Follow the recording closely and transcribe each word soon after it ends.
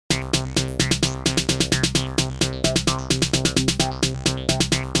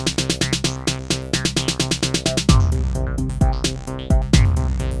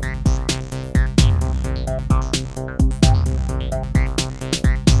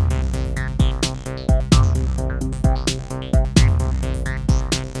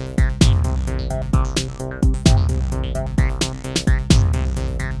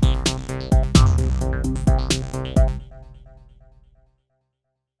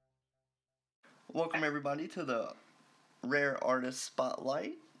Welcome everybody to the Rare Artist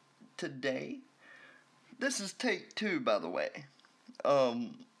Spotlight. Today, this is take 2, by the way. The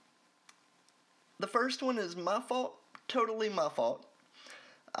first one is my fault, totally my fault.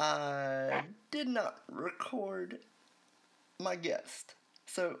 I did not record my guest,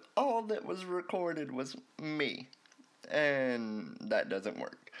 so all that was recorded was me, and that doesn't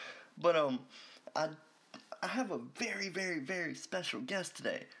work. But I have a very, very, very special guest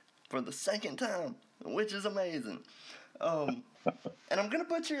today for the second time, which is amazing. And I'm gonna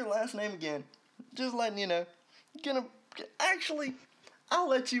butcher your last name again, just letting you know. Actually, I'll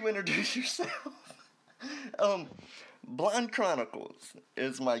let you introduce yourself. Blind Chronicles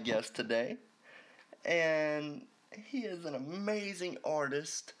is my guest today, and he is an amazing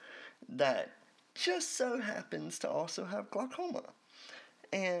artist that just so happens to also have glaucoma.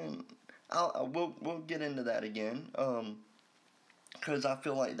 And we'll get into that again, because I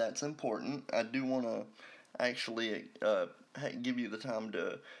feel like that's important. I do want to actually give you the time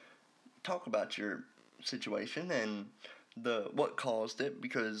to talk about your situation and what caused it,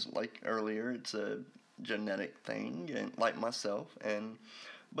 because like earlier, it's a genetic thing, and like myself,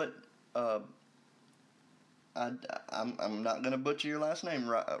 but I'm not gonna butcher your last name,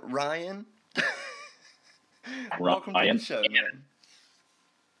 Ryan. Welcome to the show, man.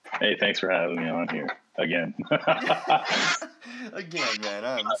 Hey, thanks for having me on here again. Again, man,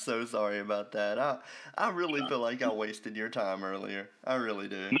 I'm so sorry about that. I really feel like I wasted your time earlier. I really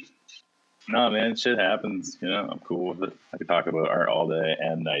do. No, man, shit happens. I'm cool with it. I could talk about art all day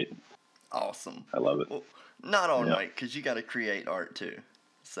and night. Awesome. I love it. Well, not all night, because you got to create art too.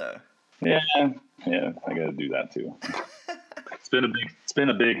 So. Yeah, I got to do that too. It's been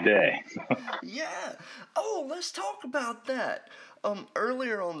a big day. Yeah. Oh, let's talk about that.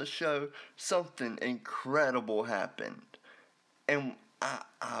 Earlier on the show, something incredible happened, and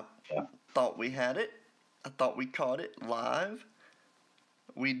I thought we had it. I thought we caught it live.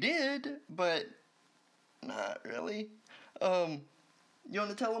 We did, but not really. You want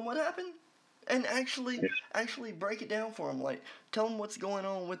to tell them what happened? And actually break it down for them. Like, tell them what's going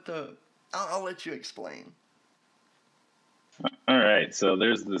on with the. I'll let you explain. All right, so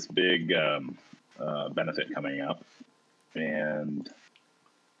there's this big benefit coming up, and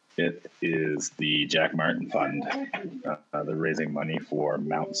it is the Jack Martin Fund. They're raising money for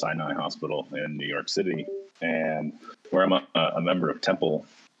Mount Sinai Hospital in New York City, and where I'm a member of Temple,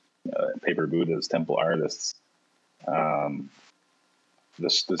 Paper Buddha's Temple Artists.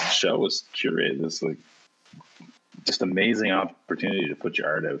 This show was curated, this like just amazing opportunity to put your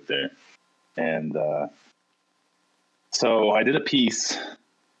art out there, and so I did a piece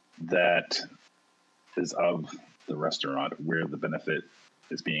that is of the restaurant where the benefit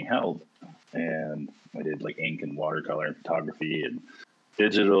is being held, and I did like ink and watercolor photography and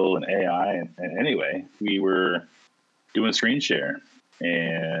digital and AI, and anyway, we were doing a screen share,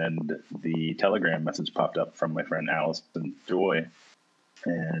 and the Telegram message popped up from my friend Allison Joy,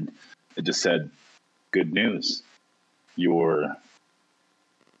 and it just said, "Good news, your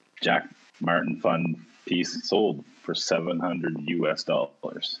Jack Martin Fund piece sold for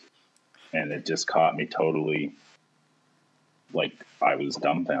 $700 and it just caught me totally. Like, I was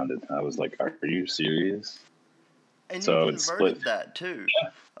dumbfounded. I was like, "Are you serious?" And so you converted that too.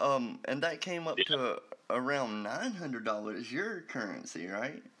 And that came up to around $900 your currency,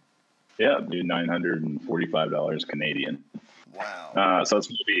 right? Yeah, dude, $945 Canadian. Wow. So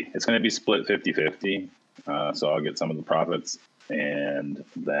it's gonna be split 50-50. So I'll get some of the profits, and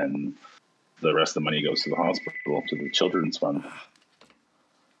then the rest of the money goes to the hospital, to the Children's Fund.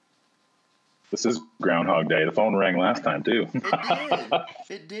 This is Groundhog Day. The phone rang last time too.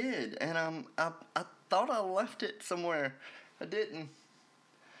 It did, and I thought I left it somewhere. I didn't.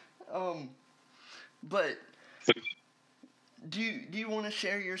 But do you want to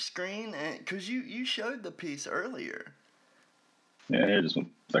share your screen? Because you showed the piece earlier. Yeah, here, just one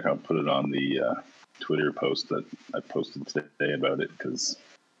second. I'll put it on the Twitter post that I posted today about it, because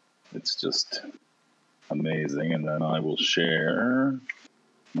it's just amazing. And then I will share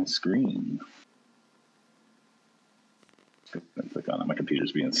my screen. Click on it. My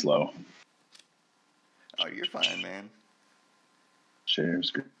computer's being slow. Oh, you're fine, man. Share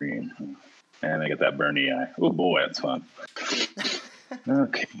screen. And I get that Bernie eye. Oh boy, that's fun.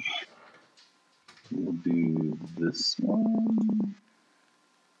 Okay. We'll do this one.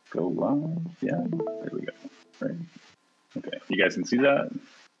 Go live. Yeah, there we go. Right. Okay. You guys can see that?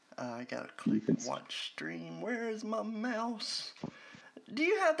 I gotta click watch stream. Where is my mouse? Do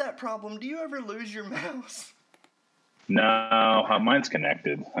you have that problem? Do you ever lose your mouse? No, mine's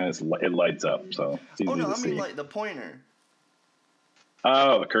connected. It lights up, so it's easy to see. I mean like the pointer.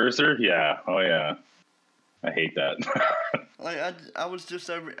 Oh, the cursor? Yeah. Oh, yeah. I hate that. Like I was just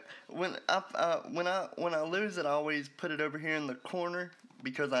over when I lose it, I always put it over here in the corner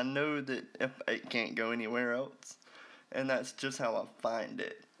because I know that if it can't go anywhere else, and that's just how I find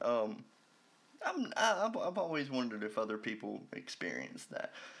it. I've always wondered if other people experience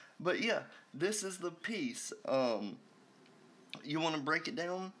that, but yeah, this is the piece. You want to break it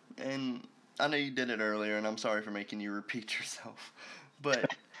down, and I know you did it earlier, and I'm sorry for making you repeat yourself,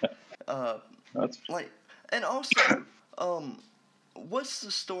 but uh, That's like, and also, um, what's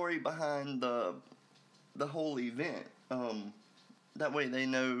the story behind the whole event? That way they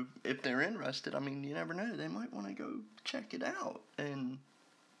know if they're interested. I mean, you never know; they might want to go check it out, and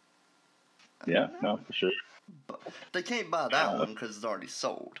I yeah, don't know. no, for sure. But they can't buy that Yeah, one because it's already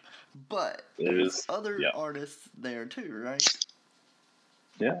sold. But it there's is. other Yeah. artists there too, right?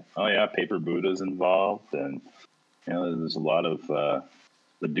 Yeah. Oh, yeah. Paper Buddha's involved, and there's a lot of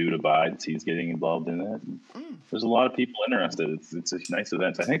the dude abides. He's getting involved in it. And Mm. there's a lot of people interested. It's a nice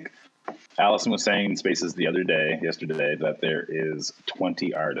event. I think Allison was saying in Spaces yesterday, that there is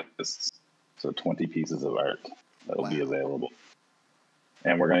 20 artists, so 20 pieces of art that will be Wow. available,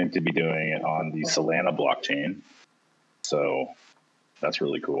 and we're going to be doing it on the Solana blockchain. So that's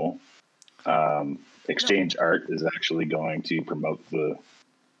really cool. No. Exchange Art is actually going to promote the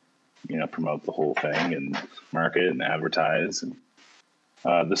whole thing and market and advertise. And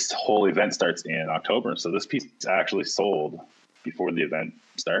this whole event starts in October, so this piece actually sold before the event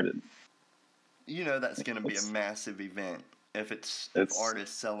started. You know that's going to be a It's massive event if it's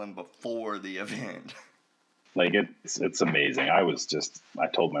artists selling before the event. like it's amazing. I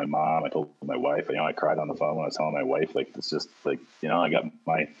told my mom, I told my wife, I cried on the phone when I was telling my wife, like, it's just like, I got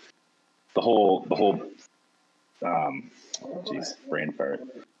the whole brain fart.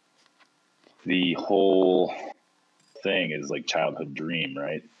 The whole thing is like childhood dream,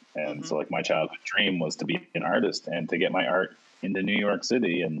 right? And Mm-hmm. so like my childhood dream was to be an artist and to get my art into New York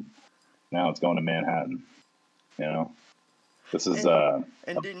City, and now it's going to Manhattan. You know, this is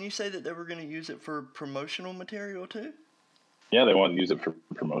And didn't you say that they were going to use it for promotional material too? yeah, they want to use it for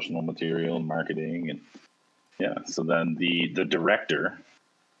promotional material and marketing, and yeah. So then the director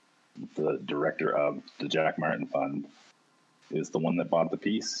of the Jack Martin Fund is the one that bought the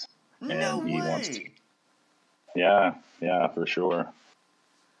piece, No and he wants to. way. Yeah, for sure.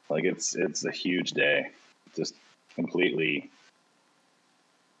 Like it's a huge day, just completely.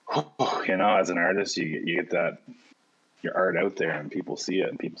 As an artist, you get that your art out there and people see it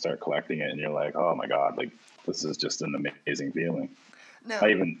and people start collecting it, and you're like, oh my god, like this is just an amazing feeling. I Now,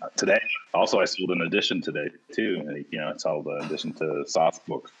 even today also I sold an edition today too. And, I sold an edition to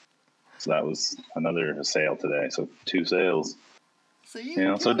Softbook, so that was another sale today. So 2 sales. so you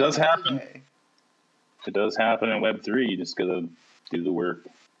So it killing does it happen. today. It does happen in Web3. You just gotta do the work.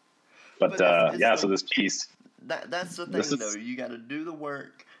 But But it's yeah, the so this piece, that's the this thing though. is You got to do the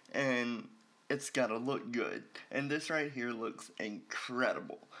work, and it's got to look good. And this right here looks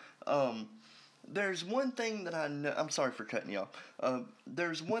incredible. Um, there's one thing that I know. I'm sorry for cutting you off.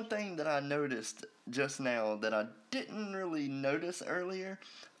 There's one thing that I noticed just now that I didn't really notice earlier.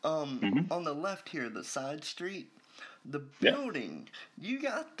 mhm, On the left here, the side street, the yeah, building. You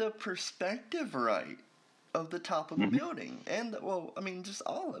got the perspective right of the top of the mhm, building, and well, I mean, just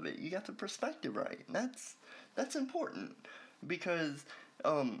all of it. You got the perspective right. And that's important because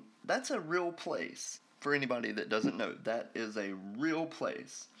that's a real place. For anybody that doesn't know, that is a real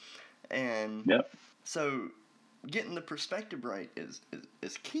place, and yeah. so getting the perspective right is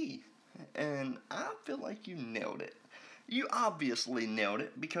key. And I feel like you nailed it. You obviously nailed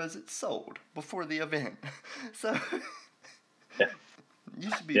it because it sold before the event. So Yeah.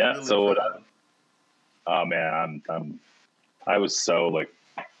 you should be Yeah. really So proud. oh man, I was so like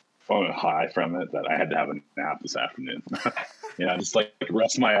on a high from it that I had to have a nap this afternoon. Just like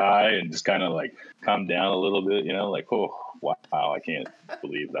rest my eye and just kind of like calm down a little bit. Like, oh wow, I can't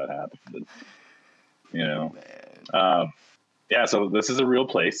believe that happened. And, you know, Man. um, yeah. So this is a real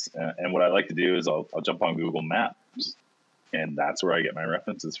place, and what I like to do is I'll jump on Google Maps, and that's where I get my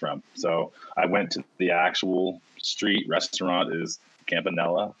references from. So I went to the actual street restaurant is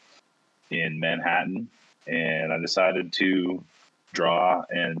Campanella in Manhattan, and I decided to draw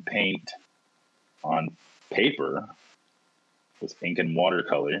and paint on paper with ink and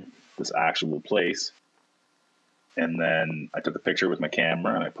watercolor this actual place. And then I took a picture with my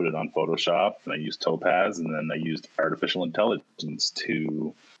camera and I put it on Photoshop, and I used Topaz, and then I used artificial intelligence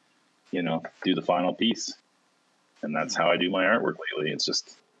to, do the final piece. And that's how I do my artwork lately. It's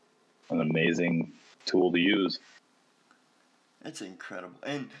just an amazing tool to use. It's incredible.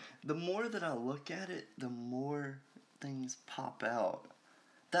 And the more that I look at it, the more things pop out.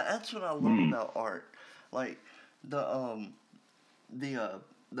 That's what I love Hmm. about art. Like the the uh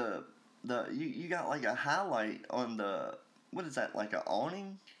the you got like a highlight on the, what is that, like a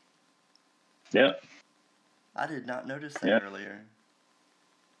awning? Yeah. I did not notice that Yeah. earlier.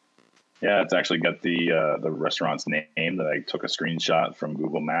 Yeah, it's actually got the restaurant's name that I took a screenshot from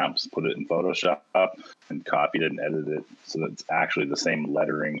Google Maps, put it in Photoshop, and copied it and edited it so that it's actually the same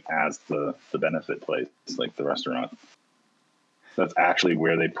lettering as the benefit place, like the restaurant. That's actually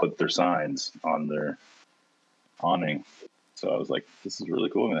where they put their signs on their awning. So I was like, this is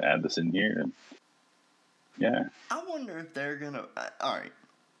really cool. I'm gonna add this in here, and yeah. I wonder if they're gonna. All right,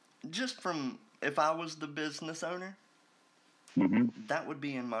 just from, if I was the business owner, Hmm. that would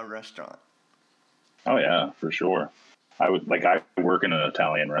be in my restaurant. Oh yeah, for sure. I work in an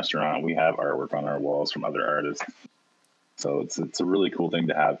Italian restaurant. We have artwork on our walls from other artists. So it's a really cool thing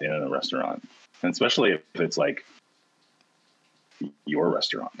to have in a restaurant, and especially if it's like your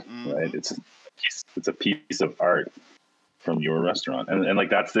restaurant, right? Mm-hmm. It's a piece of art from your restaurant, and like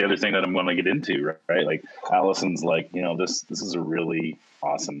that's the other thing that I'm going to get into, right? Like Allison's like, this is a really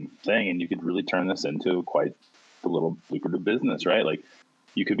awesome thing, and you could really turn this into quite a little lucrative business, right? Like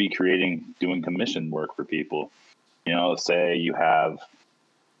you could be doing commission work for people. Say you have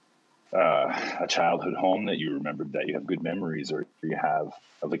a childhood home that you remembered that you have good memories, or you have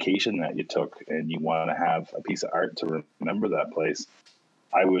a vacation that you took and you want to have a piece of art to remember that place.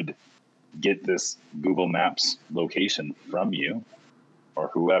 I would get this Google Maps location from you or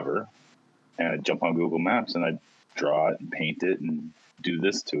whoever, and I'd jump on Google Maps and I'd draw it and paint it and do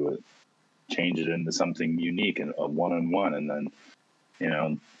this to it, change it into something unique and a one-on-one, and then, you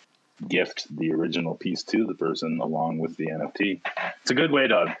know, gift the original piece to the person along with the NFT. It's a good way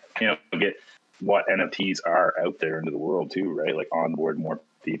to, get what NFTs are out there into the world too, right? Like onboard more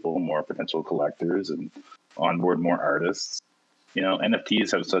people, more potential collectors, and onboard more artists.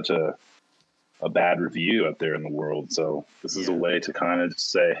 NFTs have such a bad review out there in the world. So this is a Yeah. way to kind of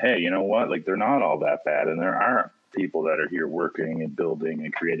just say, hey, you know what? Like they're not all that bad. And there are people that are here working and building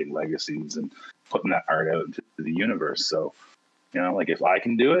and creating legacies and putting that art out into the universe. So, like if I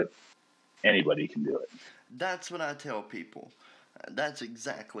can do it, anybody can do it. That's what I tell people. That's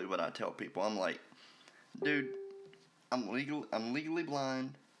exactly what I tell people. I'm like, dude, I'm legally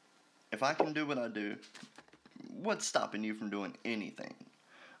blind. If I can do what I do, what's stopping you from doing anything?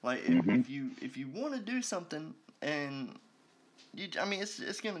 Like Mm-hmm. if you want to do something, and I mean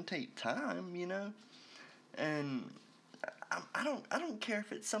it's gonna take time, and I don't care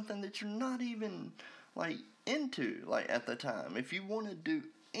if it's something that you're not even like into like at the time. If you want to do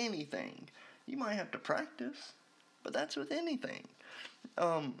anything, you might have to practice, but that's with anything.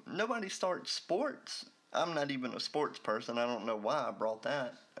 Nobody starts sports. I'm not even a sports person. I don't know why I brought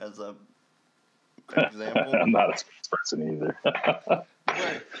that as a example. I'm not a sports person either.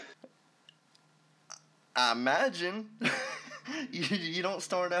 But I imagine you don't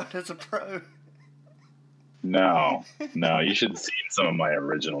start out as a pro. No, you should see some of my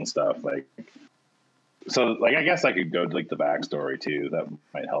original stuff. Like I guess I could go to like the backstory too. That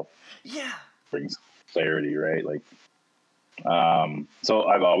might help Yeah. bring some clarity, right? So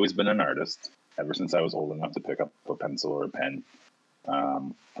I've always been an artist ever since I was old enough to pick up a pencil or a pen.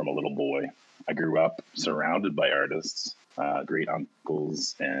 From a little boy, I grew up surrounded by artists, great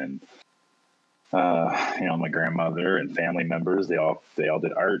uncles, and my grandmother and family members. They all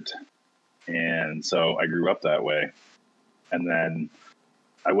did art, and so I grew up that way. And then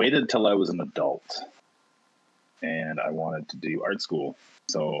I waited till I was an adult, and I wanted to do art school.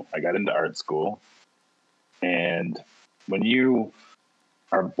 So I got into art school, and when you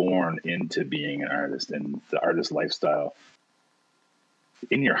are born into being an artist and the artist lifestyle,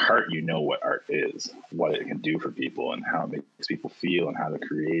 in your heart, you know what art is, what it can do for people, and how it makes people feel, and how to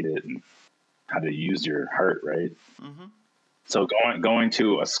create it, and how to use your heart, right? Mm-hmm. So going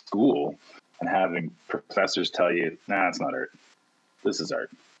to a school and having professors tell you, "Nah, it's not art. This is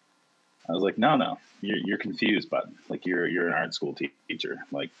art." I was like, "No, you're confused, but like you're an art school teacher.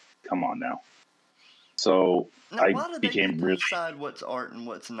 Like, come on now." So Now, I why do they get became to really, decide what's art and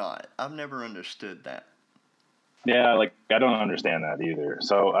what's not? I've never understood that. yeah, like I don't understand that either.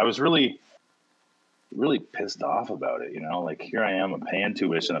 So I was really pissed off about it. Like here I am, I'm paying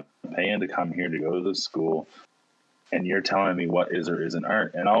tuition, I'm paying to come here to go to this school, and you're telling me what is or isn't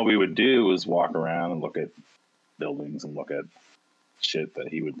art. And all we would do was walk around and look at buildings and look at shit that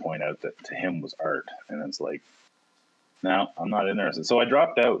he would point out that to him was art. And it's like, no, I'm not interested. So I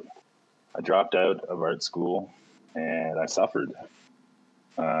dropped out. I dropped out of art school, and I suffered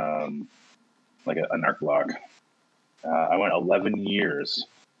like an art block. I went 11 years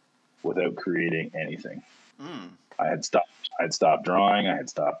without creating anything. Mm. I had stopped. I had stopped drawing. I had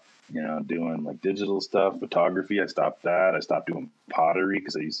stopped, doing like digital stuff, photography. I stopped that. I stopped doing pottery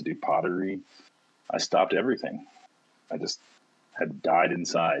because I used to do pottery. I stopped everything. I just had died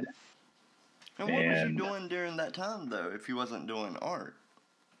inside. And what was you And doing during that time, though, if you wasn't doing art?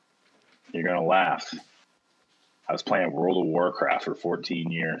 you're gonna laugh. I was playing World of Warcraft for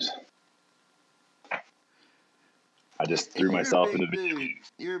 14 years. I just threw And you're a myself into big video dude.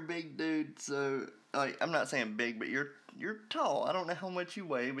 games. You're a big dude, so like I'm not saying big, but you're tall. I don't know how much you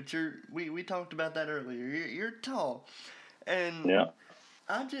weigh, but we talked about that earlier. You're tall, and Yeah,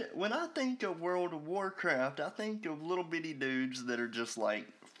 when I think of World of Warcraft, I think of little bitty dudes that are just like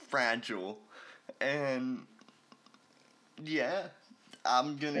fragile, and yeah,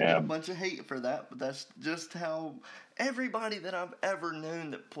 I'm gonna get a yeah, bunch of hate for that, but that's just how everybody that I've ever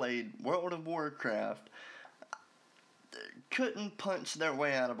known that played World of Warcraft couldn't punch their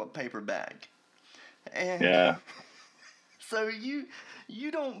way out of a paper bag. And yeah. so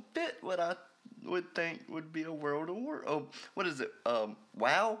you don't fit what I would think would be a World of War. Oh, what is it?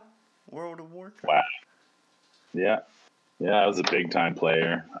 WoW, World of Warcraft. Wow. Yeah, yeah. I was a big time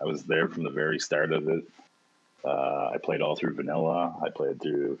player. I was there from the very start of it. I played all through vanilla. I played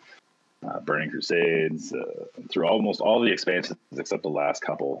through Burning Crusades, through almost all the expansions except the last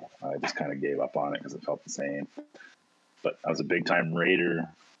couple. I just kind of gave up on it because it felt the same. But I was a big time raider.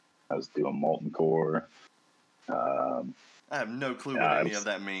 I was doing Molten Core. Um, I have no clue what yeah, any of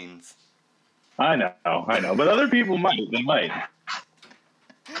that means. I know, but other people might. They might.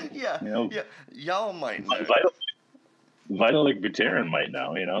 Yeah, You know, yeah, y'all might know. Vitalik Buterin might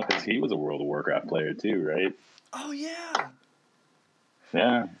know. Because he was a World of Warcraft player too, right? Oh yeah.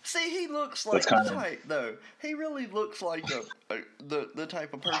 Yeah. See, he looks like That's the kind of type, though. He really looks like the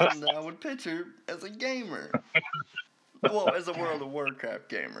type of person that I would picture as a gamer. Well, as a World of Warcraft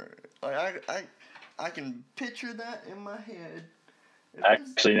gamer. Like I can picture that in my head.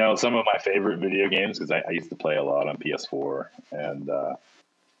 actually, some of my favorite video games, because I used to play a lot on PS4, and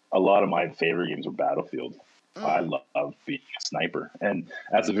a lot of my favorite games were Battlefield. I love being a sniper, and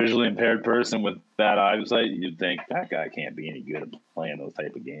as a visually impaired person with bad eyesight, you'd think that guy can't be any good at playing those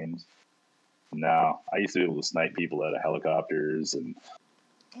type of games. No, I used to be able to snipe people out of helicopters and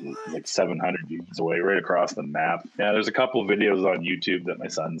like 700 meters away, right across the map. Yeah, there's a couple of videos on YouTube that my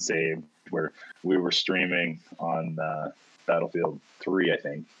son saved where we were streaming on Battlefield 3, I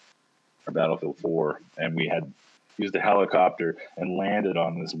think, or Battlefield 4, and we had used a helicopter and landed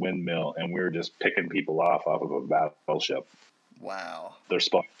on this windmill, and we were just picking people off of a battleship. Wow. They're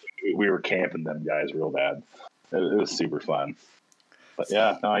spot. We were camping them guys real bad. It was super fun. But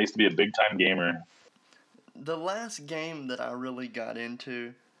yeah, no, I used to be a big time gamer. The last game that I really got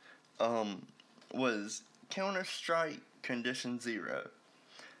into was Counter-Strike Condition Zero.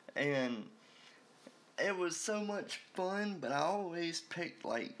 And it was so much fun, but I always picked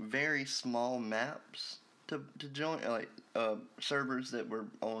like very small maps to join, like servers that were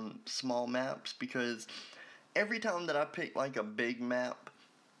on small maps, because every time that I picked like a big map,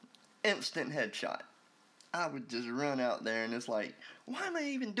 instant headshot. I would just run out there, and it's like, why am I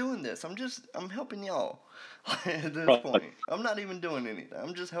even doing this? I'm helping y'all. At this point, I'm not even doing anything.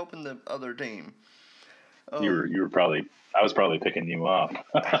 I'm just helping the other team. You were probably. I was probably picking you off.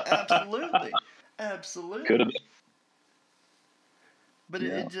 Absolutely. Could have been. But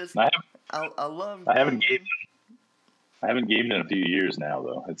Yeah. it just, I love. I haven't gamed. I haven't gamed in a few years now,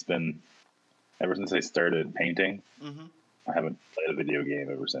 though. It's been ever since I started painting. Mm-hmm. I haven't played a video game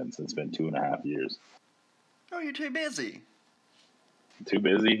ever since. It's been 2.5 years. Oh, you're too busy. Too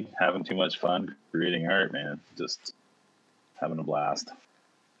busy, having too much fun creating art, man. Just having a blast.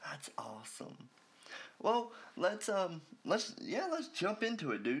 That's awesome. Well, let's jump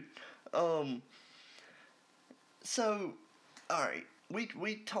into it, dude. So, all right,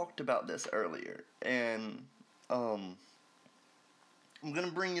 we talked about this earlier, and I'm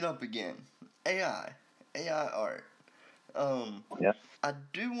gonna bring it up again. AI art. Yeah. I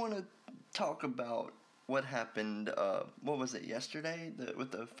do want to talk about what happened. What was it, yesterday?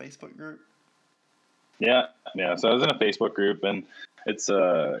 With the Facebook group. Yeah. So I was in a Facebook group, and it's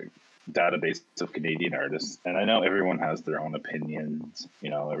a database of Canadian artists, and I know everyone has their own opinions.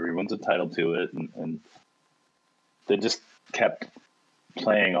 Everyone's entitled to it, and they just kept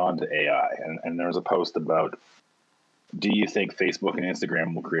playing on to AI. And there was a post about, do you think Facebook and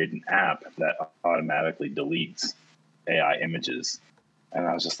Instagram will create an app that automatically deletes AI images? And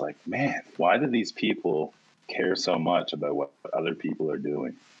I was just like, man, why do these people care so much about what other people are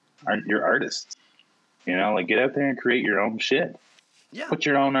doing? Aren't you artists? Get out there and create your own shit. Yeah. Put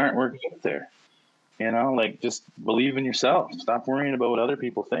your own artwork out there. Just believe in yourself. Stop worrying about what other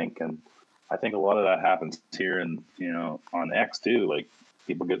people think. And I think a lot of that happens here and, on X too. Like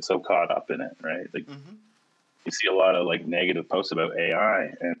people get so caught up in it, right? Like Mm-hmm. you see a lot of like negative posts about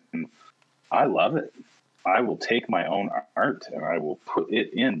AI, and I love it. I will take my own art and I will put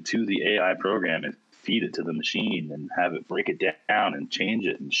it into the AI program and feed it to the machine and have it break it down and change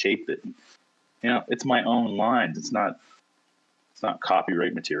it and shape it. It's my own lines. It's not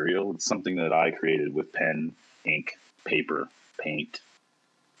copyright material. It's something that I created with pen, ink, paper, paint,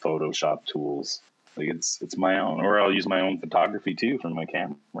 Photoshop tools. Like it's my own. Or I'll use my own photography too from my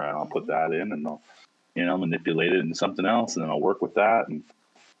camera, and I'll put that in, and I'll manipulate it into something else, and then I'll work with that, and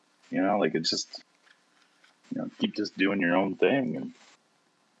like it's just keep just doing your own thing and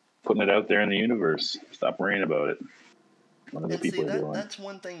putting it out there in the universe. Stop worrying about it. What other And see, people are doing. that's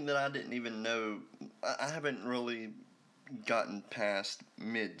one thing that I didn't even know. I haven't really gotten past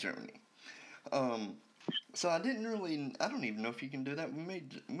Mid Journey. So I didn't really. I don't even know if you can do that with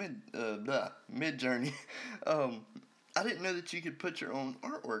Mid Journey. I didn't know that you could put your own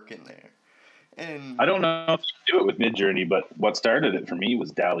artwork in there. And I don't know if you can do it with Midjourney, but what started it for me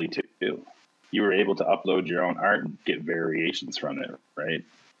was DALL-E 2. You were able to upload your own art and get variations from it, right?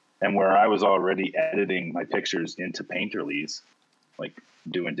 And where I was already editing my pictures into Painterly's, like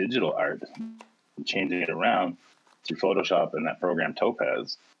doing digital art, and changing it around through Photoshop and that program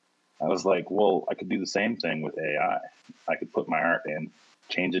Topaz, I was like, well, I could do the same thing with AI. I could put my art in,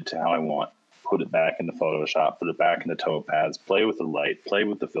 change it to how I want, put it back into Photoshop, put it back into Topaz, play with the light, play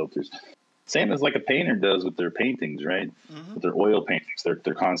with the filters. Same as like a painter does with their paintings, right? mm-hmm. With their oil paintings, they're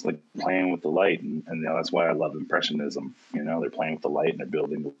constantly playing with the light, and that's why I love Impressionism. They're playing with the light and they're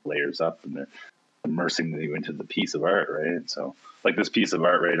building the layers up and they're immersing you into the piece of art, right? So, like this piece of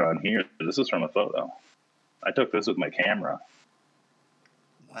art right on here, this is from a photo. I took this with my camera.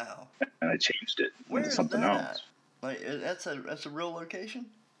 Wow. And I changed it Where into is something that else. at? Like that's a real location?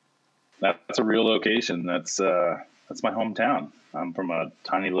 That's a real location. That's my hometown. I'm from a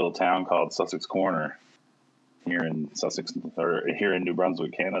tiny little town called Sussex Corner here in Sussex, or here in New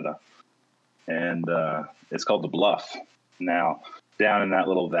Brunswick, Canada. And it's called the Bluff. Now, down in that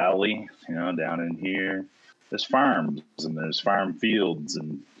little valley, down in here, there's farms and there's farm fields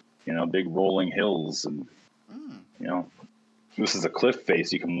and big rolling hills and this is a cliff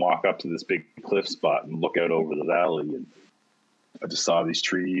face. You can walk up to this big cliff spot and look out over the valley. And I just saw these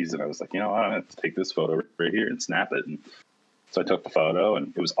trees and I was like, I'm going to take this photo right here and snap it. And so I took the photo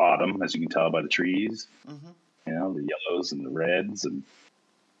and it was autumn, as you can tell by the trees, the yellows and the reds, and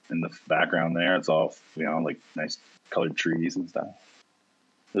in the background there, it's all, like nice colored trees and stuff.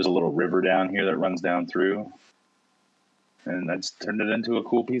 There's a little river down here that runs down through. And I just turned it into a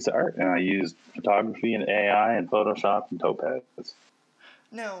cool piece of art. And I used photography and AI and Photoshop and Topaz.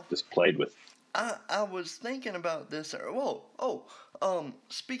 Now, just played with. I was thinking about this.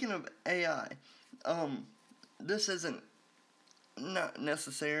 Speaking of AI, this isn't not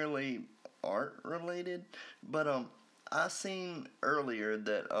necessarily art related, but I seen earlier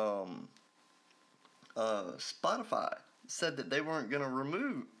that Spotify said that they weren't gonna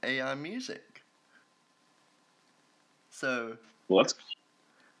remove AI music. So, well,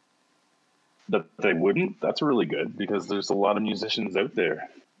 that they wouldn't. That's really good because there's a lot of musicians out there,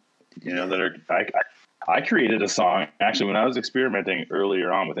 that are. I created a song actually when I was experimenting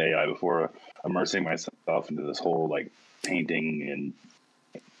earlier on with AI before immersing myself into this whole like painting and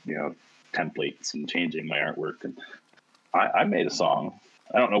templates and changing my artwork. And I made a song.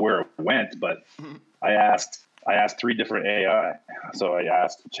 I don't know where it went, but I asked 3 different AI. So I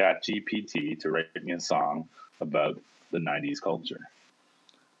asked ChatGPT to write me a song about the 90s culture.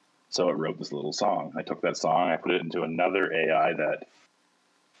 So it wrote this little song. I took that song, I put it into another AI that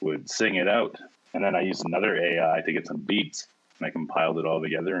would sing it out. And then I used another AI to get some beats. And I compiled it all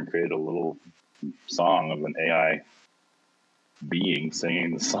together and created a little song of an AI being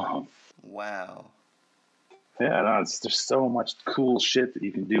singing the song. Wow. Yeah, no, there's so much cool shit that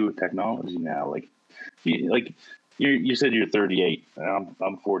you can do with technology now. Like you said you're 38, and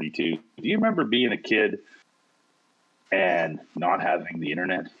I'm 42. Do you remember being a kid and not having the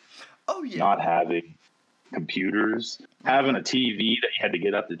internet? Oh yeah. Not having computers, having a TV that you had to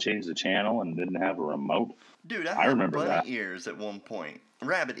get up to change the channel and didn't have a remote. Dude, I I had remember bunny that. ears at one point,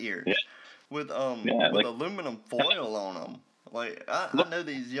 rabbit ears, Yeah. with like aluminum foil on them. Like I know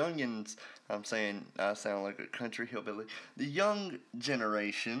these youngins. I'm saying I sound like a country hillbilly. The young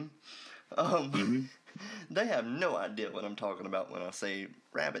generation, they have no idea what I'm talking about when I say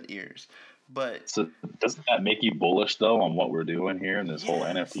rabbit ears. But so doesn't that make you bullish though on what we're doing here in this whole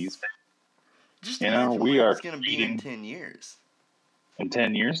NFTs? Just imagine we where are it's going to be in 10 years. In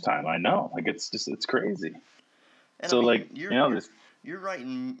 10 years' time, I know. Like it's crazy. And so I mean, you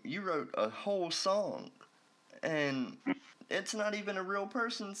wrote a whole song, and it's not even a real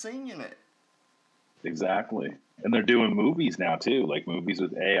person singing it. Exactly. And they're doing movies now too, like movies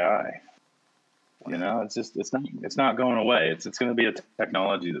with AI. You know, it's not going away. It's going to be a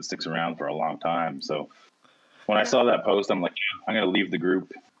technology that sticks around for a long time. So when I saw Now, that post, I'm like, I'm going to leave the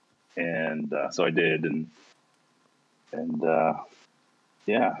group, and so I did, and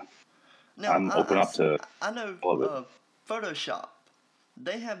yeah, now I'm open up to I know all of it. Photoshop.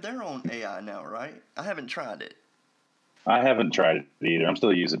 They have their own AI now, right? I haven't tried it. I haven't tried it either. I'm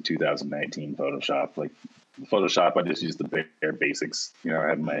still using 2019 Photoshop. Like Photoshop, I just use the bare basics. You know, I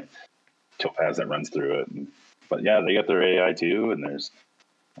have my Topaz that runs through it. But yeah, they got their AI too, and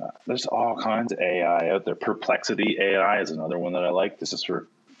there's all kinds of AI out there. Perplexity AI is another one that I like. This is for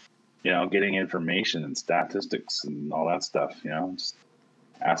getting information and statistics and all that stuff. Just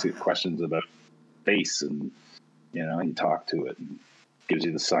ask it questions about space, and you talk to it and gives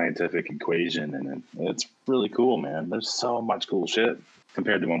you the scientific equation, and it's really cool, man. There's so much cool shit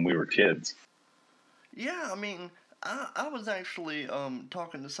compared to when we were kids. Yeah, I mean, I was actually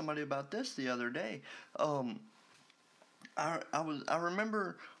talking to somebody about this the other day. I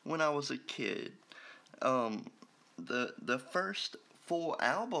remember when I was a kid, um, the first full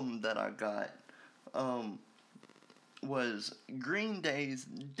album that I got um, was Green Day's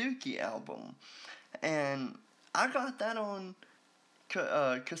Dookie album, and I got that on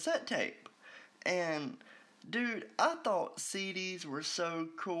cassette tape. And dude, I thought CDs were so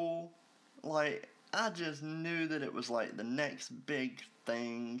cool. Like, I just knew that it was like the next big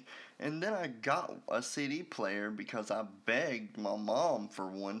thing. And then I got a CD player because I begged my mom for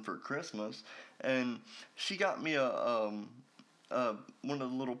one for Christmas, and she got me one of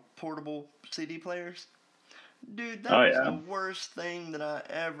the little portable CD players. Dude, that Oh was the yeah. worst thing that I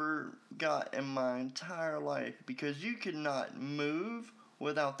ever got in my entire life because you could not move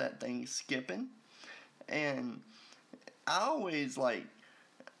without that thing skipping. And I always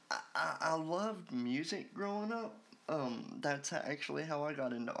I loved music growing up. That's actually how I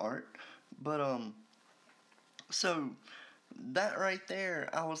got into art. But so that right there,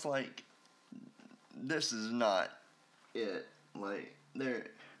 I was like, this is not it. Like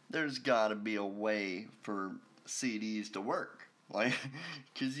there's got to be a way for CDs to work. Like,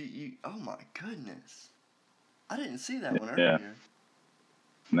 cause you oh my goodness, I didn't see that one Yeah. earlier.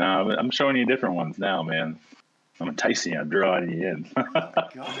 No, but I'm showing you different ones now, man. I'm enticing you. I'm drawing you in. Oh my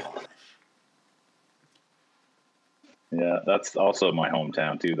gosh. Yeah, that's also my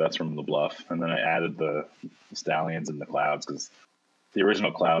hometown too. That's from the Bluff, and then I added the stallions and the clouds because the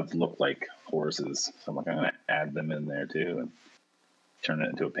original clouds look like horses. So I'm like, I'm gonna add them in there too and turn it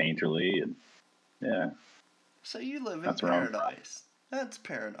into a painterly, and yeah, So you live in that's where I'm from. paradise. That's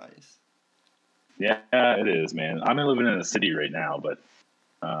paradise. Yeah, it is, man. I'm living in a city right now, but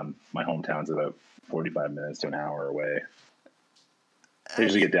my hometown's about 45 minutes to an hour away. I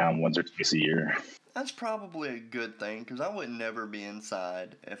usually That's get down once or twice a year. that's probably a good thing because I would never be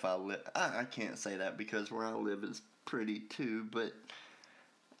inside if I live. I can't say that because where I live is pretty too, but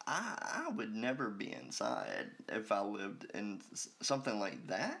I would never be inside if I lived in something like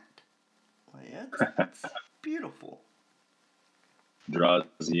that. Like that's beautiful. Draws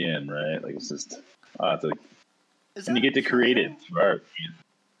you in, right? Like it's just, it's like, Is and you that a get to create it trail? through art.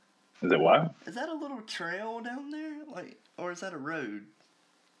 Is it what? Is that a little trail down there? Like, or is that a road?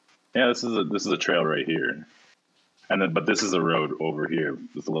 Yeah, this is a trail right here, and then but this is a road over here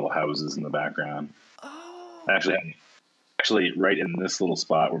with the little houses in the background. I Oh, actually right in this little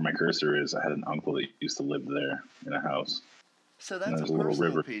spot where my cursor is, I had an uncle that used to live there in a house, so and that's a there's a little personal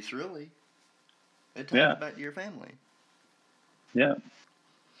river. piece, really. It ties Yeah, back to your family. yeah,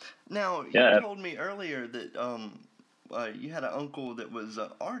 Now, you yeah. told me earlier that you had an uncle that was an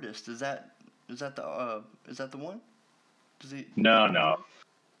artist. Is that the one? Does he No, paint? no.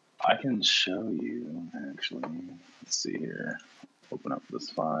 I can show you actually. Let's see here. Open up this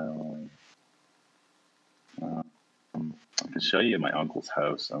file. Um, I can show you my uncle's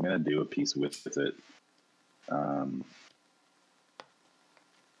house. I'm gonna do a piece with it. Um,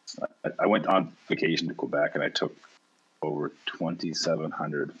 I went on vacation to Quebec and I took over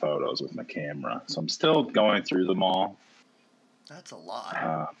 2,700 photos with my camera. So I'm still going through them all. That's a lot.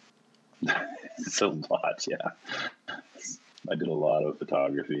 Uh, it's a lot, yeah. I did a lot of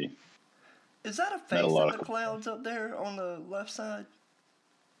photography. Is that a Met a face in lot the of clouds up there on the left side?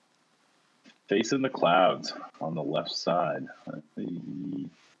 face in the clouds on the left side.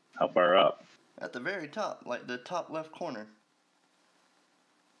 How far up? At the very top, like the top left corner.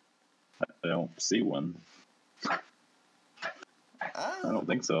 I don't see one. I I don't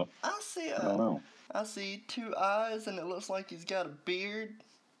think so. I see I don't know. I see 2 eyes, and it looks like he's got a beard.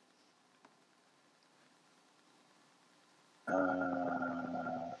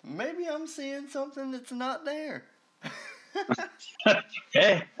 Maybe I'm seeing something that's not there.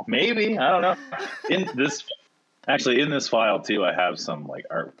 Hey, maybe, I don't know. In this file too, I have some like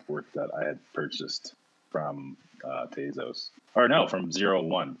artwork that I had purchased from Tezos, or no, from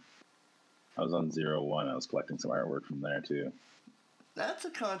 01. I was on 01. I was collecting some artwork from there too. That's a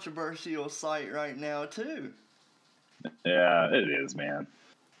controversial site right now too. Yeah, it is, man.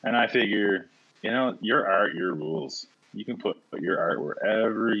 And I figure, your art, your rules. You can put your art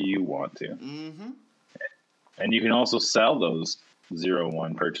wherever you want to. Mm-hmm. And you can also sell those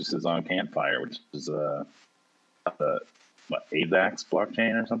 01 purchases on Campfire, which is AVAX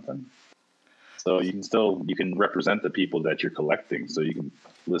blockchain or something. So you can represent the people that you're collecting. So you can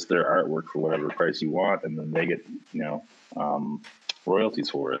list their artwork for whatever price you want, and then they get royalties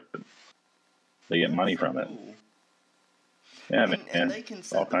for it. They get money from it. Yeah, and they can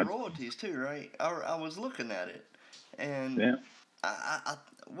set the royalties too, right? I was looking at it, and yeah.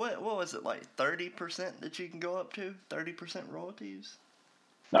 What was it, like 30% that you can go up to? 30% royalties?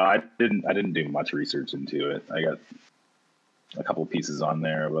 No, I didn't do much research into it. I got a couple pieces on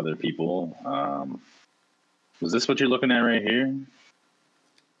there of other people. Was this what you're looking at right here?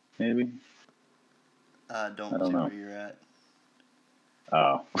 Maybe. I don't see know where you're at.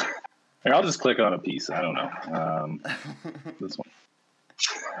 Oh, here, I'll just click on a piece. I don't know. This one.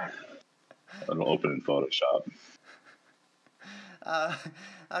 It'll open in Photoshop.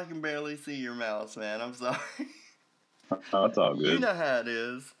 I can barely see your mouse, man. I'm sorry. Oh, it's all good. You know how it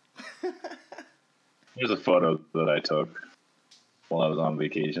is. Here's a photo that I took while I was on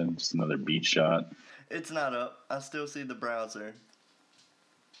vacation. Just another beach shot. It's not up. I still see the browser.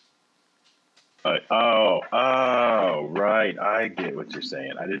 Oh, right. I get what you're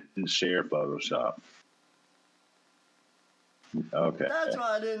saying. I didn't share Photoshop. Okay. That's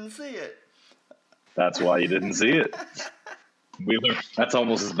why I didn't see it. That's why you didn't see it. That's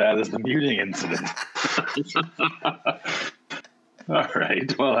almost as bad as the muting incident. All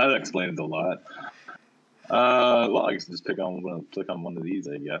right. Well, that explains a lot. Well, I guess just click on one of these,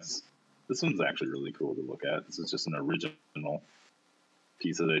 I guess. This one's actually really cool to look at. This is just an original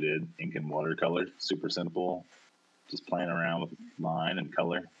piece that I did, ink and watercolor, super simple, just playing around with line and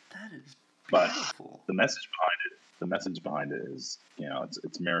color. That is But beautiful. the message behind it is,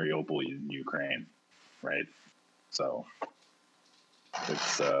 it's Mariupol in Ukraine, right? So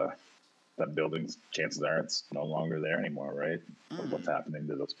it's that building's, chances are it's no longer there anymore, right? What's happening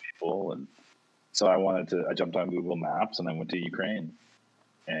to those people? And so I jumped on Google Maps and I went to Ukraine,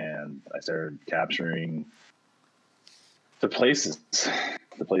 and I started capturing the places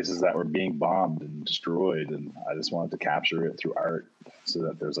that were being bombed and destroyed, and I just wanted to capture it through art so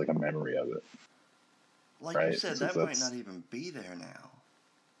that there's like a memory of it. Like you said, that might not even be there now.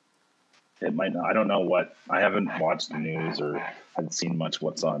 It might not. I don't know what. I haven't watched the news or had seen much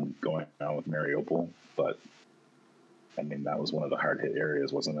what's going on with Mariupol, but I mean that was one of the hard hit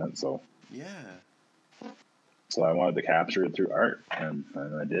areas, wasn't it? So yeah. So I wanted to capture it through art, and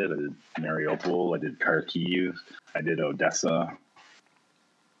I did. I did Mariupol, I did Kharkiv, I did Odessa.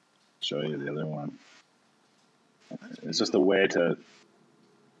 Show you the other one. It's just a way to,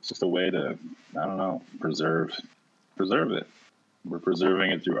 I don't know, preserve it. We're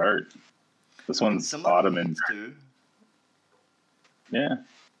preserving it through art. This one's Ottoman. Yeah.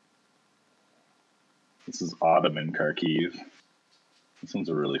 This is Ottoman Kharkiv. This one's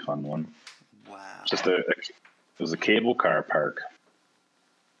a really fun one. Wow. It was a cable car park.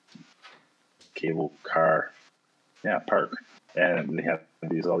 Park. And they had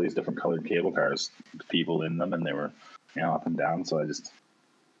all these different colored cable cars, people in them, and they were, up and down. So I just,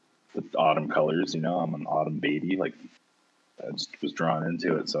 the autumn colors, I'm an autumn baby. Like, I just was drawn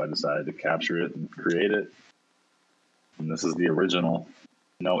into it. So I decided to capture it and create it. And this is the original,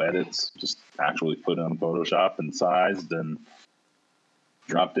 no edits, just actually put on Photoshop and sized and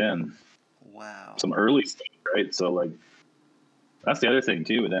dropped in. Wow. Some early stuff, right? So like, that's the other thing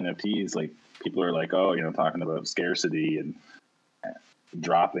too with NFTs. Like, people are like, oh, talking about scarcity and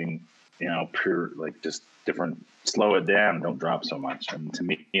dropping, pure, like, just different, slow it down, don't drop so much. And to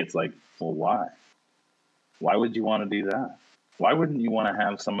me, it's like, well, why? Why would you want to do that? Why wouldn't you want to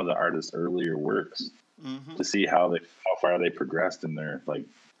have some of the artists' earlier works to see how far they progressed in their like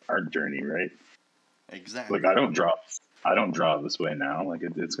art journey, right? Exactly. Like, I don't draw this way now. Like,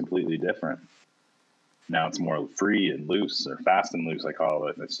 it's completely different. Now it's more free and loose, or fast and loose, I call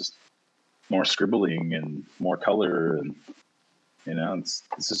it. It's just more scribbling and more color, and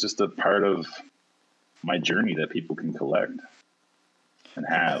this is just a part of my journey that people can collect and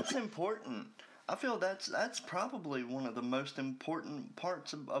have. That's important. I feel that's probably one of the most important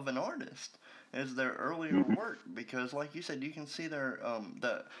parts of an artist is their earlier Hmm. work because, like you said, you can see their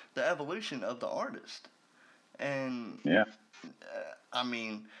the evolution of the artist, and Yeah. I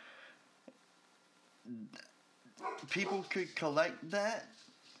mean, people could collect that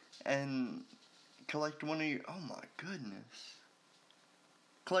and collect one of your oh my goodness,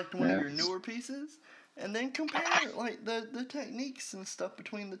 collect one of Yeah. your newer pieces, and then compare like the techniques and stuff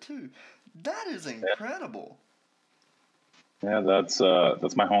between the two. That is incredible. Yeah, that's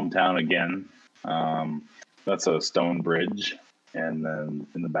my hometown again. Um, that's a stone bridge, and then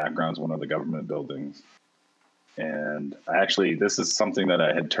in the background is one of the government buildings. And actually, this is something that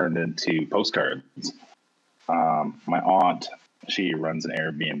I had turned into postcards. My aunt, she runs an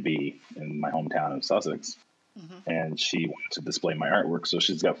Airbnb in my hometown of Sussex, Hmm. and she wanted to display my artwork. So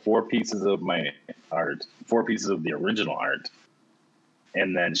she's got 4 pieces of the original art,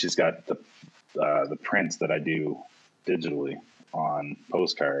 and then she's got the prints that I do digitally on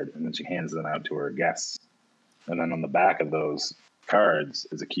postcard, and then she hands them out to her guests. And then on the back of those cards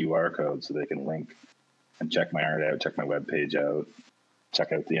is a QR code so they can link and check my art out, check my webpage out,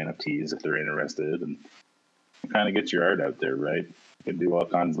 check out the NFTs if they're interested, and kind of get your art out there, right? You can do all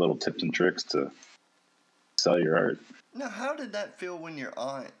kinds of little tips and tricks to sell your art. Now, how did that feel when your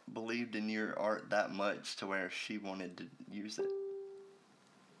aunt believed in your art that much to where she wanted to use it?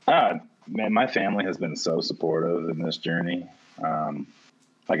 Man, my family has been so supportive in this journey. Um,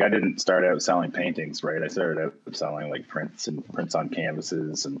 like I didn't start out selling paintings, right? I started out selling like prints on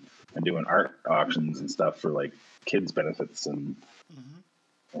canvases and doing art auctions and stuff for like kids benefits Hmm.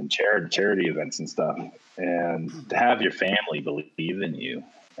 and charity events and stuff. And to have your family believe in you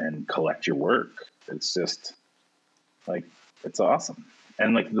and collect your work, it's just like it's awesome.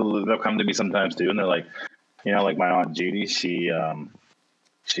 And like they'll come to me sometimes too, and they're like, like my aunt Judy, she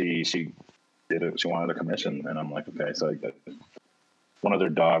did it. She wanted a commission, and I'm like, okay. So one of their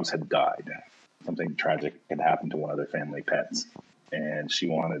dogs had died. Something tragic had happened to one of their family pets, and she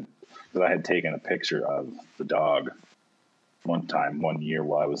wanted because I had taken a picture of the dog one year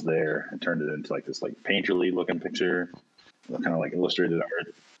while I was there and turned it into like this like painterly looking picture, kind of like illustrated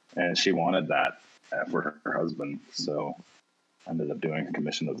art, and she wanted that for her husband. So I ended up doing a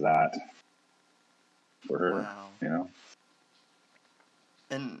commission of that for her. Wow. You know.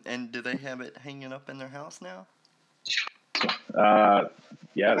 And do they have it hanging up in their house now? Uh,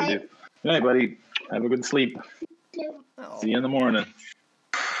 yeah, they do. Good night, buddy. Have a good sleep. Oh. See you in the morning.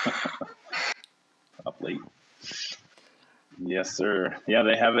 Up late. Yes, sir. Yeah,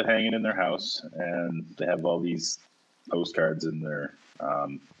 they have it hanging in their house, and they have all these postcards in there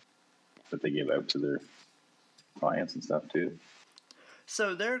that they give out to their clients and stuff too.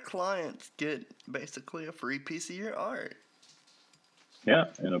 So their clients get basically a free piece of your art. Yeah,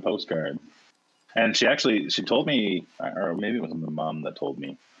 in a postcard. And she told me, or maybe it was my mom that told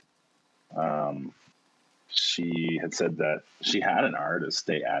me. She had said that she had an artist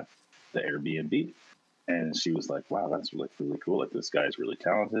stay at the Airbnb, and she was like, "Wow, that's like really cool. Like this guy's really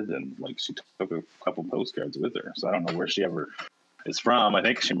talented." And like she took a couple postcards with her. So I don't know where she ever is from. I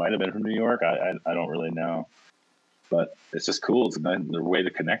think she might have been from New York. I don't really know, but it's just cool. It's a way to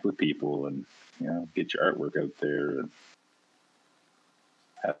connect with people and get your artwork out there and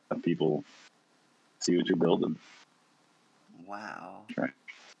have people see what you're building. Wow. Right.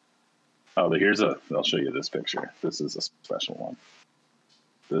 Oh, I'll show you this picture. This is a special one.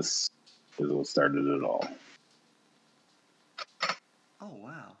 This is what started it all. Oh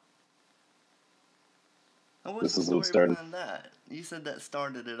wow. And what's This the is what story started. behind that? You said that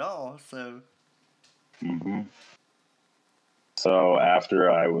started it all, so. Mm-hmm. So after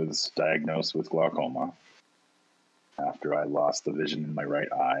I was diagnosed with glaucoma, after I lost the vision in my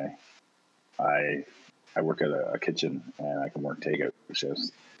right eye, I work at a kitchen and I can work takeout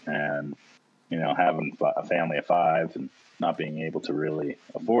shifts. And having a family of 5 and not being able to really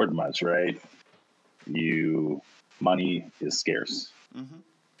afford much, right? Money is scarce.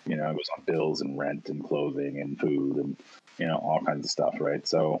 Mm-hmm. It goes on bills and rent and clothing and food and all kinds of stuff, right?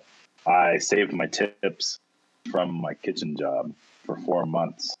 So I saved my tips from my kitchen job for 4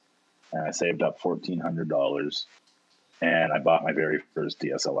 months, and I saved up $1,400, and I bought my very first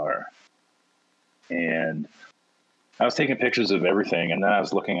DSLR. And I was taking pictures of everything, and then I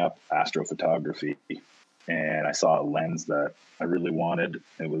was looking up astrophotography, and I saw a lens that I really wanted.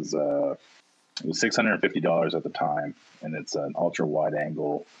 It was $650 at the time, and it's an ultra wide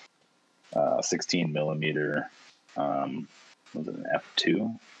angle, 16 millimeter. Was it an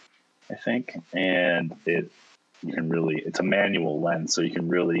f2, I think? And it's a manual lens, so you can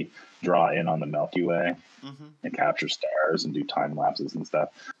really draw in on the Milky Way Mm-hmm. and capture stars and do time lapses and stuff.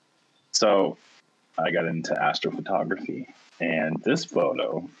 So I got into astrophotography. And this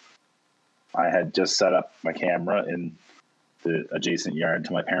photo, I had just set up my camera in the adjacent yard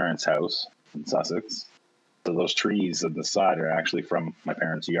to my parents' house in Sussex. So those trees on the side are actually from my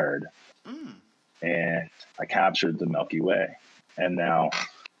parents' yard. Mm. And I captured the Milky Way. And now,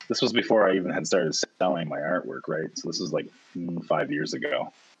 this was before I even had started selling my artwork, right? So this was like 5 years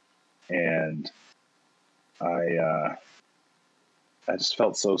ago. And I just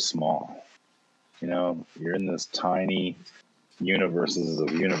felt so small. You know, you're in this tiny universes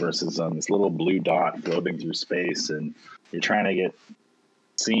of universes on this little blue dot floating through space, and you're trying to get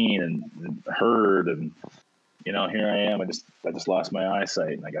seen and heard. And you know, here I am. I just lost my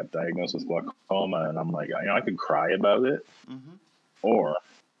eyesight, and I got diagnosed with glaucoma. And I'm like, you know, I could cry about it, Mm-hmm. or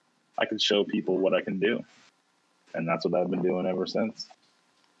I could show people what I can do, and that's what I've been doing ever since.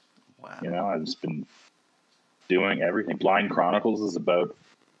 Wow. You know, I've just been doing everything. Blind Chronicles is about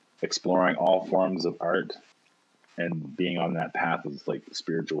exploring all forms of art and being on that path of like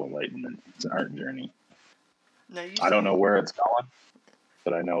spiritual enlightenment. It's an art journey. Now I don't know where it's going,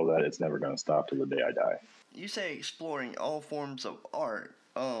 but I know that it's never going to stop till the day I die. You say exploring all forms of art.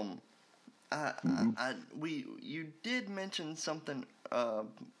 You did mention something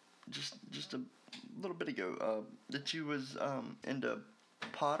just a little bit ago that you was into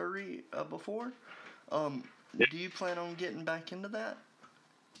pottery before. Yeah. Do you plan on getting back into that?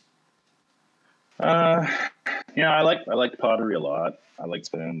 Yeah, I like pottery a lot. I like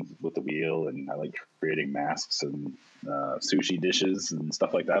spinning with the wheel, and I like creating masks and sushi dishes and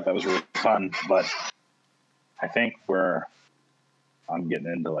stuff like that. That was really fun. But I think where I'm getting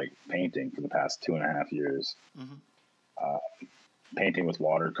into like painting for the past 2.5 years, painting with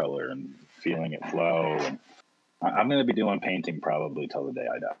watercolor and feeling it flow. And I'm going to be doing painting probably till the day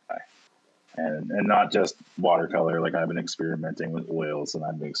I die. And not just watercolor. Like I've been experimenting with oils, and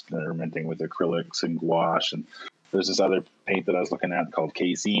I've been experimenting with acrylics and gouache. And there's this other paint that I was looking at called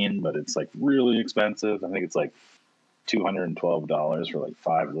casein, but it's like really expensive. I think it's like $212 for like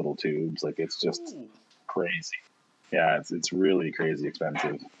 5 little tubes. Like it's just crazy. Yeah, it's really crazy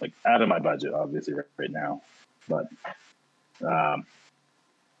expensive. Like out of my budget, obviously, right now. But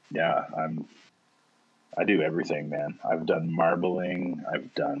yeah, I do everything, man. I've done marbling.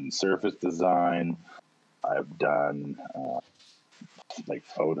 I've done surface design. I've done like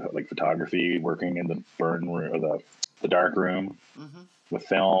photography, working in the burn room or the dark room with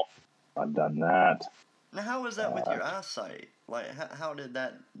film. I've done that. Now, how was that with your eyesight? Like, how did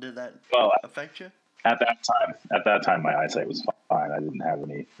that Well, affect you? At that time, my eyesight was fine. I didn't have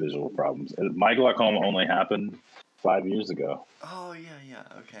any visual problems. My glaucoma only happened 5 years ago. Oh yeah,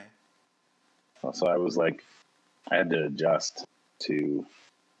 okay. So I was like, I had to adjust to, you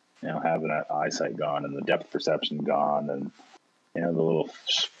know, having that eyesight gone and the depth perception gone, and you know the little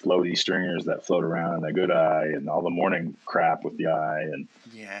floaty stringers that float around in the good eye, and all the morning crap with the eye, and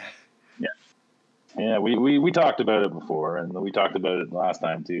yeah. We talked about it before, and we talked about it last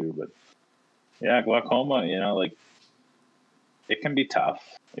time too. But yeah, glaucoma, you know, like it can be tough,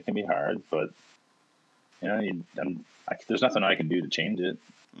 it can be hard, but you know, there's nothing I can do to change it.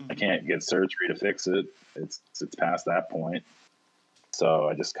 I can't get surgery to fix it. It's past that point. So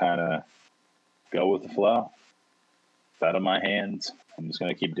I just kind of go with the flow. It's out of my hands. I'm just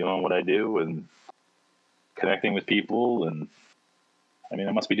going to keep doing what I do and connecting with people. And I mean,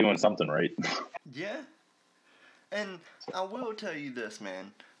 I must be doing something right. Yeah. And I will tell you this,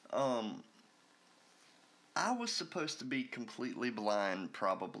 man. I was supposed to be completely blind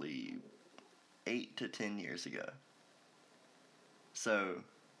probably 8 to 10 years ago. So,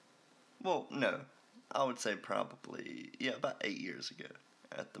 well, no. I would say probably, about 8 years ago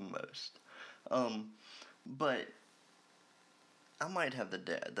at the most. But I might have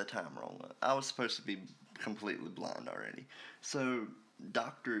the time wrong. I was supposed to be completely blind already. So,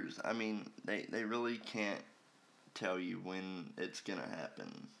 doctors, I mean, they really can't tell you when it's gonna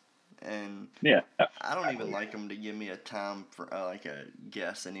happen. And yeah, I don't even like them to give me a time for like a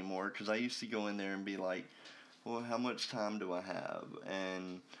guess anymore, because I used to go in there and be like, well, how much time do I have?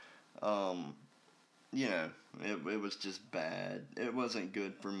 And you know, it was just bad. It wasn't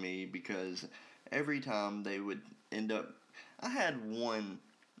good for me, because every time they would end up, I had one,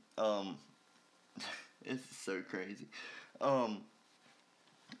 it's so crazy. I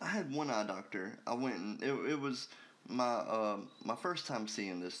had one eye doctor. I went and it was my first time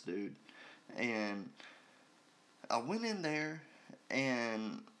seeing this dude, and I went in there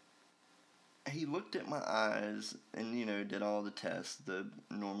and he looked at my eyes and, you know, did all the tests, the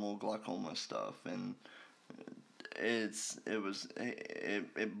normal glaucoma stuff, and it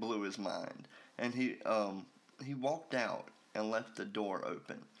blew his mind. And he walked out and left the door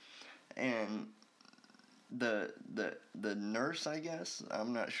open. And the nurse, I guess,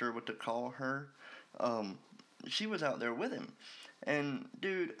 I'm not sure what to call her, um, she was out there with him. And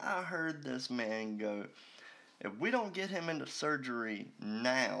dude, I heard this man go, if we don't get him into surgery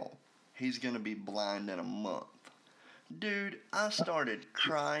now, he's gonna be blind in a month. Dude, I started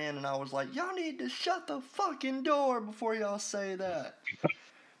crying and I was like, y'all need to shut the fucking door before y'all say that.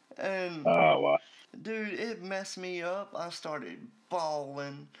 And Oh, wow. dude, it messed me up. I started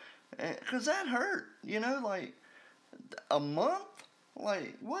bawling. Because that hurt, like a month?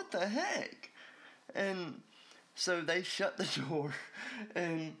 Like, what the heck? And so they shut the door,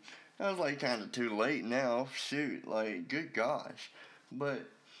 and I was like, kind of too late now. Shoot, like, good gosh. But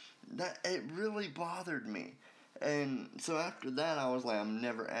that it really bothered me. And so after that, I was like, I'm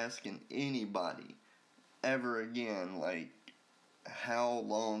never asking anybody ever again, like, how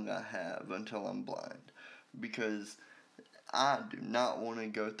long I have until I'm blind. Because I do not want to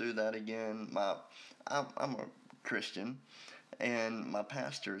go through that again. I'm a Christian, and my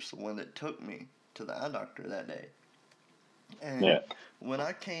pastor's the one that took me to the eye doctor that day. And Yeah. when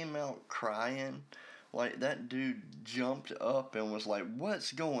I came out crying, like that dude jumped up and was like,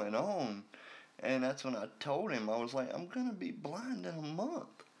 "What's going on?" And that's when I told him, I was like, "I'm gonna be blind in a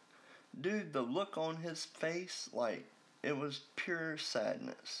month." Dude, the look on his face, like, it was pure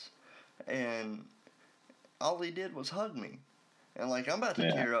sadness. And all he did was hug me. And like, I'm about to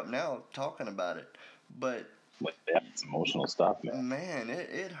Yeah. tear up now talking about it. But Like, yeah, it's emotional stuff, man. man,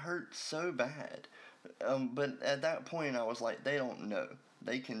 it hurt so bad. But at that point, I was like, they don't know.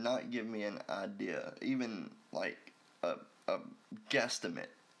 They cannot give me an idea, even like a, a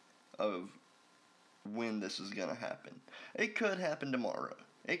guesstimate of when this is going to happen. It could happen tomorrow.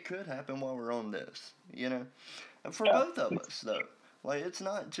 It could happen while we're on this, And for Yeah. both of us, though. Like, it's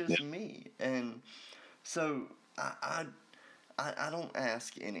not just Yeah. me. And so I don't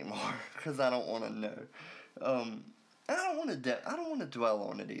ask anymore because I don't want to know. I don't want to. I don't want to dwell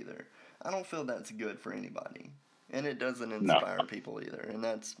on it either. I don't feel that's good for anybody, and it doesn't No. inspire people either. And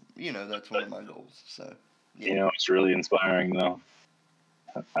that's that's one of my goals. So yeah. You know, it's really inspiring, though.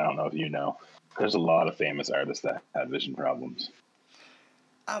 I don't know if you know. There's a lot of famous artists that have vision problems.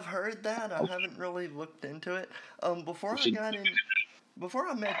 I've heard that. I haven't really looked into it. Before I Should, got in, before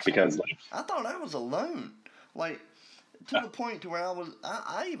I met because, you, I thought I was alone. Like, to the point to where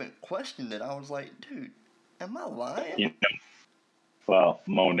I even questioned it. I was like, dude, am I lying? you know, well,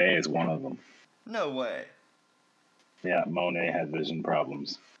 Monet is one of them. No way. Yeah, Monet had vision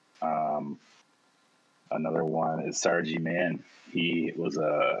problems. Another one is Sargi Man. He was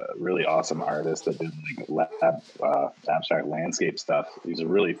a really awesome artist that did like abstract landscape stuff. He was a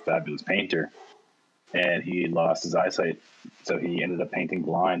really fabulous painter, and he lost his eyesight, so he ended up painting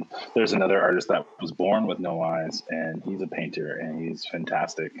blind. There's another artist that was born with no eyes, and he's a painter, and he's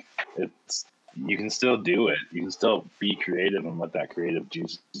fantastic. It's You can still do it. You can still be creative and let that creative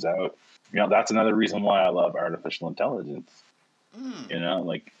juice out. That's another reason why I love artificial intelligence.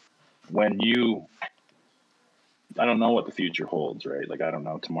 Like when I don't know what the future holds, right? Like, I don't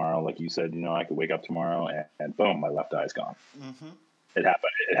know tomorrow, like you said, I could wake up tomorrow and boom, my left eye's gone. Mm-hmm.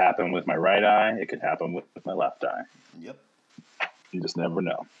 It happened with my right eye. It could happen with my left eye. Yep. You just never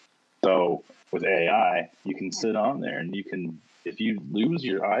know. So with AI, you can sit on there and if you lose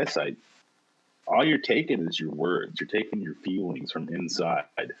your eyesight, all you're taking is your words. You're taking your feelings from inside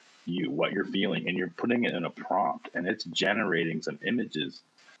you, what you're feeling, and you're putting it in a prompt, and it's generating some images.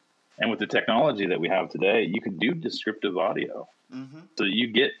 And with the technology that we have today, you can do descriptive audio. Mm-hmm. So you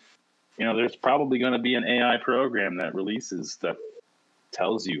get, there's probably going to be an AI program that releases that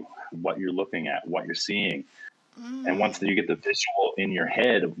tells you what you're looking at, what you're seeing. And once you get the visual in your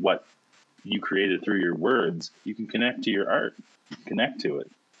head of what you created through your words, you can connect to your art, connect to it.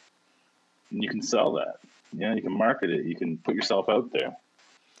 And you can sell that. You can market it. You can put yourself out there.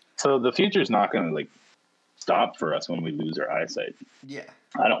 So the future's not going to stop for us when we lose our eyesight. Yeah.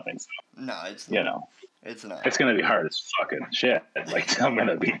 I don't think so. No, it's not. It's not. It's going to be hard as fucking shit. Like, I'm going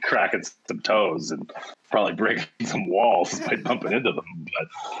to be cracking some toes and probably breaking some walls by bumping into them.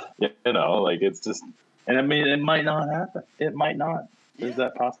 But, it's just, and I mean, it might not happen. It might not. There's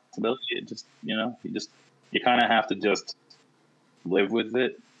that possibility. It just, you kind of have to just live with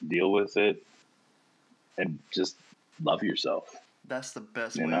it, deal with it, and just love yourself. That's the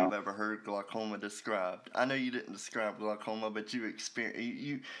best way I've ever heard glaucoma described. I know you didn't describe glaucoma, but you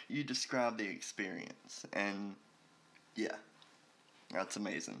described the experience, and yeah, that's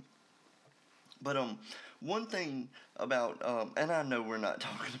amazing. But one thing about and I know we're not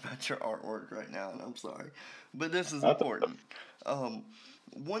talking about your artwork right now, and I'm sorry, but this is important.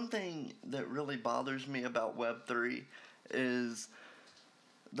 One thing that really bothers me about Web3 is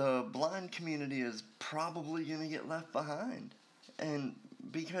the blind community is probably going to get left behind. And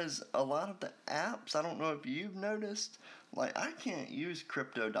because a lot of the apps, I don't know if you've noticed, like I can't use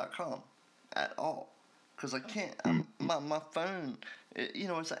crypto.com at all because I can't. My phone,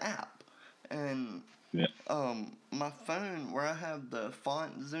 it's an app, and Yeah. my phone where I have the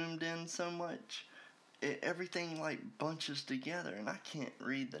font zoomed in so much, everything like bunches together, and I can't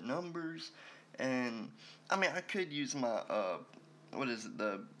read the numbers. And I mean, I could use my what is it,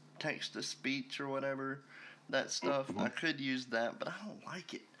 the text to speech or whatever, that stuff. I could use that, but I don't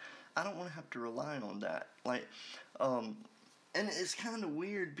like it. I don't want to have to rely on that. Like, and it's kind of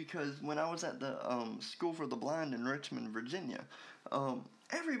weird because when I was at the School for the Blind in Richmond, Virginia,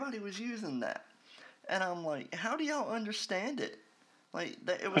 everybody was using that, and I'm like, how do y'all understand it? Like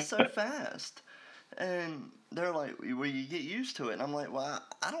that, it was so fast. And they're like, well, you get used to it. And I'm like, well,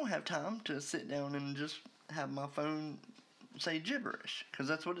 I don't have time to sit down and just have my phone say gibberish because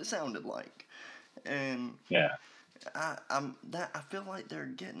that's what it sounded like. And Yeah. I feel like they're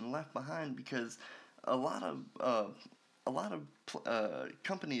getting left behind because a lot of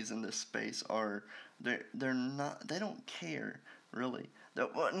companies in this space they're not, they don't care really.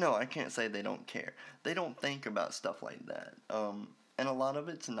 Well, no, I can't say they don't care. They don't think about stuff like that. And a lot of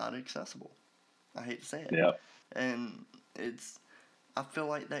it's not accessible. I hate to say it. Yeah. And I feel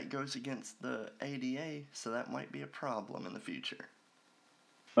like that goes against the ADA, so that might be a problem in the future.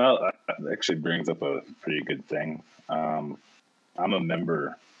 Well, that actually brings up a pretty good thing. I'm a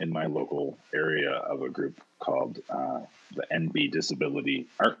member in my local area of a group called the NB Disability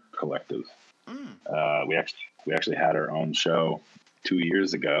Art Collective. We actually had our own show 2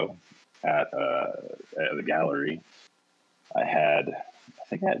 years ago at the gallery. I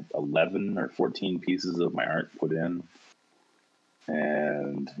think I had 11 or 14 pieces of my art put in.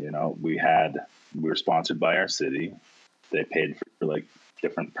 And, we were sponsored by our city. They paid for like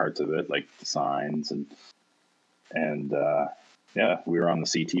different parts of it, like the signs and we were on the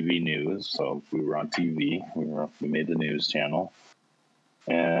CTV news. So we were on TV, we made the news channel,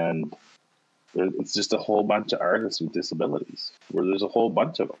 and it's just a whole bunch of artists with disabilities where there's a whole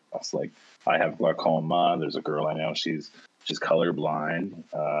bunch of us. Like I have glaucoma. There's a girl I know, she's colorblind.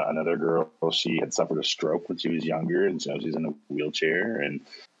 Another girl, she had suffered a stroke when she was younger, and so she's in a wheelchair. And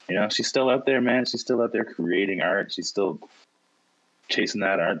she's still out there, man. She's still out there creating art. She's still chasing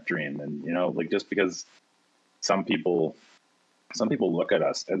that art dream. And like just because some people look at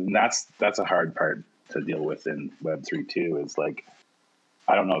us, and that's a hard part to deal with in Web3 too. Is like,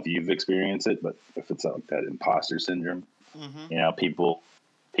 I don't know if you've experienced it, but if it's like that imposter syndrome, people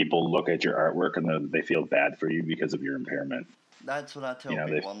look at your artwork and they feel bad for you because of your impairment. That's what I tell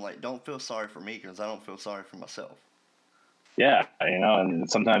people. I'm like, don't feel sorry for me because I don't feel sorry for myself. Yeah, and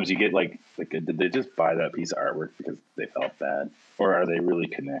sometimes you get like, did they just buy that piece of artwork because they felt bad, or are they really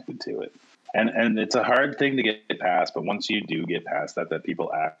connected to it? And it's a hard thing to get past, but once you do get past that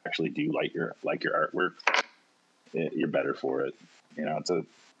people actually do like your artwork, you're better for it.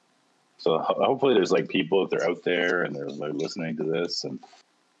 So hopefully there's like people, if they're out there and they're listening to this, and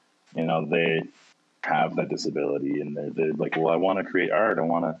they have that disability, and they're like, well, I want to create art. I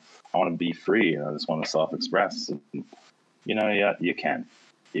want to be free. I just want to self-express. And, yeah, you can.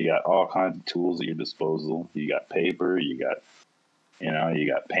 You got all kinds of tools at your disposal. You got paper. You got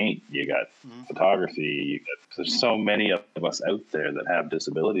paint. You got photography. There's so many of us out there that have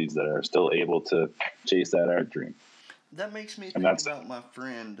disabilities that are still able to chase that art dream. That makes me think about my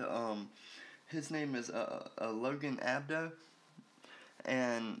friend. His name is Logan Abdo,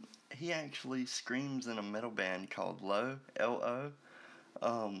 and he actually screams in a metal band called Lo, L-O.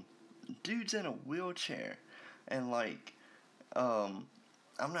 Dude's in a wheelchair, and like, I'm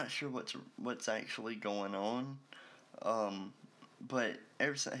not sure what's actually going on, but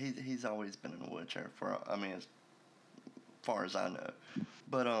he's always been in a wheelchair as far as I know.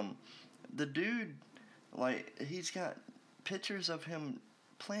 But the dude, like, he's got pictures of him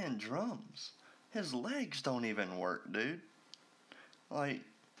playing drums. His legs don't even work, dude. Like,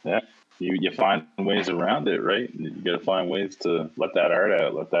 yeah, you find ways around it, right? You got to find ways to let that art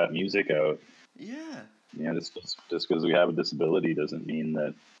out, let that music out. Yeah. Just because we have a disability doesn't mean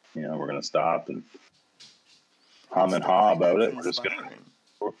that we're going to stop and hum and haw about it. We're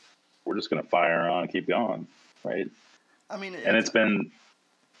just gonna fire on and keep going, right? I mean, it's been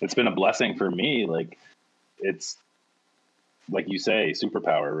a blessing for me. Like, it's like you say,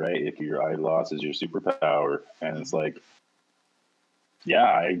 superpower, right? If your eye loss is your superpower, and it's like, yeah,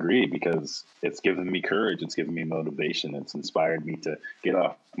 I agree, because it's given me courage. It's given me motivation. It's inspired me to get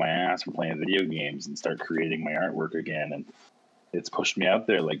off my ass from playing video games and start creating my artwork again. And it's pushed me out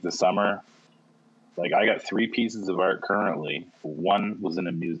there. Like this summer, Like I got 3 pieces of art currently. One was in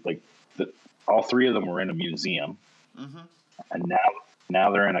a all 3 of them were in a museum, and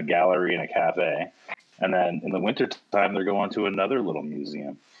now they're in a gallery and a cafe. And then in the wintertime, they're going to another little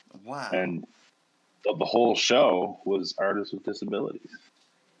museum. Wow. And the whole show was artists with disabilities.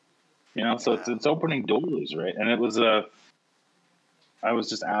 You know, so it's opening doors, right? And I was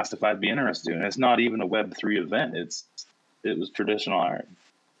just asked if I'd be interested, and it's not even a Web3 event. It was traditional art.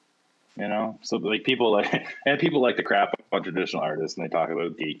 You know, so like people like to crap on traditional artists, and they talk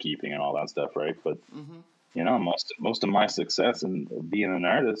about gatekeeping and all that stuff, right? But you know, most of my success in being an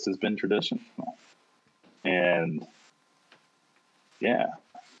artist has been traditional, and yeah.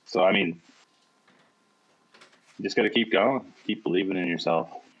 So I mean, you just got to keep going, keep believing in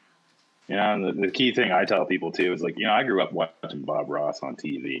yourself. You know, and the key thing I tell people too is like, you know, I grew up watching Bob Ross on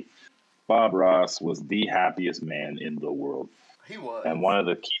TV. Bob Ross was the happiest man in the world. He was. And one of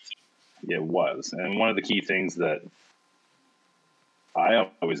the key things that I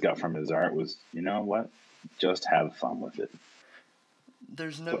always got from his art was, you know what? Just have fun with it.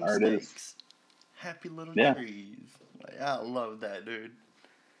 There's no mistakes. Happy little trees. Like, I love that, dude.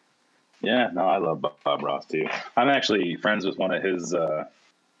 Yeah, no, I love Bob Ross too. I'm actually friends with one of his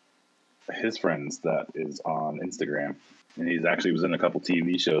friends that is on Instagram, and he's actually was in a couple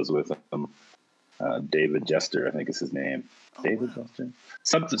TV shows with him. David Jester, I think is his name. Oh, David wow.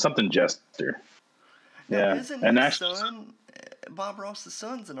 Jester, something Jester. Now, yeah, isn't and his actually, son, Bob Ross's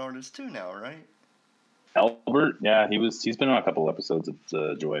son's an artist too now, right? Albert, yeah, he's been on a couple episodes of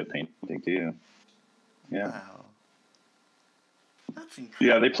The Joy of Painting too. Yeah. Wow. That's incredible.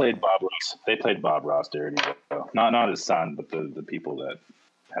 Yeah, they played Bob Ross. They played Bob Ross dirty. Not his son, but the people that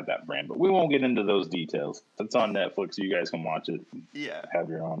had that brand. But we won't get into those details. It's on Netflix. So you guys can watch it. Yeah. Have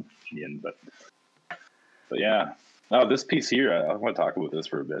your own opinion. But yeah. Oh, this piece here, I want to talk about this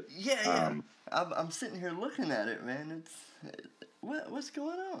for a bit. Yeah. I'm sitting here looking at it, man. What's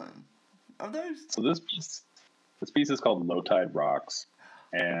going on? Are those? So this piece is called Low Tide Rocks,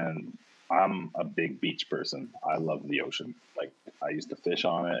 and I'm a big beach person. I love the ocean. Like I used to fish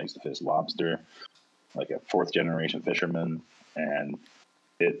on it. I used to fish lobster, like a 4th generation fisherman, and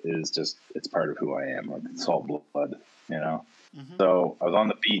it's part of who I am. Like it's all blood, you know. So I was on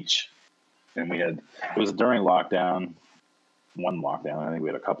the beach, and it was during lockdown, one lockdown. I think we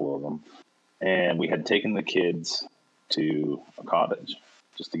had a couple of them, and we had taken the kids to a cottage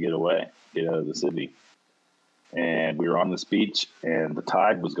just to get away, get out of the city. And we were on this beach, and the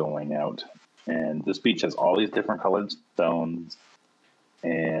tide was going out. And this beach has all these different colored stones.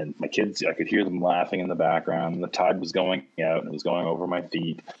 And my kids, I could hear them laughing in the background. And the tide was going out, and it was going over my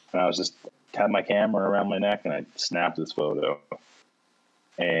feet. And I was just had my camera around my neck, and I snapped this photo.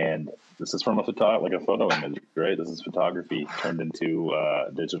 And this is from a photo image, right? This is photography turned into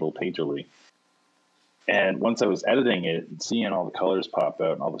digital painterly. And once I was editing it and seeing all the colors pop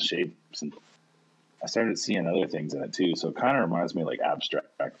out and all the shapes, and I started seeing other things in it too. So it kind of reminds me of like abstract.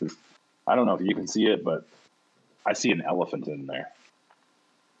 I don't know if you can see it, but I see an elephant in there.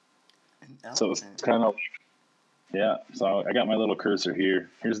 An elephant? So it's kind of, yeah. So I got my little cursor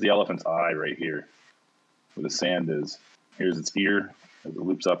here. Here's the elephant's eye right here, where the sand is. Here's its ear as it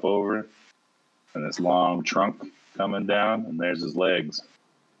loops up over, and this long trunk coming down, and there's his legs,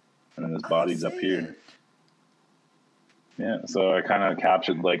 and then his body's up here. Yeah, so I kind of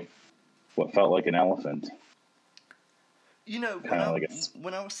captured like what felt like an elephant. You know,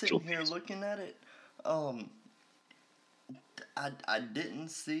 when I was sitting here looking at it, I didn't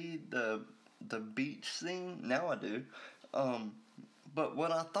see the beach scene. Now I do. But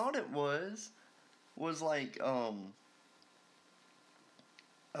what I thought it was like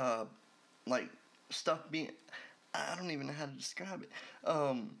stuff being, I don't even know how to describe it.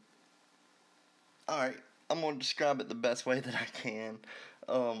 Alright, I'm going to describe it the best way that I can.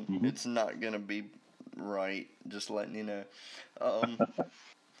 It's not going to be right, just letting you know.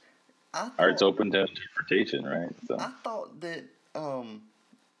 Art's open to interpretation, right? So. I thought that, and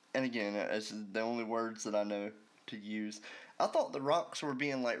again, this is the only words that I know to use. I thought the rocks were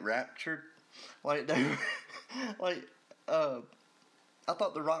being like raptured, like they were, like, I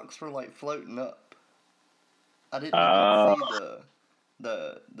thought the rocks were like floating up. I didn't even see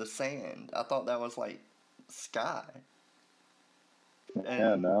the sand. I thought that was like sky.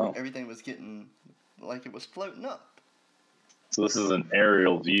 And everything was getting like it was floating up. So this is an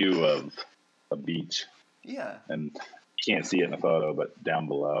aerial view of a beach. Yeah. And you can't see it in the photo, but down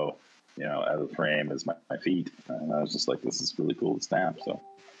below, you know, out of the frame is my feet. And I was just like, this is really cool to snap. So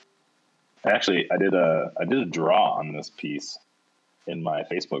actually, I did a draw on this piece in my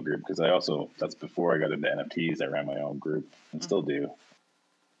Facebook group because that's before I got into NFTs. I ran my own group and still do.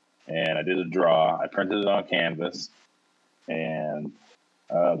 and I did a draw. I printed it on canvas, and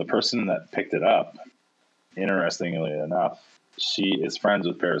the person that picked it up, interestingly enough, she is friends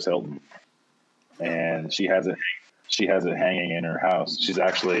with Paris Hilton, and she has it. She has it hanging in her house. She's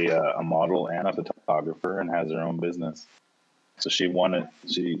actually a model and a photographer, and has her own business. So she won it.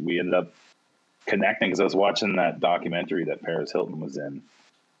 We ended up connecting because I was watching that documentary that Paris Hilton was in,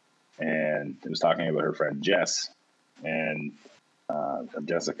 and it was talking about her friend Jess and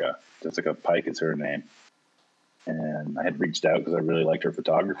Jessica. Jessica Pike is her name. And I had reached out because I really liked her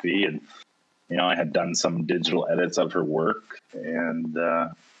photography, and I had done some digital edits of her work, and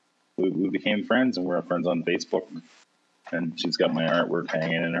we became friends, and we're friends on Facebook. And she's got my artwork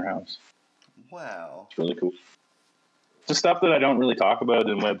hanging in her house. Wow, it's really cool. Just stuff that I don't really talk about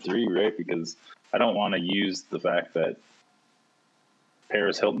in Web3, right? Because I don't want to use the fact that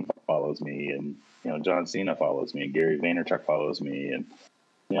Paris Hilton follows me, and John Cena follows me, and Gary Vaynerchuk follows me, and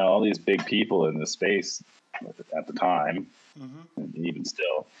all these big people in this space at the time, and even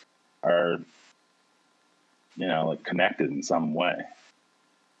still, are like connected in some way.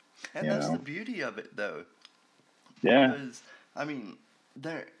 And that's the beauty of it, though. Yeah. Because I mean,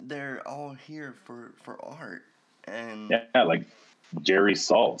 they're all here for art, and yeah, like Jerry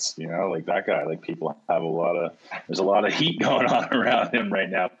Saltz, like that guy. Like people have there's a lot of heat going on around him right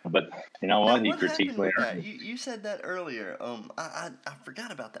now. But you know what? He critiqued my art. You said that earlier. I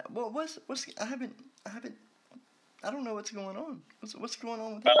forgot about that. Well, what's I don't know what's going on. What's going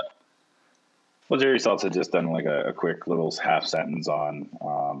on with that? Well, Jerry Saltz had just done like a quick little half sentence on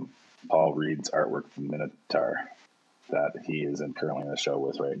Paul Reed's artwork from Minotaur that he is currently in the show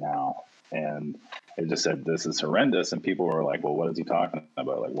with right now. And it just said, this is horrendous. And people were like, well, what is he talking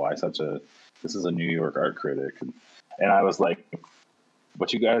about? Like, why this is a New York art critic. And I was like,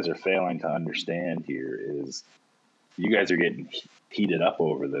 what you guys are failing to understand here is you guys are getting heated up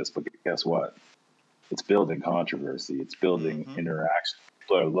over this, but guess what? It's building controversy. It's building interaction.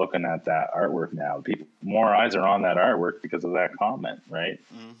 People are looking at that artwork now. More eyes are on that artwork because of that comment, right?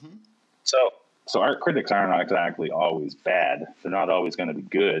 So art critics aren't exactly always bad. They're not always going to be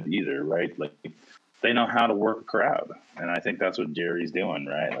good either, right? Like they know how to work a crowd, and I think that's what Jerry's doing,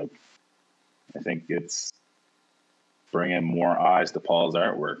 right? Like I think it's bringing more eyes to Paul's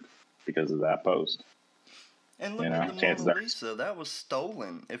artwork because of that post. And look at the Mona Lisa. That was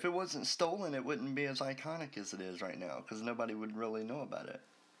stolen. If it wasn't stolen, it wouldn't be as iconic as it is right now because nobody would really know about it.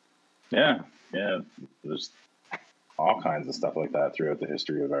 Yeah. There's all kinds of stuff like that throughout the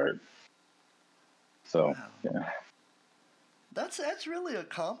history of art. So, wow. Yeah. That's really a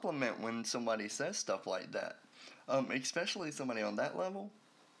compliment when somebody says stuff like that, especially somebody on that level.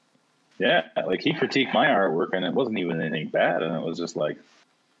 Yeah, like he critiqued my artwork, and it wasn't even anything bad, and it was just like,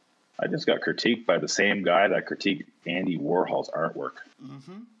 I just got critiqued by the same guy that critiqued Andy Warhol's artwork.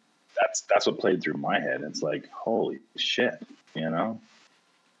 That's what played through my head. It's like, holy shit, Now,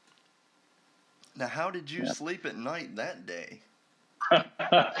 how did you sleep at night that day?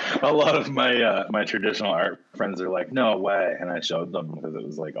 A lot of my traditional art friends are like, no way, and I showed them because it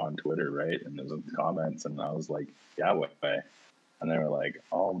was like on Twitter, right? And there was comments, and I was like, yeah, way. And they were like,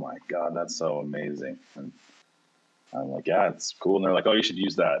 oh my god, that's so amazing. And I'm like, yeah, it's cool. And they're like, oh, you should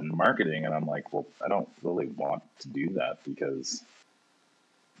use that in marketing. And I'm like, well, I don't really want to do that because,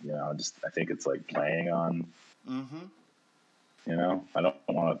 I think it's like playing on, I don't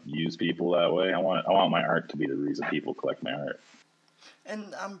want to use people that way. I want my art to be the reason people collect my art.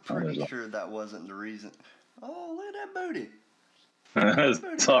 And I'm pretty sure that wasn't the reason. Oh, look at that booty.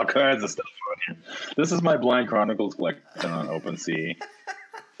 There's all kinds of stuff on here. This is my Blind Chronicles collection on OpenSea.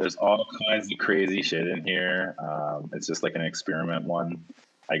 There's all kinds of crazy shit in here. It's just like an experiment one.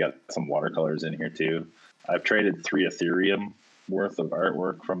 I got some watercolors in here too. I've traded 3 Ethereum worth of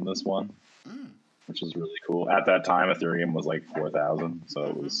artwork from this one, which is really cool. At that time, Ethereum was like 4,000, so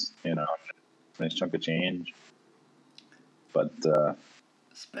it was, a nice chunk of change. But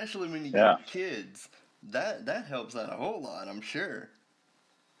especially when you got kids, that helps out a whole lot, I'm sure.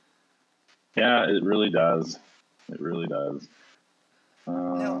 Yeah, it really does. It really does.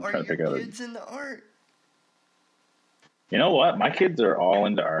 Now, are your kids into art? You know what? My kids are all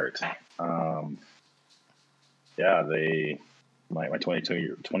into art. My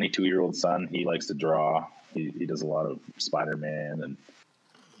 22-year-old son, he likes to draw. He does a lot of Spider-Man, and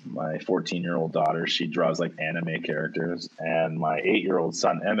my 14-year-old daughter, she draws like anime characters, and my 8-year-old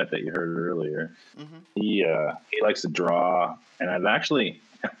son Emmett that you heard earlier, he likes to draw. And I've actually,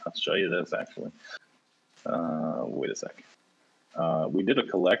 I'll show you this actually. Wait a sec. We did a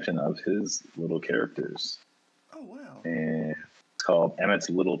collection of his little characters. Oh wow! And it's called Emmett's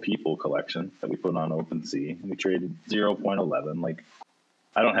Little People Collection that we put on OpenSea. We traded 0.11, like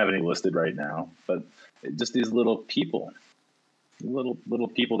I don't have any listed right now, but just these little people, little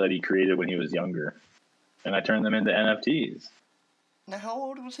people that he created when he was younger, and I turned them into NFTs. Now, how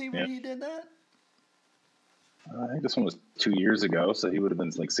old was he when he did that? I think this one was 2 years ago, so he would have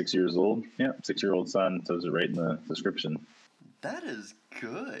been like 6 years old. Yeah, 6-year-old son. Says it right in the description. That is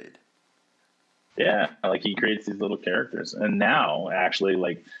good. Yeah, like he creates these little characters, and now actually,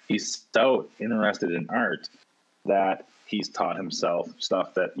 like he's so interested in art that he's taught himself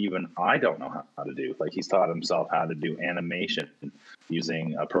stuff that even I don't know how to do. Like he's taught himself how to do animation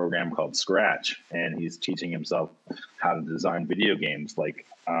using a program called Scratch, and he's teaching himself how to design video games. Like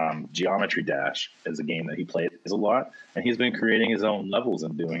Geometry Dash is a game that he plays a lot, and he's been creating his own levels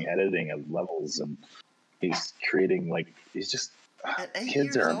and doing editing of levels, and he's creating he's just At 8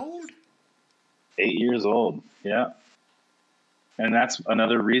 kids years are old? 8 years old. Yeah. And that's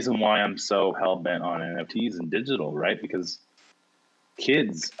another reason why I'm so hell-bent on NFTs and digital, right? Because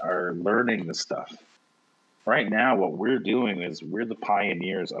kids are learning this stuff. Right now, what we're doing is we're the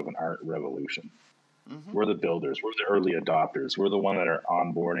pioneers of an art revolution. Mm-hmm. We're the builders. We're the early adopters. We're the one that are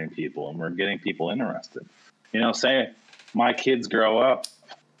onboarding people, and we're getting people interested. Say my kids grow up,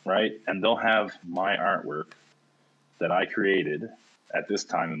 right? And they'll have my artwork that I created at this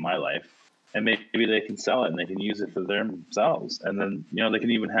time in my life. And maybe they can sell it and they can use it for themselves. And then, they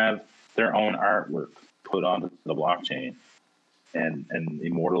can even have their own artwork put onto the blockchain and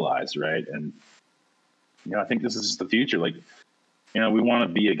immortalized, right? And, I think this is just the future. Like, we want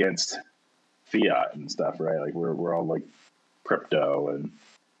to be against fiat and stuff, right? Like we're all like crypto, and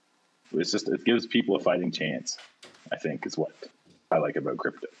it gives people a fighting chance, I think, is what I like about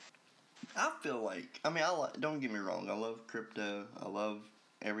crypto. I feel like, don't get me wrong, I love crypto. I love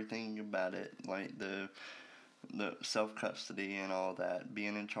everything about it, like the self-custody and all that,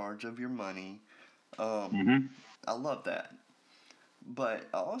 being in charge of your money. I love that. But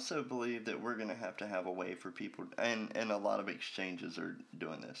I also believe that we're going to have a way for people, and a lot of exchanges are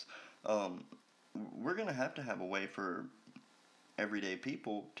doing this. We're going to have a way for everyday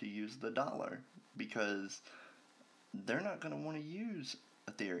people to use the dollar, because they're not going to want to use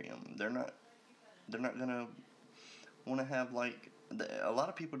Ethereum. They're not going to want to have a lot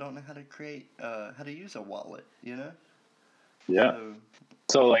of people don't know how to create how to use a wallet, Yeah.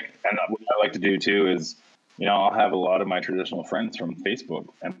 So and what I like to do too is, I'll have a lot of my traditional friends from Facebook,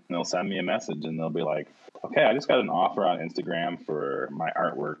 and they'll send me a message and they'll be like, okay, I just got an offer on Instagram for my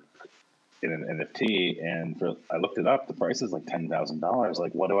artwork in an NFT, and I looked it up, the price is like $10,000.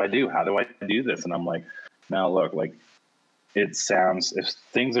 Like, what do I do? How do I do this? And I'm like, now look, like, if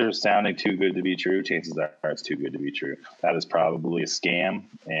things are sounding too good to be true, chances are it's too good to be true. That is probably a scam,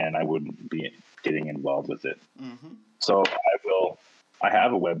 and I wouldn't be getting involved with it. Mm-hmm. So I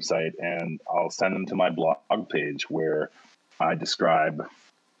have a website, and I'll send them to my blog page where I describe,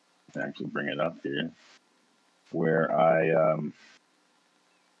 actually bring it up here, where I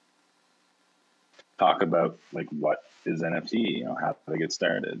talk about like what is NFT, how to get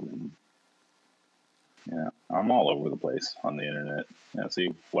started. And, I'm all over the place on the internet.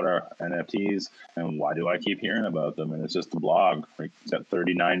 See what are NFTs and why do I keep hearing about them? And it's just a blog. It's got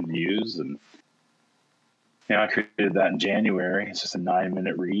 39 views, and I created that in January. It's just a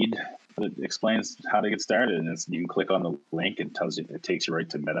 9-minute read that explains how to get started, and you can click on the link and it takes you right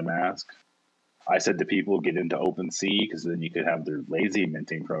to MetaMask. I said to people, get into OpenSea, because then you could have their lazy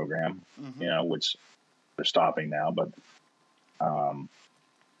minting program, which they're stopping now, but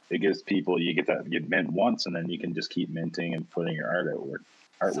it gives people, you mint once, and then you can just keep minting and putting your artwork.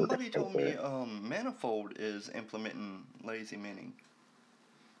 Somebody told me Manifold is implementing lazy minting.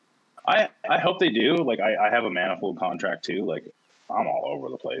 I hope they do. Like I have a Manifold contract too. Like I'm all over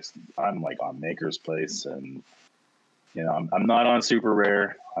the place. I'm like on Maker's Place, and I'm not on Super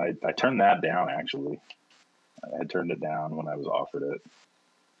Rare. I turned that down, actually. I had turned it down when I was offered it.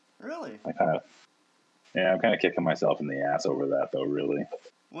 Really? I'm kind of kicking myself in the ass over that, though, really.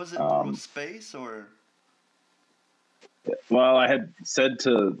 Was it the space, or? Well, I had said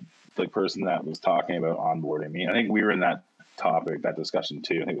to the person that was talking about onboarding me, I think we were in that discussion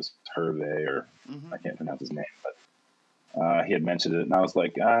too. I think it was Hervé, or I can't pronounce his name, but he had mentioned it, and I was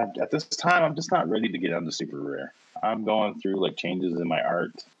like, at this time, I'm just not ready to get onto Super Rare. I'm going through like changes in my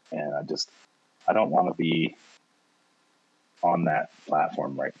art, and I don't want to be on that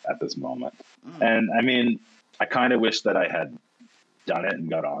platform right at this moment. And I mean, I kind of wish that I had done it and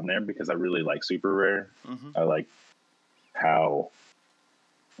got on there, because I really like Super Rare. I like how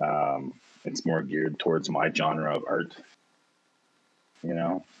it's more geared towards my genre of art.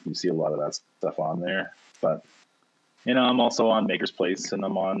 You see a lot of that stuff on there, but I'm also on Maker's Place, and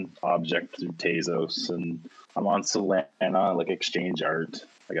I'm on Object through Tezos, and I'm on Solana, like Exchange Art.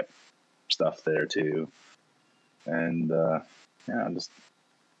 I got stuff there too, and yeah, I'm just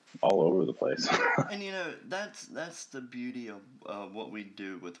all over the place. And that's the beauty of what we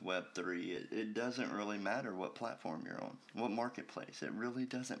do with Web3. It doesn't really matter what platform you're on, what marketplace. It really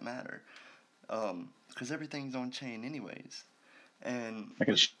doesn't matter, because everything's on chain anyways. And I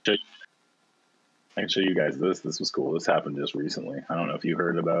can show you, I can show you guys this. This was cool. This happened just recently. I don't know if you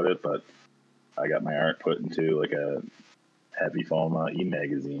heard about it, but I got my art put into like a heavy foam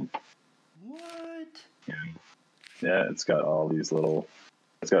e-magazine. What? Yeah, it's got all these little.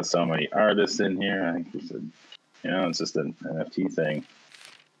 It's got so many artists in here. I think it's just an NFT thing.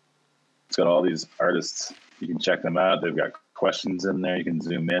 It's got all these artists. You can check them out. They've got questions in there. You can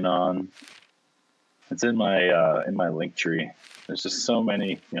zoom in on. It's in my link tree. There's just so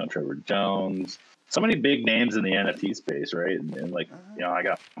many. Trevor Jones. So many big names in the NFT space, right? And like, I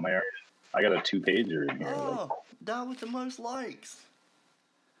got my art. I got a 2-pager in here. Oh, that with the most likes.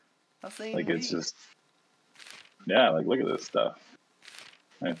 I've seen. Like it's just. Yeah, like look at this stuff.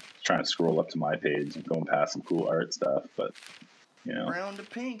 I'm trying to scroll up to my page and going past some cool art stuff, but Brown to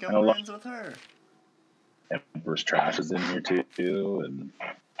Pink, I'm friends with her. Empress Trash is in here too, and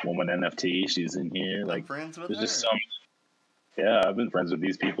Woman NFT, she's in here. Like, I'm friends with there's her. just yeah, I've been friends with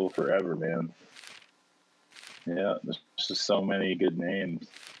these people forever, man. Yeah, there's just so many good names.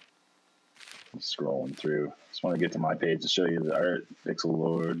 I'm scrolling through. Just want to get to my page to show you the art. Pixel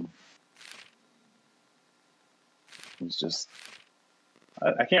Lord. It's just.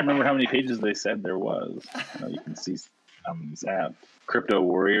 I can't remember how many pages they said there was. You can see on this app. Crypto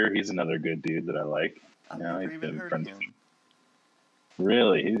Warrior, he's another good dude that I like. I've never even heard of him.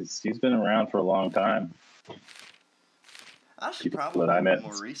 Really, he's been around for a long time. I should probably do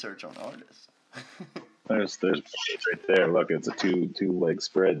more research on artists. there's right there. Look, it's a two leg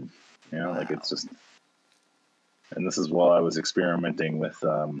spread. Wow. Like it's just. And this is while I was experimenting with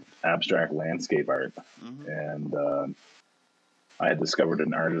abstract landscape art, and I had discovered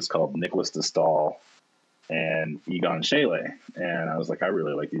an artist called Nicholas de Stael and Egon Schiele, and I was like, I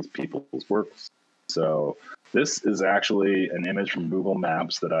really like these people's works. So this is actually an image from Google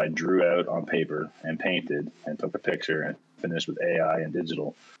Maps that I drew out on paper and painted and took a picture and finished with AI and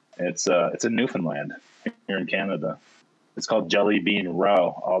digital. And it's in Newfoundland here in Canada. It's called Jelly Bean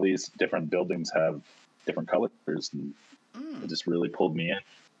Row. All these different buildings have different colors, and it just really pulled me in.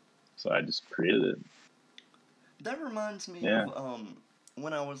 So I just created it. That reminds me of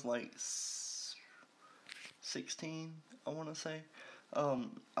when I was like 16, I want to say.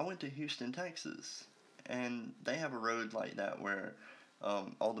 I went to Houston, Texas, and they have a road like that where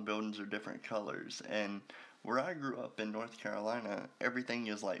all the buildings are different colors. And where I grew up in North Carolina, everything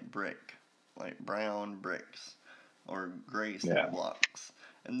is like brick, like brown bricks or gray stone blocks.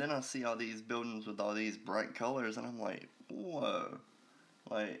 And then I see all these buildings with all these bright colors, and I'm like, whoa,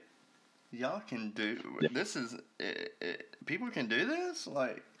 like, y'all can do this. Is people can do this?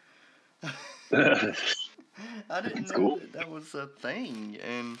 Like, I didn't know that was a thing.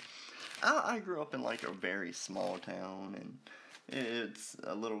 And I grew up in like a very small town, and it's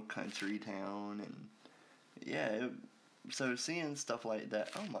a little country town, and so seeing stuff like that,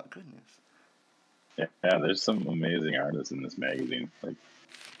 oh my goodness. Yeah, there's some amazing artists in this magazine,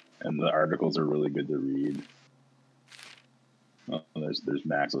 and the articles are really good to read. Oh, there's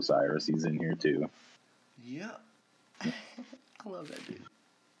Max Osiris. He's in here too. Yeah, I love that dude.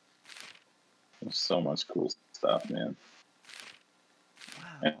 There's so much cool stuff, man.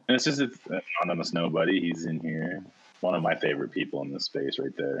 Wow. And it's just Anonymous Nobody. He's in here. One of my favorite people in this space,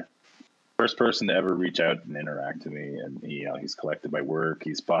 right there. First person to ever reach out and interact to me, and he's collected my work.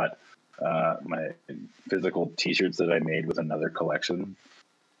 He's bought my physical T-shirts that I made with another collection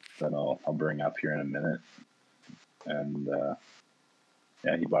that I'll bring up here in a minute.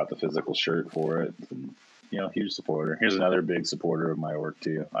 And he bought the physical shirt for it. And, huge supporter. Here's another big supporter of my work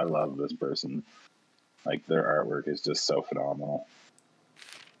too. I love this person. Like, their artwork is just so phenomenal.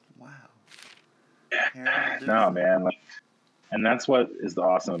 Wow. No, man. And that's what is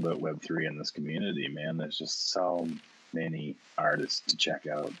awesome about Web3 in this community, man. There's just so many artists to check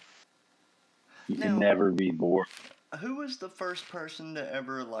out. You can never be bored. Who was the first person to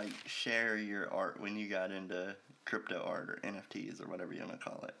ever share your art when you got into crypto art or NFTs or whatever you want to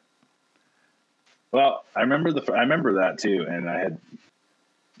call it? Well, I remember that too, and I had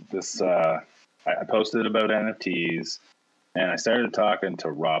this. I posted about NFTs, and I started talking to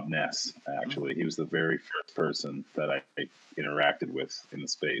Rob Ness. Actually, he was the very first person that I interacted with in the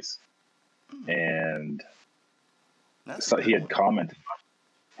space, and so he had commented.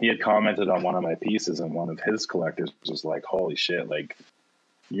 he had commented on one of my pieces, and one of his collectors was like, "Holy shit! Like,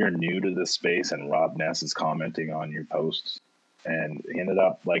 you're new to this space, and Rob Ness is commenting on your posts." And he ended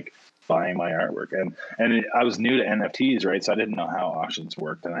up like buying my artwork, I was new to NFTs, right? So I didn't know how auctions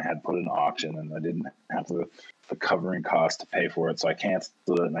worked, and I had put an auction, and I didn't have the covering cost to pay for it, so I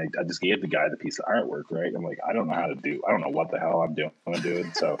canceled it, and I just gave the guy the piece of artwork, right? I'm like, I don't know what the hell I'm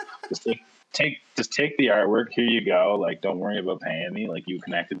doing. So just take the artwork. Here you go. Like, don't worry about paying me. Like, you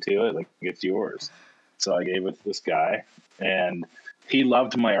connected to it. Like, it's yours. So I gave it to this guy, and he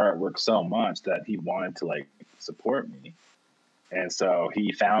loved my artwork so much that he wanted to like support me. And so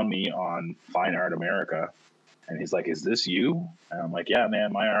he found me on Fine Art America, and he's like, "Is this you?" And I'm like, "Yeah,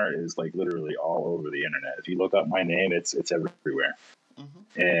 man, my art is like literally all over the internet. If you look up my name, it's everywhere."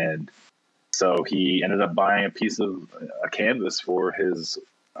 Mm-hmm. And so he ended up buying a canvas for his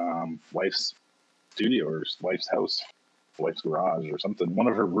wife's studio or wife's house, wife's garage or something, one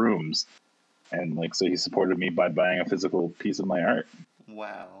of her rooms. And like, so he supported me by buying a physical piece of my art.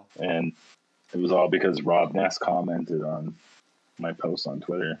 Wow. And it was all because Rob Ness commented on my post on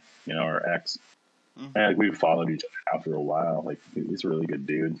Twitter, or X. Mm-hmm. And like, we've followed each other now for a while. Like, he's a really good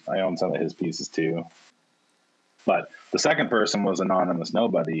dude. I own some of his pieces too. But the second person was Anonymous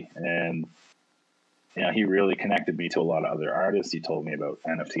Nobody, and he really connected me to a lot of other artists. He told me about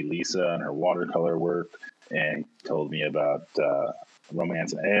NFT Lisa and her watercolor work, and he told me about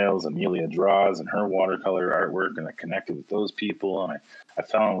Romance and Ales, Amelia Draws, and her watercolor artwork, and I connected with those people, and I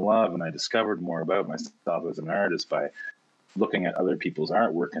fell in love, and I discovered more about myself as an artist by looking at other people's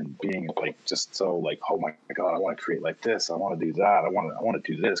artwork and being like just so like, oh my god, I want to create like this, I want to do that, I want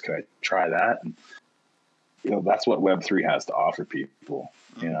to do this, can I try that? And that's what Web3 has to offer people.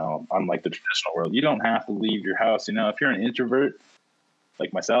 Unlike the traditional world, you don't have to leave your house. If you're an introvert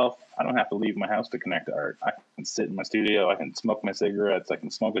like myself, I don't have to leave my house to connect to art. I can sit in my studio, I can smoke my cigarettes, I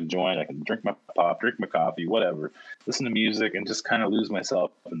can smoke a joint, I can drink my pop, drink my coffee, whatever, listen to music, and just kind of lose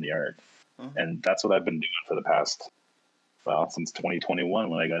myself in the art. Mm-hmm. And that's what I've been doing for the past, since 2021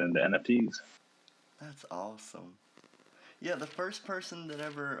 when I got into NFTs. That's awesome. Yeah, the first person that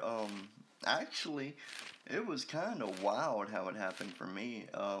ever, actually, it was kind of wild how it happened for me.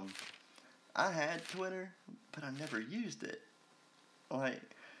 I had Twitter, but I never used it. Like,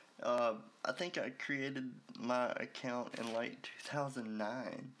 I think I created my account in like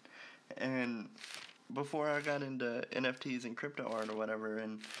 2009, and before I got into NFTs and crypto art or whatever,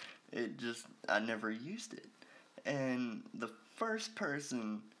 and I never used it. And the first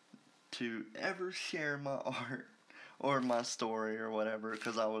person to ever share my art or my story or whatever,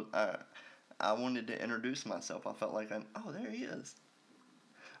 because I wanted to introduce myself. I felt like there he is.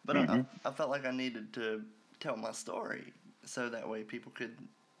 But mm-hmm. I felt like I needed to tell my story so that way people could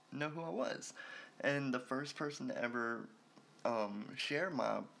know who I was. And the first person to ever share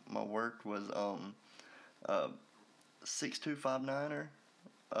my work was 6259er.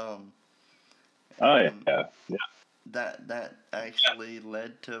 Yeah. That actually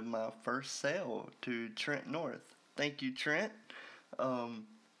led to my first sale to Trent North. Thank you, Trent.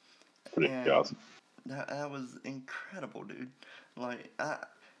 Pretty awesome. That was incredible, dude. Like, I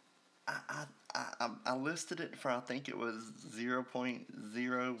listed it for, I think it was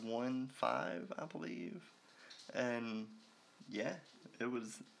 0.015, I believe. And yeah,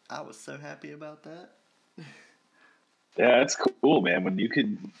 I was so happy about that. Yeah, it's cool, man. When you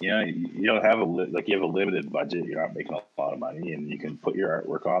could, you don't have you have a limited budget. You're not making a lot of money, and you can put your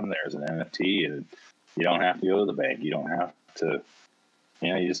artwork on there as an NFT, and you don't have to go to the bank. You don't have to,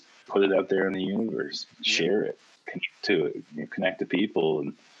 you just put it out there in the universe, share it, connect to it, connect to people,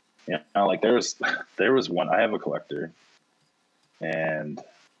 and like there was one. I have a collector, and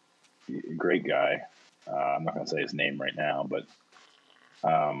great guy. I'm not gonna say his name right now, but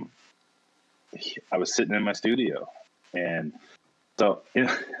I was sitting in my studio. And so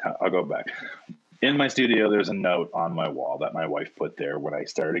I'll go back. In my studio, there's a note on my wall that my wife put there when I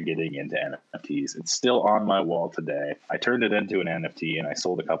started getting into NFTs. It's still on my wall today. I turned it into an NFT and I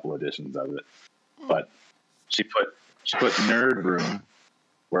sold a couple editions of it. But she put Nerd Room,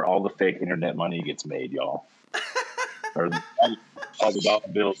 where all the fake internet money gets made, y'all. Or all the dollar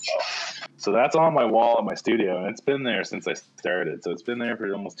bills. So that's on my wall in my studio, and it's been there since I started. So it's been there for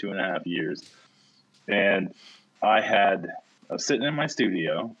almost 2.5 years. And I was sitting in my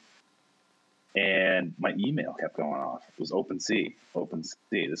studio, and my email kept going off. It was OpenSea.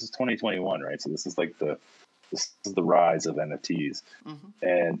 This is 2021, right? So this is the rise of NFTs. Mm-hmm.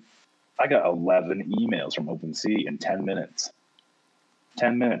 And I got 11 emails from OpenSea in 10 minutes.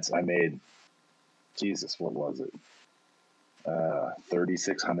 10 minutes, I made, Jesus, what was it?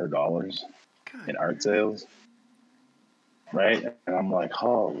 $3,600 in art sales. right? And I'm like,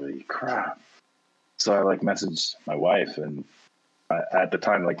 holy crap. So I like messaged my wife, and at the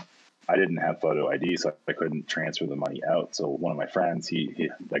time, like, I didn't have photo ID, so I couldn't transfer the money out. So one of my friends, he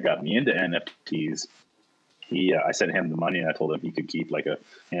that got me into NFTs, I sent him the money, and I told him he could keep like a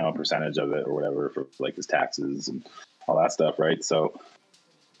percentage of it or whatever for like his taxes and all that stuff, right? So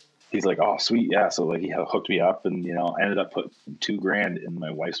he's like, oh, sweet, yeah. So like he hooked me up, and I ended up putting $2,000 in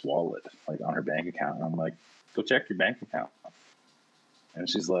my wife's wallet, like on her bank account. And I'm like, go check your bank account. And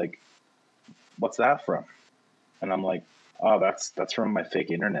she's like, what's that from? And I'm like, oh, that's from my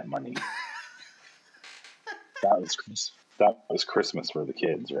fake internet money. that was Christmas for the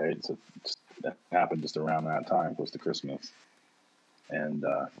kids, right? So that happened just around that time, close to Christmas. And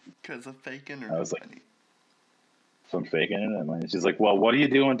because of fake I internet was like, money. some fake internet money. She's like, well, what are you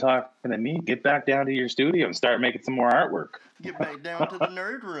doing talking to me? Get back down to your studio and start making some more artwork. Get back down to the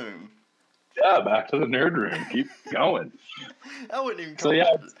nerd room. Yeah, back to the nerd room. Keep going. I wouldn't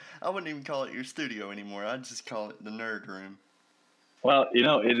even call it your studio anymore. I'd just call it the nerd room. Well,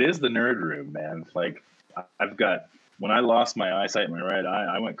 it is the nerd room, man. Like, when I lost my eyesight in my right eye,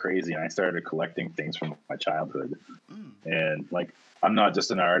 I went crazy and I started collecting things from my childhood. And like, I'm not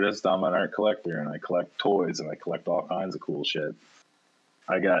just an artist, I'm an art collector, and I collect toys and I collect all kinds of cool shit.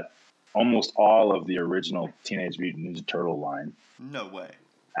 I got almost all of the original Teenage Mutant Ninja Turtle line. No way.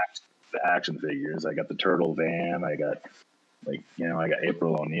 The action figures. I got the Turtle van. I got I got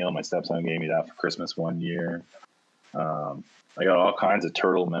April O'Neil. My stepson gave me that for Christmas one year. I got all kinds of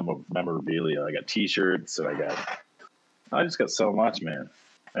turtle memorabilia. I got T-shirts, and I just got so much, man.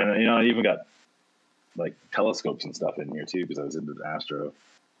 And I even got like telescopes and stuff in here too because I was into the astro.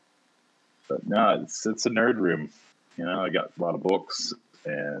 But no, it's a nerd room. I got a lot of books,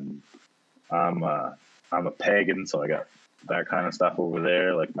 and I'm a pagan, so I got that kind of stuff over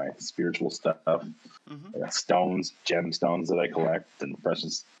there, like my spiritual stuff. I got stones, gemstones that I collect, and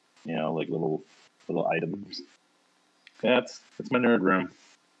precious, like little items. Yeah, it's my nerd room.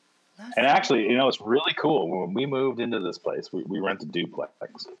 And actually, it's really cool. When we moved into this place, we rented a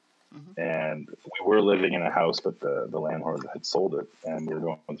duplex. And we were living in a house, but the landlord had sold it. And we were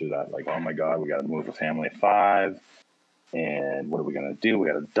going through that, like, oh my God, we got to move a family of 5. And what are we going to do? We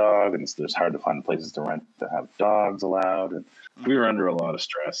got a dog, and it's hard to find places to rent that have dogs allowed. And we were under a lot of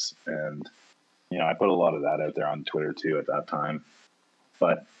stress. And, I put a lot of that out there on Twitter too at that time.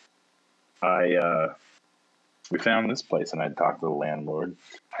 But we found this place, and I talked to the landlord,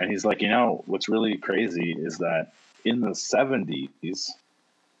 and he's like, what's really crazy is that in the 70s,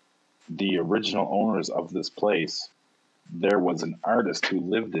 the original owners of this place, there was an artist who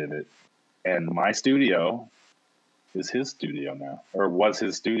lived in it, and my studio is his studio now, or was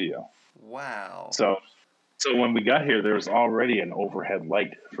his studio. Wow. So when we got here, there was already an overhead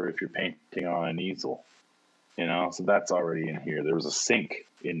light for if you're painting on an easel, so that's already in here. There was a sink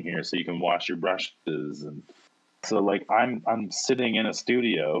in here so you can wash your brushes. And so like I'm sitting in a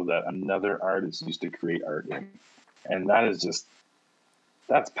studio that another artist used to create art in. And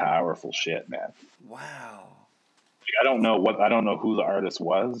that's powerful shit, man. Wow. I don't know who the artist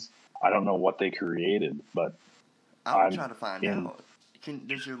was. I don't know what they created, but I'll try to find out.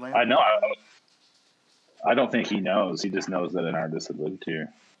 Does your landlord I know. I don't think he knows. He just knows that an artist had lived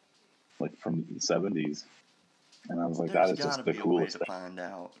here, like from the 70s. And I was like, that is just the coolest thing. Find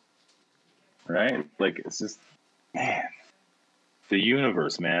out. Right? Like, it's just, man, the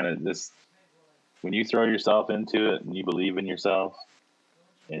universe, man. When you throw yourself into it and you believe in yourself,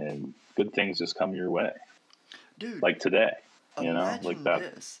 and good things just come your way. Dude. Like today. Imagine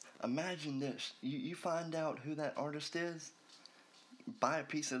this. Imagine this. You find out who that artist is, buy a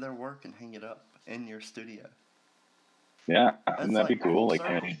piece of their work and hang it up in your studio. Yeah, wouldn't that be cool? Like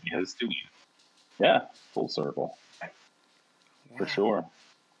his studio. Yeah, full circle. Wow. For sure.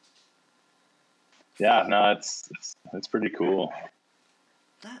 Yeah, no, it's pretty cool.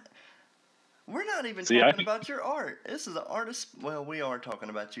 We're not even talking about your art. This is an artist. Well, we are talking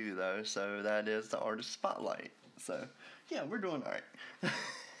about you though, so that is the artist spotlight. So yeah, we're doing all right.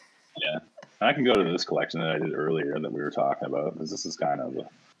 Yeah, I can go to this collection that I did earlier that we were talking about because this is kind of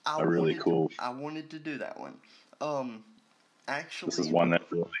a really cool. I wanted to do that one. Actually, this is one that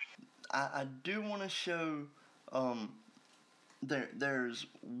really. I do want to show. There's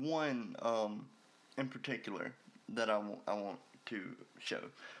one in particular that I want to show.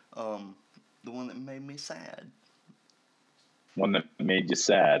 The one that made me sad. One that made you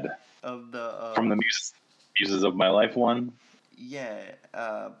sad. Of the from the Muses of My Life one. Yeah,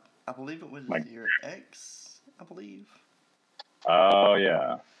 I believe it was your ex. I believe. Oh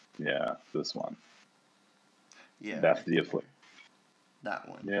yeah, this one. Yeah, that's the afflict. That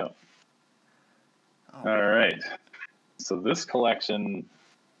one. Yeah. Oh, all right. So this collection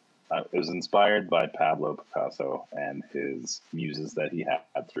was inspired by Pablo Picasso and his muses that he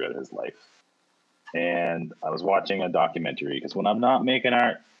had throughout his life. And I was watching a documentary because when I'm not making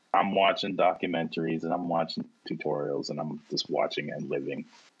art, I'm watching documentaries and I'm watching tutorials and I'm just watching and living,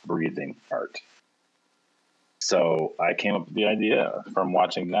 breathing art. So I came up with the idea from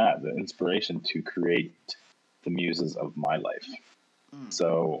watching that, the inspiration to create the muses of my life.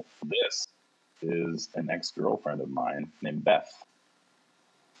 So this is an ex-girlfriend of mine named Beth.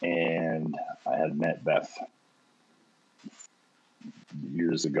 And I had met Beth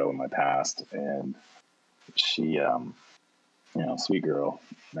years ago in my past, and she, sweet girl,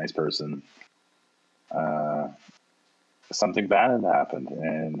 nice person. Something bad had happened,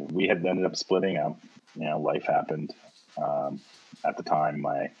 and we had ended up splitting up. Life happened. At the time,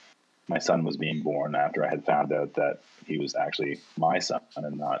 my son was being born after I had found out that he was actually my son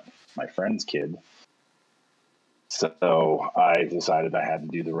and not my friend's kid. So I decided I had to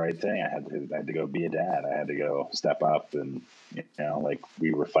do the right thing. I had to go be a dad. I had to go step up, and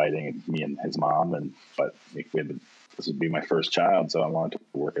we were fighting, me and his mom, but this would be my first child, so I wanted to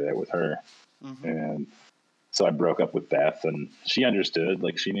work it out with her. Mm-hmm. And so I broke up with Beth, and she understood.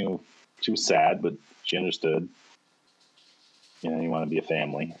 Like, she knew she was sad, but she understood. You want to be a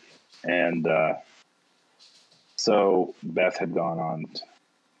family, and so Beth had gone on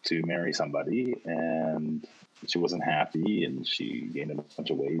to marry somebody, and she wasn't happy, and she gained a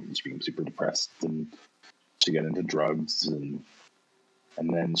bunch of weight, and she became super depressed, and she got into drugs, and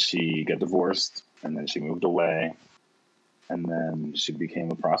then she got divorced, and then she moved away, and then she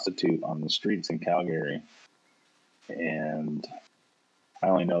became a prostitute on the streets in Calgary. And I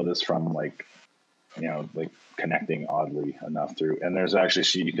only know this from connecting oddly enough through, and there's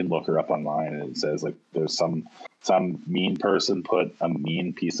actually, you can look her up online, and it says there's some mean person put a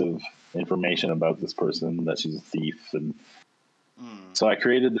mean piece of information about this person that she's a thief, and so I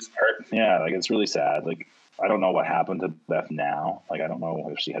created this art. Yeah, it's really sad. I don't know what happened to Beth now. I don't know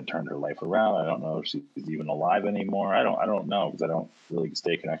if she had turned her life around. I don't know if she's even alive anymore. I don't know, because I don't really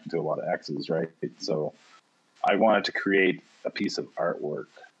stay connected to a lot of exes, right? So I wanted to create a piece of artwork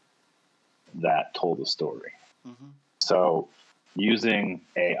that told a story. Mm-hmm. So using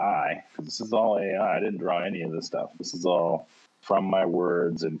AI, because this is all AI, I didn't draw any of this stuff. This is all from my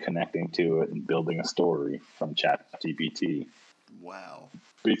words and connecting to it and building a story from ChatGPT. Wow.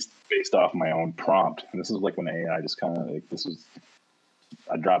 Based off my own prompt. And this is when AI just kind of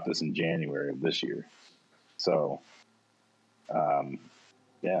I dropped this in January of this year. So,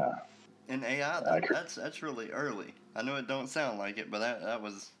 yeah. In AI, that's really early. I know it don't sound like it, but that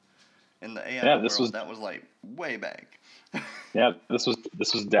was in the AI world. That was way back. Yeah, this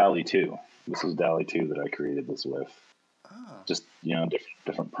was DALL-E 2. This was DALL-E 2 that I created this with. Oh. Just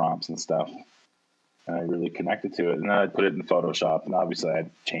different prompts and stuff. And I really connected to it, and then I'd put it in Photoshop, and obviously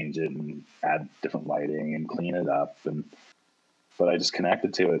I'd change it and add different lighting and clean it up, but I just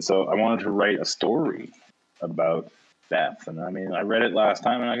connected to it. So I wanted to write a story about Beth, and I read it last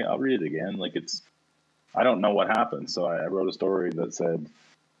time, and I'll read it again. I don't know what happened, so I wrote a story that said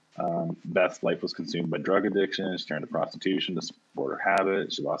Beth's life was consumed by drug addiction. She turned to prostitution to support her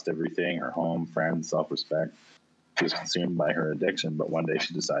habit. She lost everything: her home, friends, self-respect. She was consumed by her addiction, but one day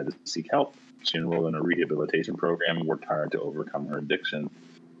she decided to seek help. She enrolled in a rehabilitation program and worked hard to overcome her addiction.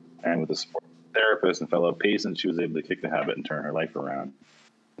 And with the support of a therapist and fellow patients, she was able to kick the habit and turn her life around.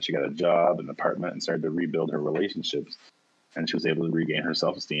 She got a job, an apartment, and started to rebuild her relationships. And she was able to regain her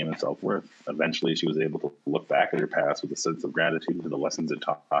self-esteem and self-worth. Eventually, she was able to look back at her past with a sense of gratitude for the lessons it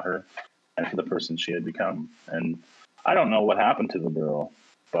taught her and for the person she had become. And I don't know what happened to the girl,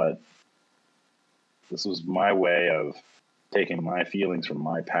 but this was my way of taking my feelings from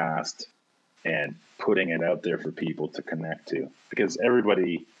my past and putting it out there for people to connect to. Because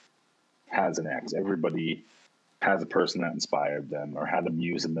everybody has an ex. Everybody has a person that inspired them or had a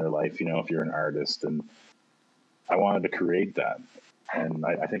muse in their life, if you're an artist. And I wanted to create that. And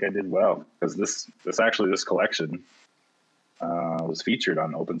I think I did well, because this collection was featured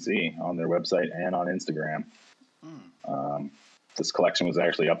on OpenSea, on their website and on Instagram. This collection was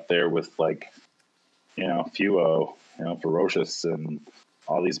actually up there with Fuo, Ferocious, and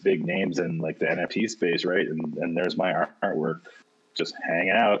all these big names in the NFT space, right? And there's my artwork just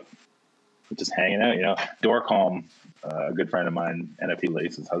hanging out. Dorcom, a good friend of mine, NFT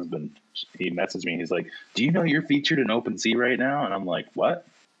Lace's husband, he messaged me. He's like, "Do you know you're featured in OpenSea right now?" And I'm like, "What?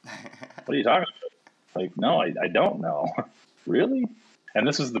 What are you talking about?" No, I don't know. Really? And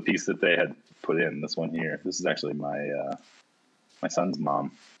this was the piece that they had put in. This one here. This is actually my son's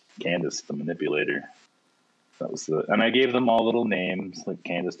mom, Candace, the manipulator. That was and I gave them all little names like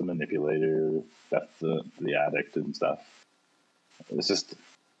Candace the Manipulator, Beth the Addict, and stuff. It's just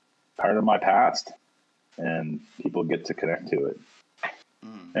part of my past, and people get to connect to it.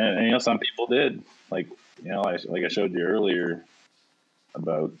 And you know, some people did. Like, you know, like I showed you earlier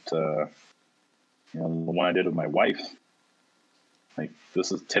about you know, the one I did with my wife. Like,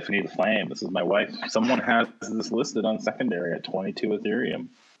 this is Tiffany the Flame. This is my wife. Someone has this listed on secondary at 22 Ethereum.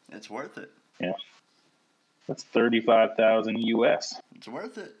 It's worth it. Yeah, that's 35,000 US. It's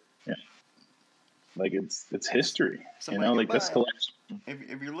worth it. Yeah, like it's history. Somebody you know, like this it. collection.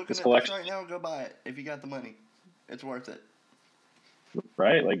 If you're looking at this right now, go buy it. If you got the money, it's worth it.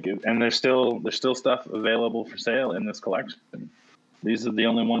 Right, like, and there's still stuff available for sale in this collection. These are the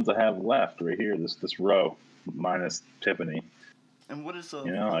only ones I have left right here. This row, minus Tiffany. And what is the?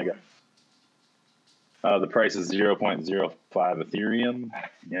 You know, I got the price is 0.05 Ethereum.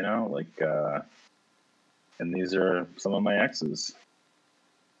 You know, like, and these are some of my exes.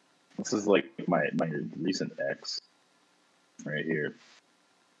 This is like my recent ex, right here.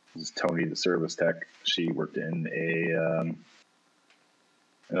 This is Tony, the service tech. She worked in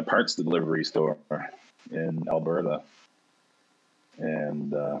a parts delivery store in Alberta,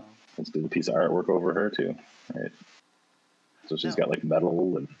 and let's do a piece of artwork over her too, right? So she's got like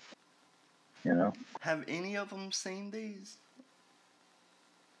metal and, you know. Have any of them seen these?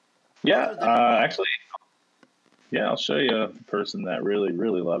 Yeah, actually, yeah, I'll show you the person that really,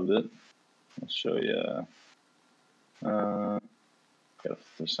 really loved it. I'll show you.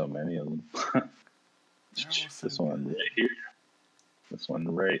 There's so many of them. This one right here. This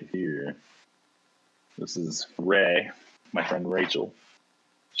one right here. This is Ray, my friend Rachel.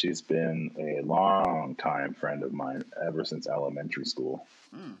 She's been a long time friend of mine ever since elementary school.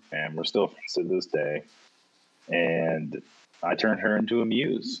 And we're still friends to this day. And I turned her into a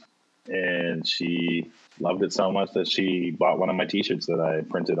muse. And she loved it so much that she bought one of my t-shirts that I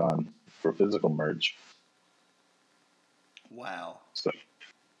printed on for physical merch. Wow. So,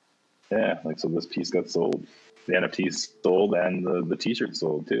 yeah, like, so this piece got sold. The NFTs sold and the t-shirt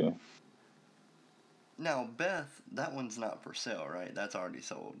sold too. Now, Beth, that one's not for sale, right? That's already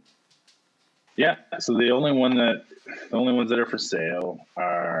sold. Yeah. So the only ones that are for sale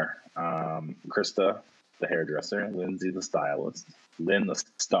are Krista, the hairdresser, Lindsay, the stylist, Lynn, the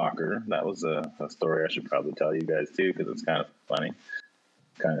stalker. That was a story I should probably tell you guys too, because it's kind of funny,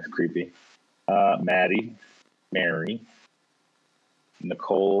 kind of creepy. Maddie, Mary,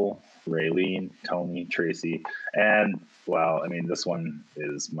 Nicole, Raylene, Tony, Tracy, and, well, I mean, this one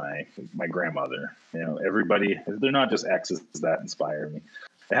is my grandmother. You know, everybody, they're not just exes that inspire me.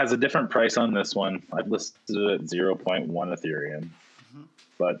 It has a different price on this one. I've listed it at 0.1 Ethereum,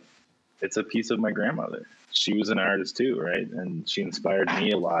 but it's a piece of my grandmother. She was an artist too, right? And she inspired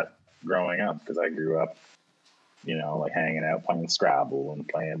me a lot growing up, because I grew up, you know, like hanging out, playing Scrabble and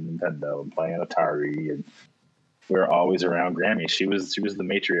playing Nintendo and playing Atari, and we were always around Grammy. She was the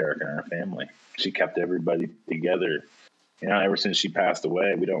matriarch in our family. She kept everybody together. You know, ever since she passed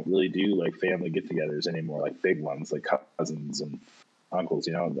away, we don't really do like family get-togethers anymore, like big ones, like cousins and uncles.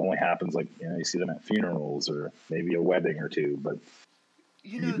 You know, it only happens like, you know, you see them at funerals or maybe a wedding or two. But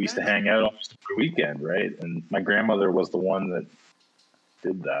you know, we used to hang out almost every weekend, right? And my grandmother was the one that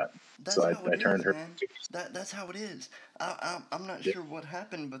did that. So I turned her. That's how it is. I'm not sure what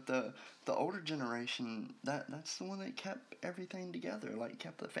happened, but the older generation, that's the one that kept everything together, like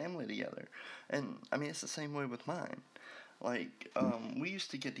kept the family together. And I mean, it's the same way with mine. Like, we used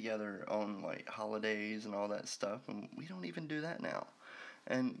to get together on like holidays and all that stuff, and we don't even do that now.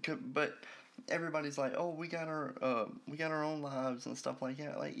 But everybody's like, oh, we got our own lives and stuff like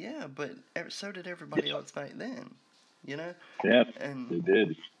that. Like, yeah, but so did everybody else back then. You know? Yeah, and they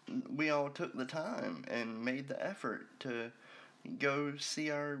did. We all took the time and made the effort to go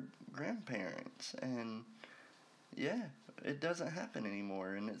see our grandparents, and yeah, it doesn't happen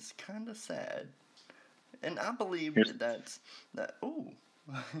anymore, and it's kind of sad. And I believe that. Oh,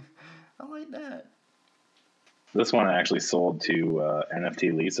 I like that. This one I actually sold to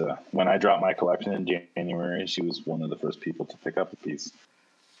NFT Lisa. When I dropped my collection in January, she was one of the first people to pick up a piece.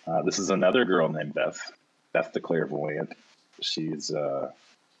 This is another girl named Beth the Clairvoyant. She's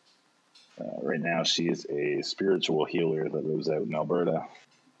right now she is a spiritual healer that lives out in Alberta.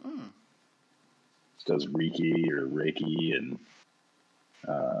 She does Reiki, and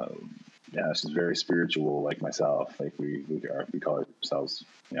yeah, she's very spiritual, like myself. Like we call ourselves,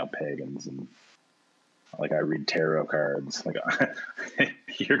 you know, pagans, and like I read tarot cards. Like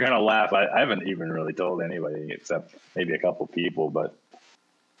you're gonna laugh. I haven't even really told anybody except maybe a couple people, but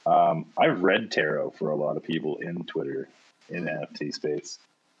I've read tarot for a lot of people in Twitter, in NFT space.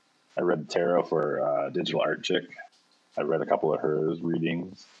 I read tarot for Digital Art Chick. I read a couple of her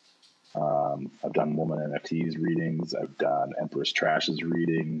readings. I've done Woman NFT's readings. I've done Empress Trash's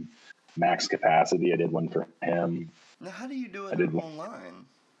reading. Max Capacity, I did one for him. Now, how do you do it online?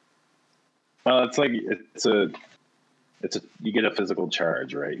 Well, it's like you get a physical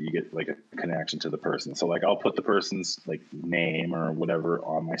charge, right? You get like a connection to the person. So like I'll put the person's like name or whatever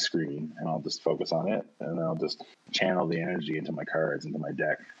on my screen, and I'll just focus on it, and then I'll just channel the energy into my cards, into my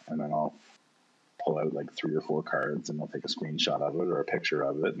deck, and then I'll pull out like 3 or 4 cards, and I'll take a screenshot of it or a picture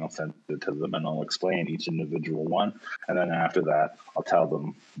of it, and I'll send it to them, and I'll explain each individual one, and then after that, I'll tell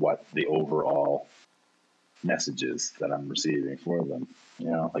them what the overall message is that I'm receiving for them. You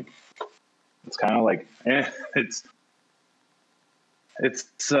know, like it's kind of like it's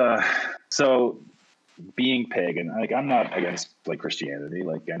so being pagan. Like I'm not against like Christianity.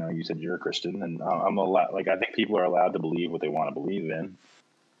 Like I know you said you're a Christian, and I'm allowed. Like I think people are allowed to believe what they want to believe in,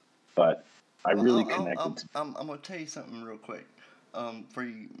 but I really connected. I'm gonna tell you something real quick. Before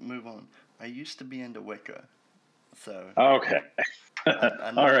you move on, I used to be into Wicca, so okay.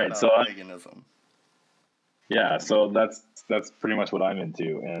 I know all right, about so paganism. Yeah, so that's pretty much what I'm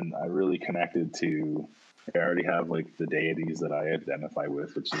into, and I really connected to. I already have like the deities that I identify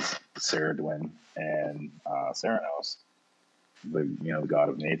with, which is Ceridwen and Ceranos, the god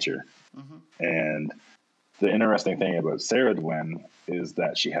of nature. Mm-hmm. And the interesting thing about Ceridwen is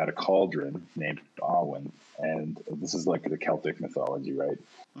that she had a cauldron named Awin, and this is like the Celtic mythology, right?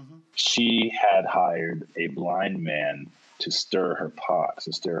 Mm-hmm. She had hired a blind man to stir her pot,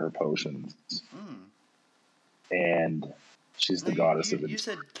 to stir her potions. And she's the goddess of it. You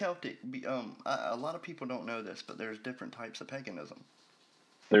said Celtic. A lot of people don't know this, but there's different types of paganism.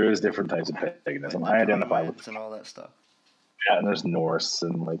 There is different types of paganism. I identify with and all that stuff. Yeah, and there's Norse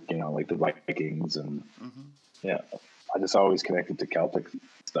and like the Vikings and yeah. I just always connected to Celtic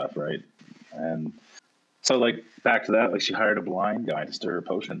stuff, right? And so like back to that, like she hired a blind guy to stir her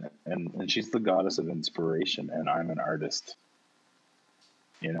potion, and she's the goddess of inspiration, and I'm an artist.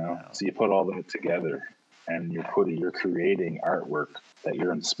 Wow. So you put all that together, and you're creating artwork that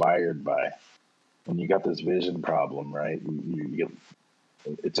you're inspired by. And you got this vision problem, right?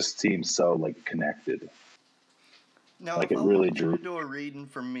 It just seems so like connected. Now, like if it I really wanted you to do a reading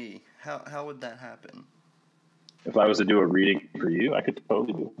for me, how would that happen? If I was to do a reading for you, I could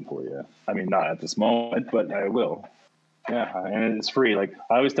totally do it for you. I mean, not at this moment, but I will. Yeah, and it's free. Like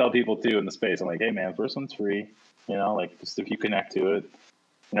I always tell people too in the space, I'm like, hey man, first one's free. Like just if you connect to it.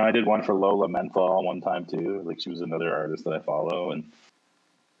 I did one for Lola Menthol one time too. Like she was another artist that I follow, and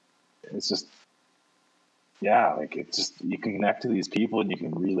it's just, yeah, like it's just you can connect to these people and you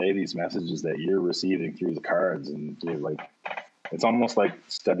can relay these messages that you're receiving through the cards, and you're like, it's almost like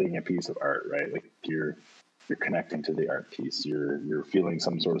studying a piece of art, right? Like you're connecting to the art piece. You're feeling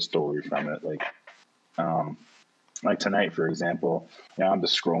some sort of story from it. Like tonight, for example, I'm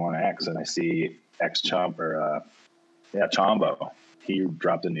just scrolling X and I see Chombo. He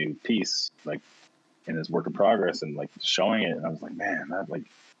dropped a new piece like in his work in progress and like showing it, and I was like, man,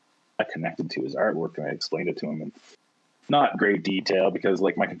 I connected to his artwork, and I explained it to him in not great detail because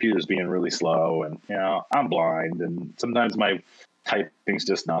like my computer's being really slow, and I'm blind, and sometimes my typing's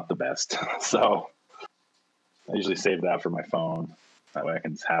just not the best. So I usually save that for my phone. That way I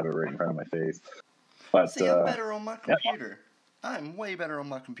can just have it right in front of my face. But see, I'm better on my computer. Yeah. I'm way better on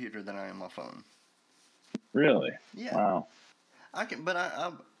my computer than I am on my phone. Really? Yeah. Wow. I can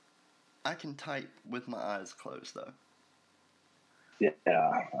can type with my eyes closed though. Yeah,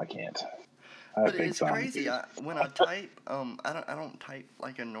 I can't. But it's crazy. When I type, I don't type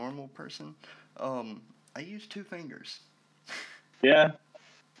like a normal person. I use 2 fingers. Yeah.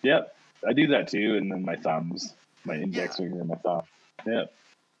 Yep. I do that too, and then my thumbs, my index finger and my thumb. Yeah.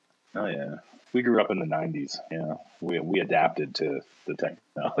 Oh yeah. We grew up in the 90s. We adapted to the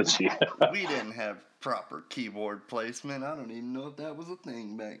technology. We didn't have proper keyboard placement. I don't even know if that was a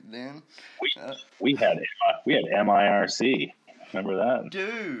thing back then. We had MIRC. Remember that?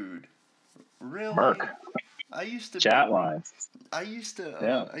 Dude. Really? Merc. I used to chat lines. I used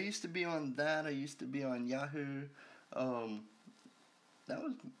to be on that. I used to be on Yahoo.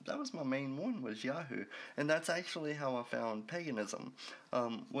 That was my main one, was Yahoo, and that's actually how I found paganism.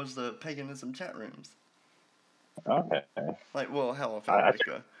 Was the paganism chat rooms. Okay. Like, well, how I found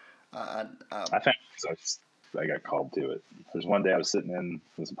Wicca. I found I got called to it. There's one day I was sitting in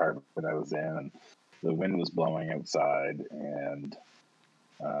this apartment that I was in, and the wind was blowing outside, and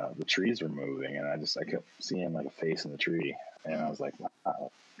the trees were moving, and I kept seeing like a face in the tree, and I was like,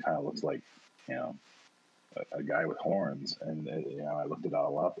 wow, it kind of looks like, a guy with horns, and I looked it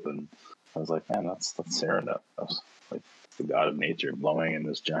all up, and I was like, man, that's Cerados, like the god of nature, blowing in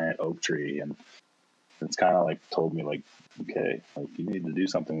this giant oak tree, and it's kind of like told me like, okay, like you need to do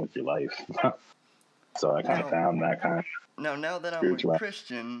something with your life. So I kind of found that kind of. Now that I'm a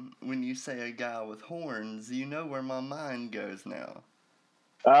Christian, when you say a guy with horns, you know where my mind goes now.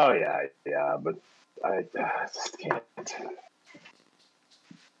 Oh yeah, but I just can't.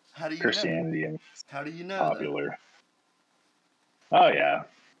 How do you Christianity know? How do you know? Popular. Oh yeah,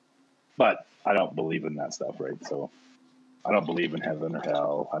 but I don't believe in that stuff, right? So I don't believe in heaven or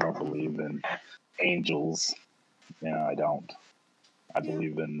hell. I don't believe in angels. I don't. I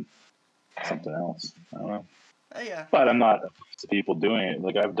believe in something else. I don't know. Yeah. But I'm not to people doing it.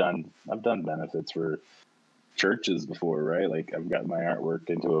 Like I've done benefits for churches before, right? Like I've got my artwork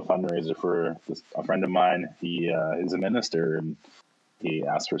into a fundraiser for a friend of mine. He is a minister, and he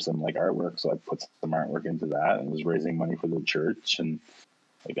asked for some like artwork, so I put some artwork into that and was raising money for the church. And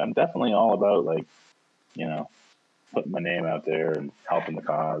like I'm definitely all about like putting my name out there and helping the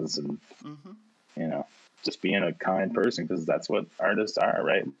cause, and just being a kind person, because that's what artists are,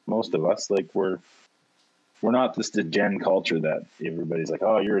 right? Most of us, like we're not this degen culture that everybody's like,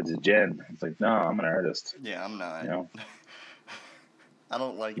 oh, you're a degen. It's like, no, I'm an artist. Yeah, I'm not. I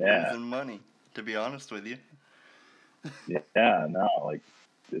don't like losing money, to be honest with you. Yeah, no, like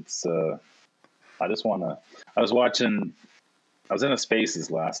it's I just want to. I was in a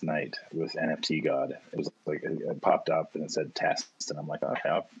Spaces last night with NFT God. It was like it popped up and it said test, and I'm like, okay,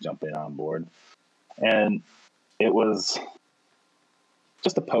 I'll jump in on board. And it was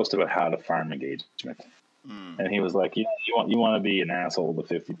just a post about how to farm engagement. And he was like, you want to be an asshole to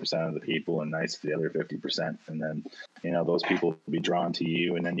 50% of the people and nice to the other 50%, and then those people will be drawn to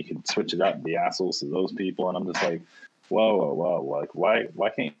you, and then you can switch it up and be assholes to those people. And I'm just like, whoa, like why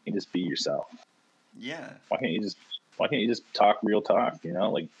can't you just be yourself? Yeah. Why can't you just talk real talk?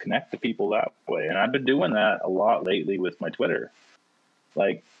 Like connect to people that way. And I've been doing that a lot lately with my Twitter.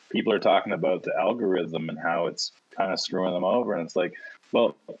 Like people are talking about the algorithm and how it's kind of screwing them over, and it's like,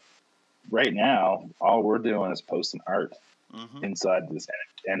 well, right now, all we're doing is posting art inside this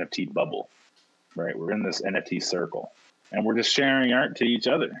NFT bubble, right? We're in this NFT circle, and we're just sharing art to each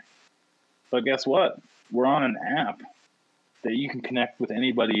other. But guess what? We're on an app that you can connect with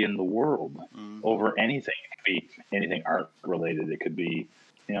anybody in the world over anything. It could be anything art related. It could be,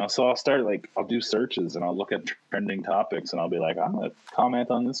 so I'll do searches and I'll look at trending topics, and I'll be like, I'm going to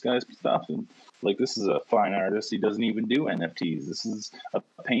comment on this guy's stuff. And like, this is a fine artist. He doesn't even do NFTs. This is a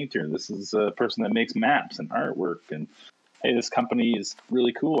painter. This is a person that makes maps and artwork. And hey, this company is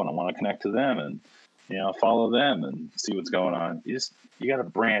really cool, and I want to connect to them and, follow them and see what's going on. You got to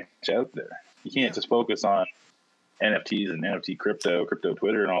branch out there. You can't just focus on NFTs and NFT crypto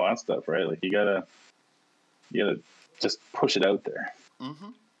Twitter and all that stuff, right? Like you gotta just push it out there.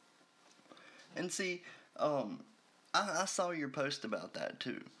 And see, I saw your post about that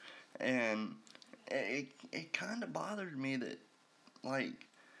too, and it kind of bothered me that, like,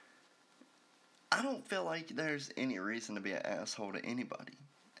 I don't feel like there's any reason to be an asshole to anybody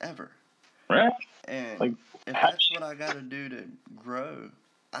ever. Right. And like, if that's what I gotta do to grow,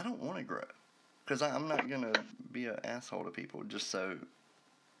 I don't want to grow. Because I'm not going to be an asshole to people just so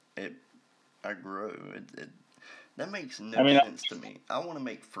I grow. That makes no sense to me. I want to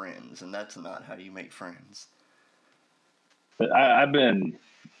make friends, and that's not how you make friends. But I've been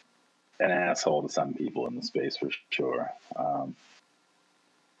an asshole to some people in the space for sure.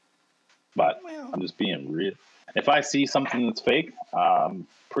 But I'm just being real. If I see something that's fake, I'm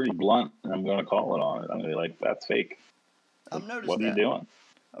pretty blunt, and I'm going to call it on it. I'm going to be like, that's fake. I've noticed what are you doing?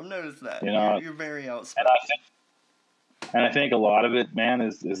 I've noticed that. You're very outspoken. And I think a lot of it, man,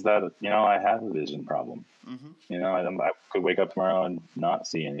 is that, I have a vision problem. I could wake up tomorrow and not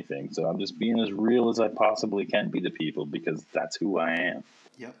see anything. So I'm just being as real as I possibly can be to people, because that's who I am.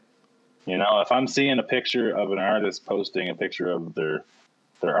 Yep. If I'm seeing a picture of an artist posting a picture of their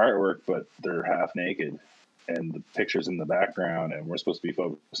artwork, but they're half naked and the picture's in the background and we're supposed to be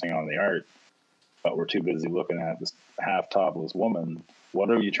focusing on the art, but we're too busy looking at this half topless woman, what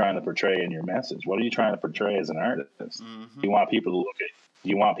are you trying to portray in your message? What are you trying to portray as an artist? Do you want people to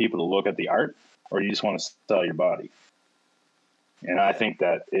look at the art, or do you just want to sell your body? And I think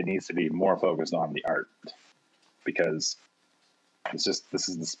that it needs to be more focused on the art, because this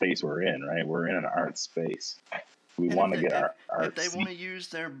is the space we're in, right? We're in an art space. We want to get our art. If they want to use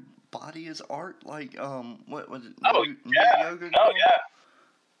their body as art, like what was it? Yoga girl? Oh yeah.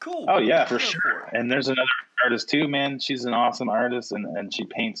 Cool. Oh yeah, for sure. And there's another artist too, man. She's an awesome artist, and she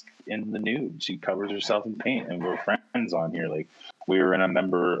paints in the nude. She covers herself in paint, and we're friends on here. Like, we were in a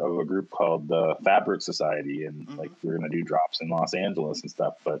member of a group called the Fabric Society, and Mm-hmm. like we were going to do drops in Los Angeles and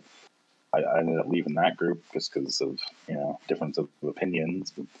stuff, but I ended up leaving that group just because of, difference of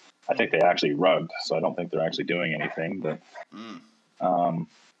opinions. I think they actually rugged, so I don't think they're actually doing anything. But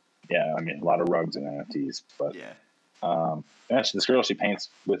yeah, I mean, a lot of rugs and NFTs. But yeah, this girl, she paints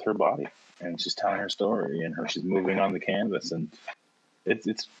with her body, and she's telling her story, and she's moving on the canvas, and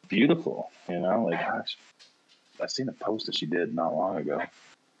it's beautiful. Like gosh, I seen a post that she did not long ago.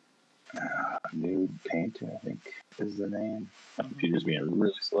 Nude Painter, I think is the name. My computer's being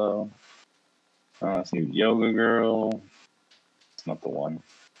really slow. It's Nude Yoga Girl. It's not the one.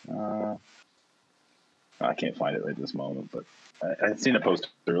 I can't find it right this moment, but I had seen a post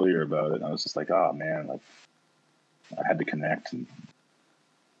earlier about it, and I was just like, oh man, like I had to connect, and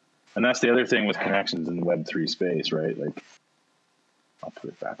that's the other thing with connections in the Web3 space, right? Like, I'll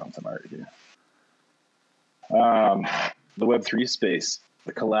put it back on some art here. The Web3 space,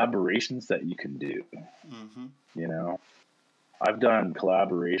 the collaborations that you can do. I've done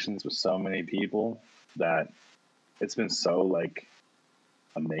collaborations with so many people that it's been so like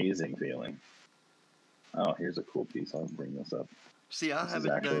amazing feeling. Oh, here's a cool piece. I'll bring this up. See, I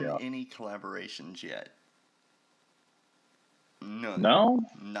haven't done any collaborations yet. None. No?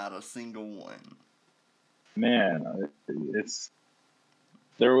 Not a single one. Man,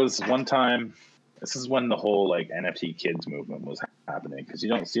 there was one time, this is when the whole like NFT kids movement was happening, because you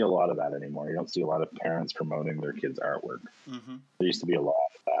don't see a lot of that anymore. You don't see a lot of parents promoting their kids' artwork. There used to be a lot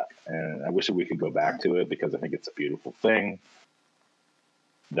of that, and I wish we could go back to it, because I think it's a beautiful thing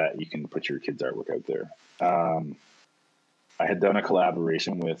that you can put your kids' artwork out there. I had done a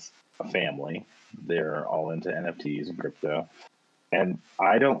collaboration with a family. They're all into NFTs and crypto. And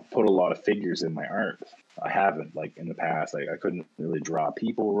I don't put a lot of figures in my art. I haven't, like in the past. I couldn't really draw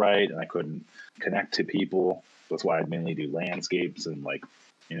people right, and I couldn't connect to people. That's why I mainly do landscapes and like,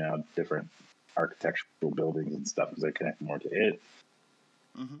 different architectural buildings and stuff, because I connect more to it.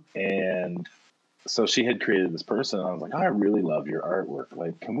 And so she had created this person, and I was like, I really love your artwork.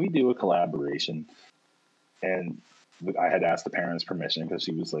 Like, can we do a collaboration? And I had asked the parents' permission, because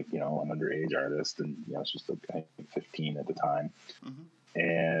she was like, an underage artist, and she was like, I think 15 at the time.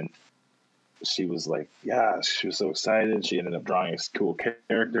 And she was like, yeah, she was so excited. She ended up drawing a cool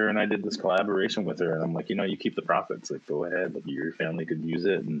character, and I did this collaboration with her. And I'm like, you keep the profits. Like, go ahead. Like, your family could use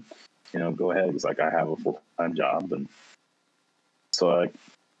it, and go ahead. It's like, I have a full-time job, and so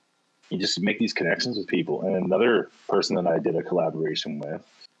you just make these connections with people. And another person that I did a collaboration with,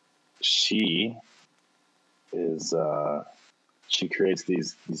 she is she creates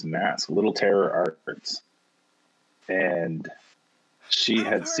these masks, Little Terror Arts, and she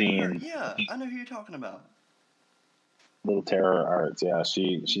had seen. Yeah, I know who you're talking about. Little Terror Arts, yeah.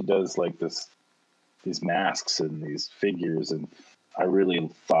 She does like these masks and these figures, and I really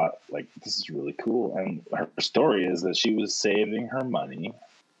thought like this is really cool. And her story is that she was saving her money.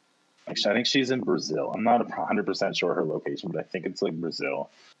 Actually, I think she's in Brazil. I'm not 100% sure her location, but I think it's like Brazil.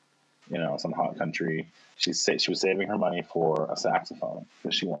 Some hot country. She was saving her money for a saxophone,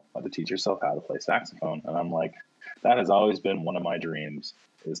 because she wanted to teach herself how to play saxophone. And I'm like, that has always been one of my dreams,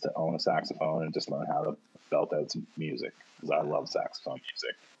 is to own a saxophone and just learn how to belt out some music, because I love saxophone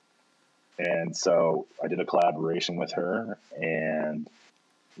music. And so I did a collaboration with her, and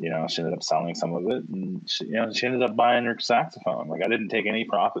she ended up selling some of it, and she ended up buying her saxophone. Like, I didn't take any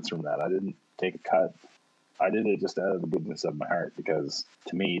profits from that. I didn't take a cut. I did it just out of the goodness of my heart, because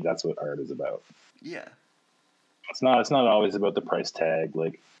to me, that's what art is about. Yeah. It's not always about the price tag.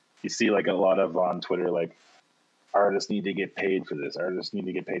 Like, you see like a lot of on Twitter, like, artists need to get paid for this. Artists need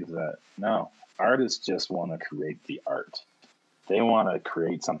to get paid for that. No, artists just want to create the art. They want to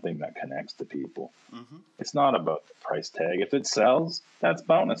create something that connects to people. It's not about the price tag. If it sells, that's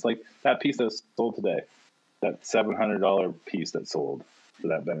bonus. Like that piece that sold today, that $700 piece that sold for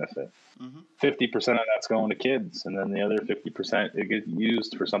that benefit. 50% of that's going to kids, and then the other 50% it gets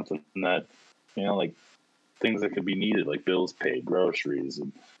used for something that, like things that could be needed, like bills paid, groceries,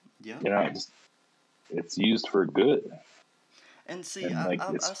 and it's used for good. And see, I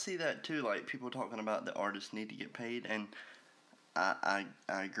see that too. Like people talking about the artists need to get paid, and I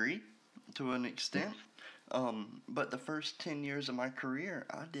agree to an extent. But the first 10 years of my career,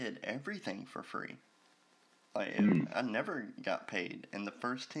 I did everything for free. Like, I never got paid in the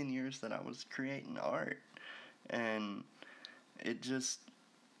first 10 years that I was creating art. And it just,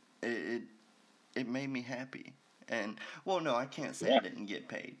 it made me happy. And, well, no, I can't say I didn't get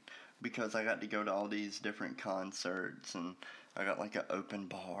paid, because I got to go to all these different concerts, and I got like an open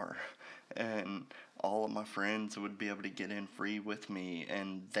bar, and all of my friends would be able to get in free with me,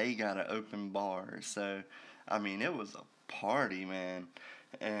 and they got an open bar. So, I mean, it was a party, man.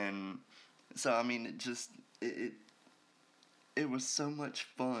 And so I mean, it was so much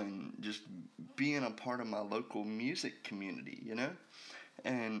fun just being a part of my local music community, you know?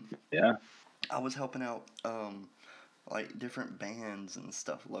 And Yeah. I was helping out like different bands and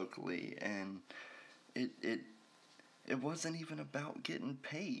stuff locally, and it it it wasn't even about getting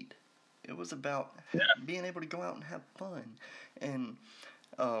paid. It was about Yeah. being able to go out and have fun. And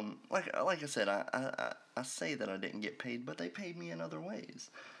like I said, I say that I didn't get paid, but they paid me in other ways.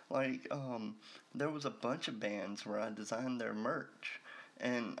 Like there was a bunch of bands where I designed their merch,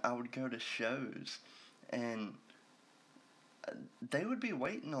 and I would go to shows, and they would be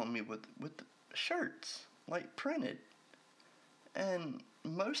waiting on me with shirts like printed, and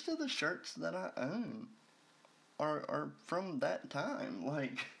most of the shirts that I own are from that time.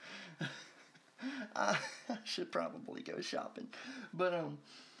 Like I should probably go shopping, but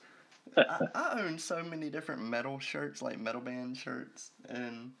I own so many different metal shirts, like metal band shirts,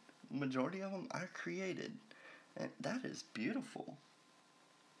 and majority of them I created, and that is beautiful.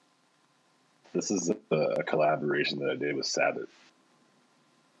 This is a collaboration that I did with Sabbath.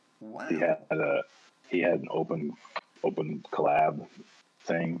 He Wow. had a he had an open collab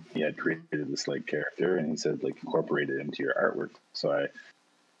thing. He had Mm-hmm. created this like character, and he said like incorporate it into your artwork. So I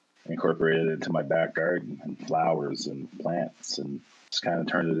incorporated it into my back garden and flowers and plants, and just kind of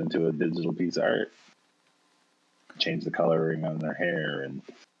turned it into a digital piece of art. Changed the coloring on their hair, and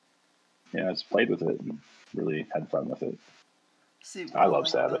I just played with it and really had fun with it. See, what I I love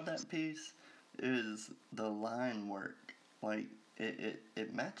like Sabbath. about that piece is the line work. Like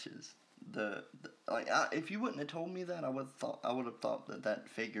it matches the like. If you wouldn't have told me that, I would have thought that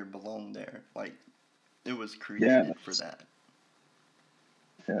figure belonged there. Like it was Yeah, created for that.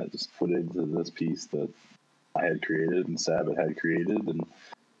 just put it into this piece that I had created and Sabbath had created, and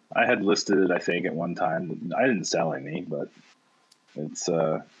I had listed it. I think at one time I didn't sell any, but it's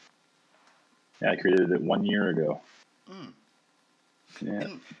I created it 1 year ago. Mm. Yeah.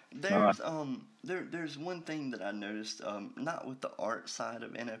 And there's one thing that I noticed, not with the art side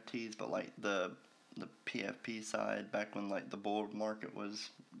of NFTs, but like the PFP side back when like the bull market was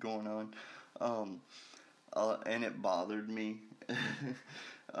going on, and it bothered me.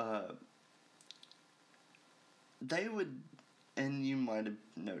 uh, they would, and you might have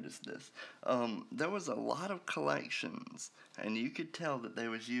noticed this. There was a lot of collections, and you could tell that they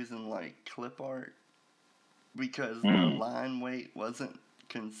was using like clip art because the Mm. line weight wasn't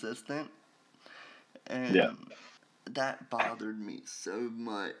consistent, Yeah. and that bothered me so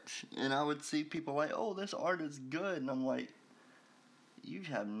much. And I would see people like, "Oh, this art is good," and I'm like, "You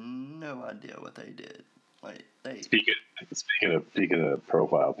have no idea what they did." Like they, Speaking of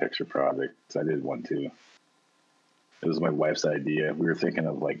profile picture projects, I did one too. It was my wife's idea. We were thinking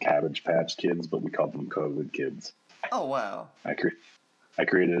of like Cabbage Patch Kids, but we called them COVID kids. oh wow, I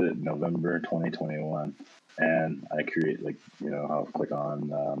created it in November 2021, and I create like I'll click on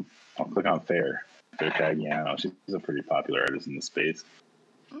Fair Tagiano. She's a pretty popular artist in the space,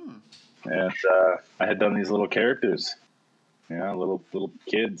 mm, and I had done these little characters, little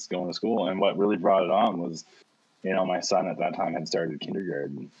kids going to school, and what really brought it on was, my son at that time had started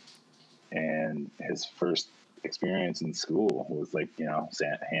kindergarten, and his first experience in school was like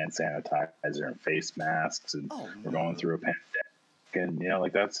hand sanitizer and face masks, and oh we're no, going through a pandemic, and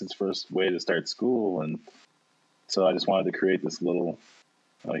like that's his first way to start school. And so I just wanted to create this little,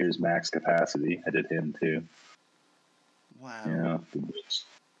 oh, here's max capacity. I did him too. wow,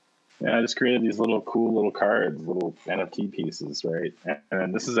 Yeah, I just created these little cool little cards, little NFT pieces, right?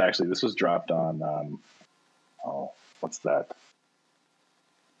 And this was dropped on what's that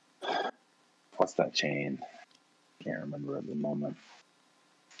chain? Can't remember at the moment.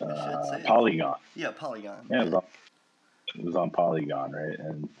 I should say it. Polygon. Yeah, Polygon. Yeah, it was on Polygon, right?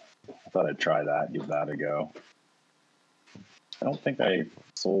 And I thought I'd try that, give that a go. I don't think I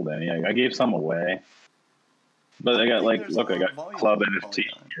sold any. I gave some away, but I got I got Club NFT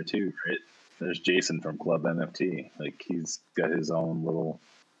here too, right? There's Jason from Club NFT. Like he's got his own little,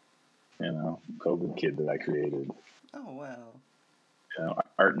 COVID kid that I created. Oh wow.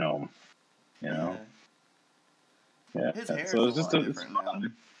 Art gnome. Yeah. Yeah. His hair So is a lot different now.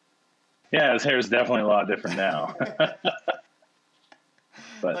 Yeah, his hair is definitely a lot different now.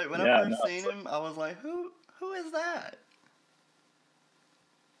 But like when I first seen him, I was like, who is that?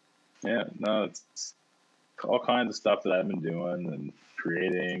 Yeah, no, it's all kinds of stuff that I've been doing and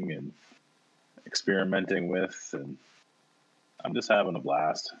creating and experimenting with, and I'm just having a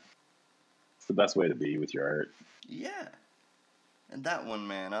blast. It's the best way to be with your art. Yeah. And that one,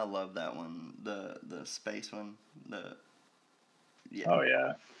 man, I love that one. The space one. Yeah. Oh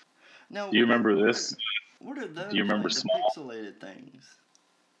yeah. Now, do you remember this? What are Do you those, remember like the small? pixelated things?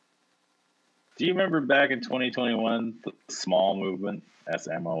 Do you remember back in 2021 the small movement?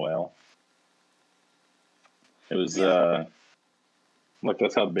 SMOL. It was Yeah. look.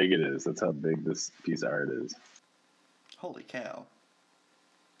 That's how big it is. That's how big this piece of art is. Holy cow.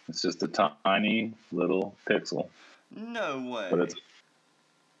 It's just a tiny little pixel, No but way.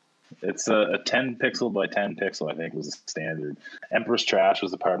 it's a 10 pixel by 10 pixel. I think was the standard. Empress Trash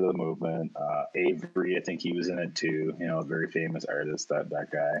was a part of the movement. Avery, I think he was in it too. You know, a very famous artist. That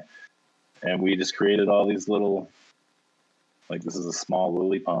guy. And we just created all these little. Like this is a small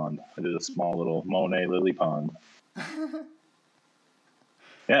lily pond. I did a small little Monet lily pond.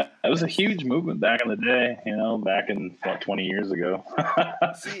 Yeah, it was a huge movement back in the day. You know, back in what 20 years ago.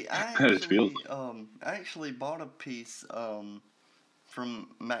 See, It feels. I actually bought a piece from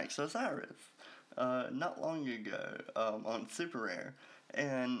Max Osiris not long ago on Super Rare,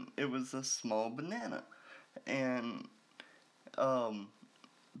 and it was a small banana, and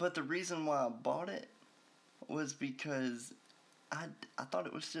but the reason why I bought it was because I thought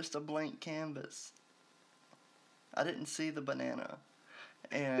it was just a blank canvas. I didn't see the banana,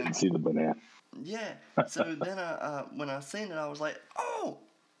 Didn't and see the banana. yeah. So then when I seen it, I was like, oh,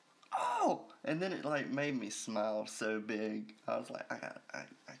 and then it like made me smile so big. I was like, I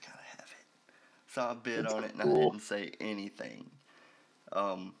gotta have it. So I bid That's on it, and I cool. didn't say anything.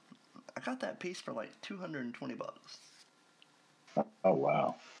 I got that piece for like $220. Oh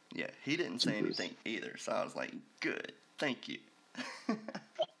wow. Yeah, he didn't say Jeepers. anything either, so I was like, good, thank you.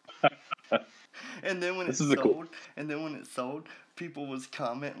 And then when This it is a cool. sold, people was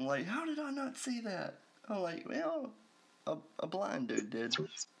commenting like, how did I not see that? I'm like, well, a blind dude did.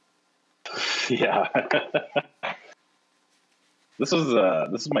 Yeah. This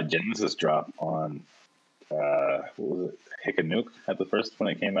was my Genesis drop on what was it? Hickanook at the first when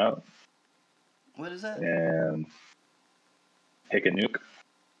it came out. What is that? And Hickanook.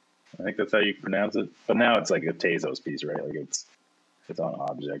 I think that's how you pronounce it. But now it's like a Tezos piece, right? Like it's on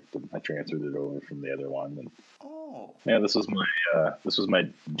object, and I transferred it over from the other one. And Oh. yeah, this was my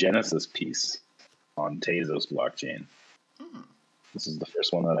Genesis piece on Tezos blockchain. This is the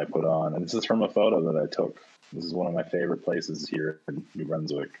first one that I put on, and this is from a photo that I took. This is one of my favorite places here in New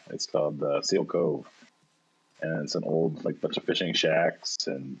Brunswick. It's called Seal Cove, and it's an old like bunch of fishing shacks,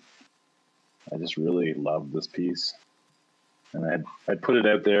 and I just really loved this piece. And I put it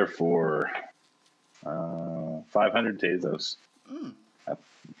out there for 500 Tezos,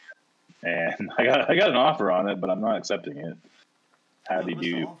 and I got an offer on it, but I'm not accepting it. What was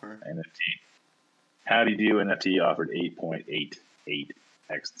the offer? Howdy Do NFT offered 8.88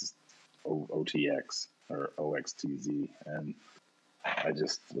 x OTX or OXTZ, and I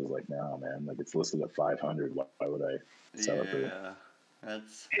just was like, no, man, like it's listed at 500. Why would I sell it for? Yeah,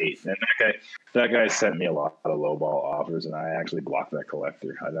 that's 8? And that guy sent me a lot of lowball offers, and I actually blocked that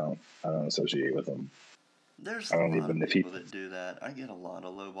collector. I don't associate with him. There's a lot of people that do that. I get a lot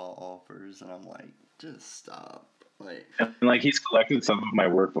of lowball offers, and I'm like, just stop. Like he's collected some of my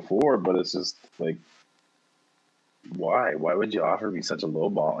work before, but it's just like, why would you offer me such a low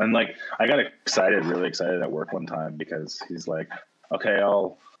ball? And like I got really excited at work one time because he's like, okay,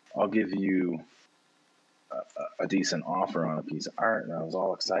 I'll give you a decent offer on a piece of art, and I was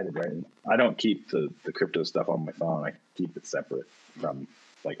all excited, right? And I don't keep the crypto stuff on my phone. I keep it separate from,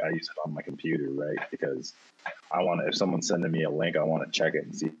 like, I use it on my computer, right? Because I want to, if someone's sending me a link, I want to check it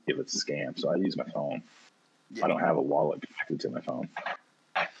and see if it's a scam. So I use my phone. Yeah. I don't have a wallet connected to my phone.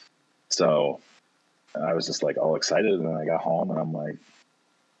 So I was just like all excited, and then I got home and I'm like,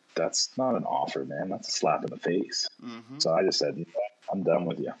 that's not an offer, man. That's a slap in the face. Mm-hmm. So I just said, I'm done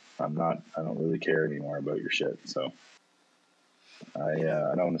with you. I don't really care anymore about your shit. So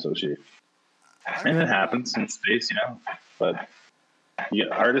I don't associate. And it happens in space, but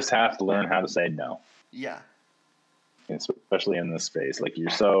artists have to learn how to say no. Yeah. Especially in this space. Like, you're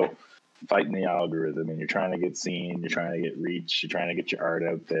so fighting the algorithm, and you're trying to get seen, you're trying to get reach, you're trying to get your art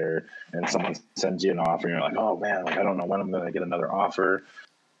out there, and someone sends you an offer, and you're like, oh man, like I don't know when I'm going to get another offer.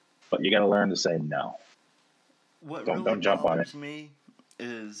 But you got to learn to say no. What don't jump on it. Me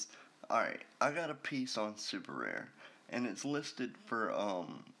is, all right, I got a piece on Super Rare, and it's listed for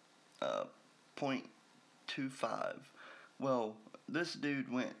 0.25. Well, this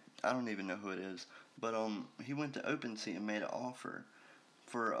dude went, I don't even know who it is, but he went to OpenSea and made an offer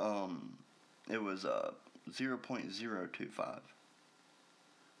for it was 0.025.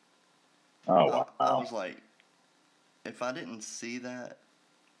 Oh wow! I was like, if I didn't see that,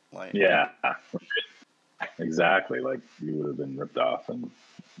 like, yeah, exactly. Like, you would have been ripped off, and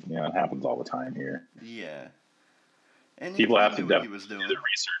it happens all the time here. Yeah, and people have to do what he was doing. Do the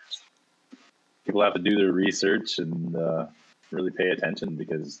research. people have to do their research and really pay attention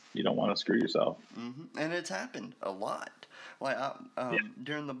because you don't want to screw yourself. And it's happened a lot. Like Yeah.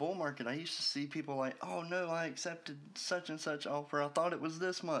 during the bull market, I used to see people like, "Oh no, I accepted such and such offer. I thought it was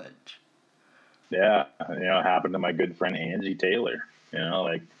this much." Yeah, it happened to my good friend Angie Taylor.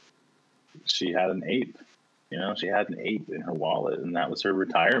 Like she had an ape. She had an ape in her wallet, and that was her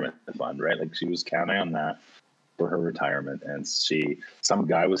retirement fund, right? Like she was counting on that for her retirement, and some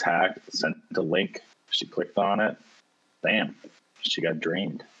guy was hacked, sent a link, she clicked on it, bam, she got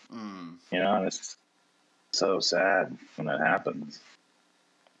drained. And it's so sad when that happens.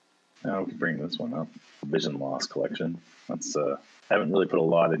 Now we can bring this one up, vision loss collection. That's I haven't really put a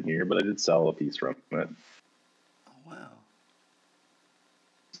lot in here, but I did sell a piece from it. Oh, wow.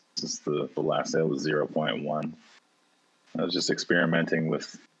 This is the last sale was 0.1. I was just experimenting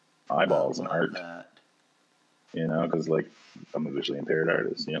with eyeballs and art. That. Because like I'm a visually impaired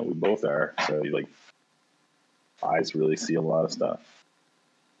artist. We both are. So eyes really see a lot of stuff.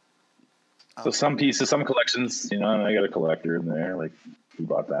 So some pieces, some collections, and I got a collector in there, like who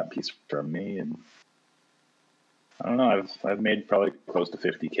bought that piece from me, and I don't know. I've made probably close to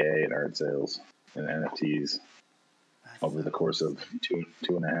 50K in art sales and NFTs over the course of two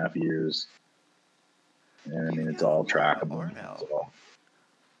and a half years, and I mean it's all trackable. So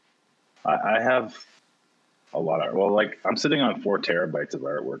I have a lot of I'm sitting on 4 terabytes of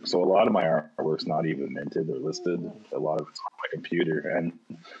artwork, so a lot of my artwork's not even minted or listed. A lot of it's on my computer, and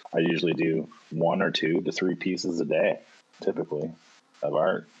I usually do 1 or 2 to 3 pieces a day, typically, of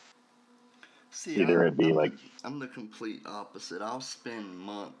art. See, I'm the complete opposite. I'll spend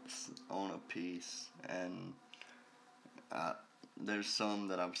months on a piece, and there's some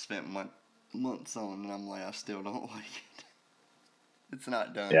that I've spent months on, and I'm like, I still don't like it. It's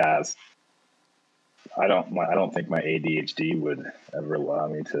not done. Yeah. I don't think my ADHD would ever allow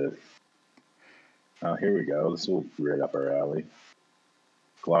me to. Oh, here we go. This will be right up our alley.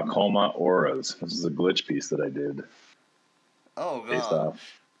 Glaucoma auras. This is a glitch piece that I did. Oh gosh.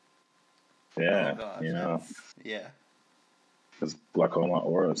 Yeah. Oh gosh. Yeah. Because glaucoma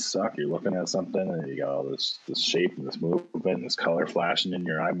auras suck. You're looking at something and you got all this shape and this movement and this color flashing in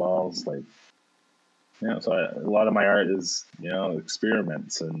your eyeballs. So a lot of my art is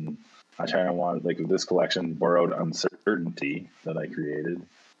experiments, and I kind of want, like with this collection, borrowed uncertainty that I created.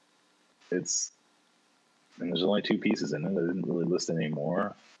 And there's only 2 pieces in it. I didn't really list any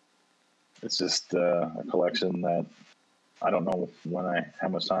more. It's just a collection that I don't know how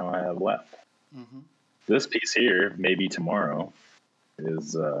much time I have left. This piece here, maybe tomorrow,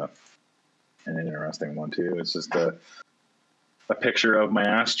 is an interesting one too. It's just a picture of my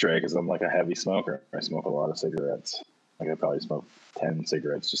ashtray because I'm like a heavy smoker. I smoke a lot of cigarettes. Like I probably smoke 10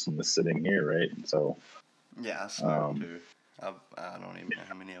 cigarettes just in this sitting here, right? So yeah, I smoke too. I don't even know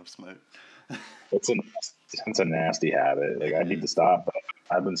how many I've smoked. It's a nasty habit. Like I need to stop. But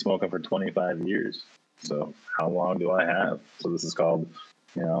I've been smoking for 25 years. So how long do I have? So this is called,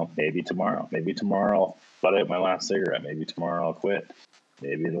 maybe tomorrow. Maybe tomorrow I'll butt out my last cigarette. Maybe tomorrow I'll quit.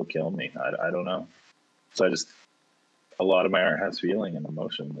 Maybe it'll kill me. I don't know. So a lot of my art has feeling and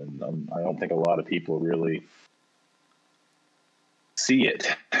emotion, and I don't think a lot of people really see it,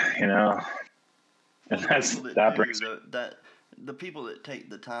 And the people that take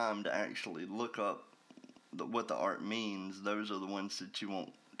the time to actually look up what the art means, those are the ones that you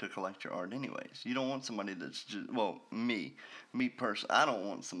want to collect your art anyways. You don't want somebody that's just, me personally, I don't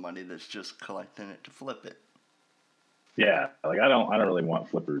want somebody that's just collecting it to flip it. Yeah, like I don't really want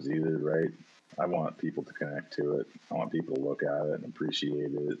flippers either, right? I want people to connect to it. I want people to look at it and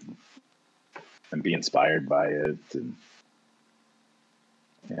appreciate it and be inspired by it. And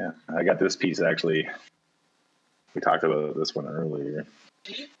yeah, I got this piece actually. We talked about this one earlier.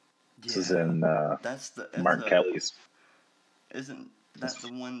 This is in Mark Kelly's. Isn't that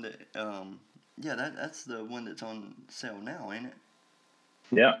the one that? That's the one that's on sale now, ain't it?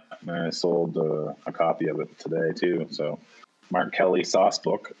 Yeah, I sold a copy of it today too. So Mark Kelly Sauce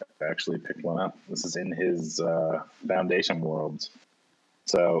Book. I actually picked one up. This is in his Foundation Worlds.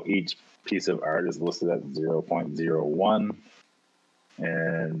 So each piece of art is listed at 0.01,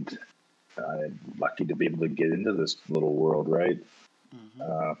 and I'm lucky to be able to get into this little world, right?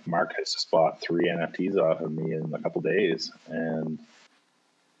 Mark has just bought 3 NFTs off of me in a couple days, and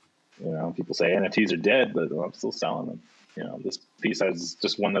people say NFTs are dead, but I'm still selling them. This piece is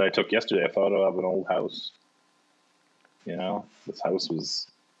just one that I took yesterday, a photo of an old house. This house was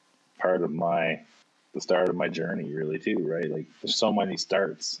part of the start of my journey, really, too, right? Like, there's so many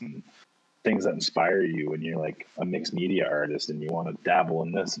starts and things that inspire you when you're like a mixed media artist and you want to dabble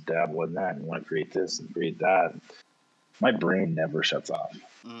in this and dabble in that and you want to create this and create that. My brain never shuts off.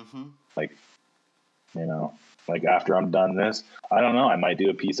 Like, You know, like after I'm done this, I don't know. I might do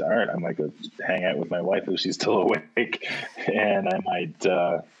a piece of art. I might go hang out with my wife if she's still awake, and I might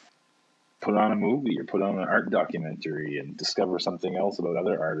put on a movie or put on an art documentary and discover something else about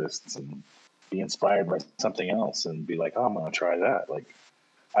other artists and be inspired by something else and be like, oh, I'm gonna try that. Like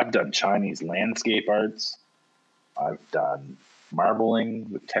I've done Chinese landscape arts. I've done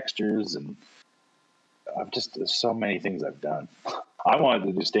marbling with textures, and there's so many things I've done. I wanted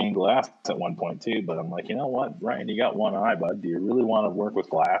to do stained glass at one point too, but I'm like, you know what, Ryan, you got one eye, bud. Do you really want to work with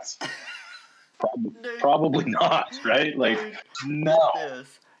glass? Probably not, right? Like, dude, no,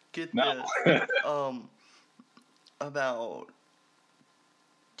 get no. this. About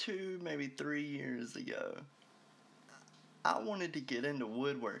 2, maybe 3 years ago, I wanted to get into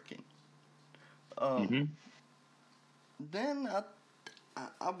woodworking. Then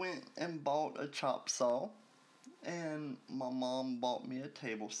I went and bought a chop saw, and my mom bought me a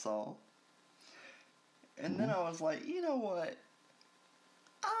table saw. And then I was like, you know what?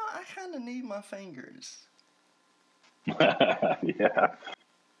 I kind of need my fingers. Yeah.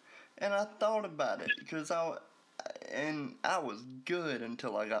 And I thought about it because I was good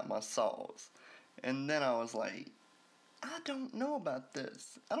until I got my saws. And then I was like, I don't know about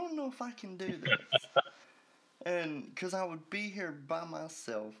this. I don't know if I can do this. And because I would be here by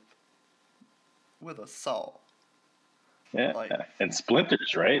myself with a saw. Yeah, and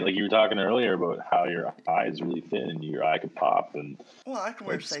splinters, right? Like you were talking earlier about how your eye is really thin and your eye could pop, and well, I can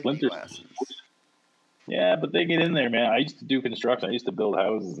wear like safety splinters. glasses. Yeah, but they get in there, man. I used to do construction. I used to build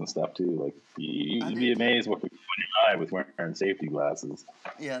houses and stuff too. Like you'd be amazed what could go in your eye with wearing safety glasses.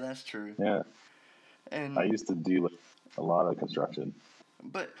 Yeah, that's true. Yeah, and I used to do like a lot of construction.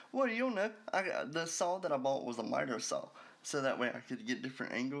 But well, you'll know, the saw that I bought was a miter saw, so that way I could get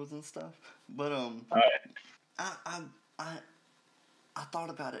different angles and stuff. But I I thought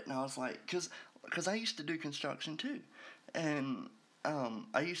about it and I was like, cause I used to do construction too, and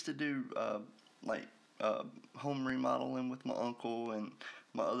I used to do like home remodeling with my uncle and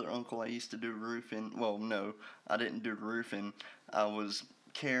my other uncle. I used to do roofing. Well, no, I didn't do roofing. I was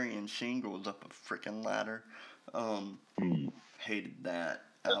carrying shingles up a freaking ladder. Hated that.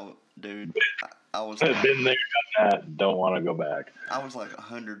 Dude, I was Been there, done that. Don't want to go back. I was like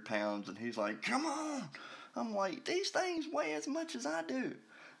 100 pounds, and he's like, "Come on!" I'm like, "These things weigh as much as I do."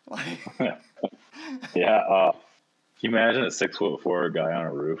 Like, yeah. Can you imagine a 6'4" guy on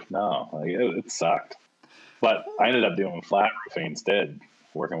a roof? No, like it sucked. But I ended up doing flat roofing instead,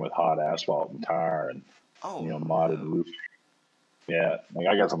 working with hot asphalt and tar and modded roofing. Yeah, like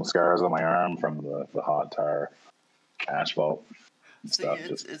I got some scars on my arm from the hot tar asphalt. See, Stuff.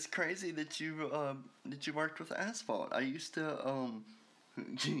 it's crazy that you worked with asphalt. I used to I'm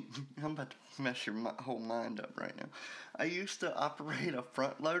about to mess your whole mind up right now. I used to operate a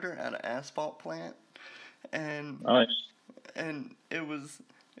front loader at an asphalt plant, and and it was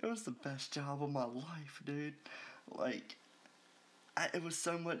the best job of my life, dude. Like, it was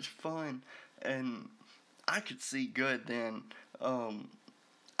so much fun, and I could see good then.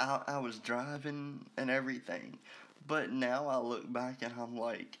 I was driving and everything, but now I look back and I'm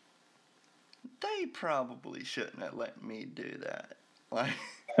like, they probably shouldn't have let me do that. Like,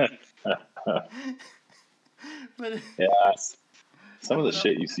 but yes, some of the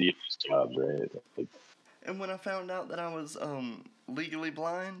shit you see in these jobs, right? Like, and when I found out that I was legally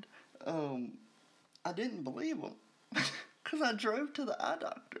blind, I didn't believe him because I drove to the eye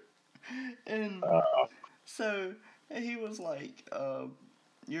doctor, and so he was like,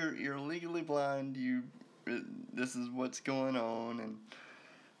 "You're legally blind. This is what's going on." And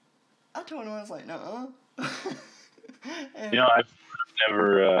I told him, I was like, "Nuh-uh."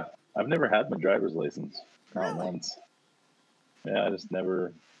 I've never had my driver's license, not Really? once. Yeah, I just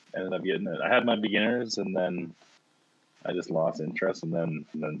never ended up getting it. I had my beginners, and then I just lost interest. And then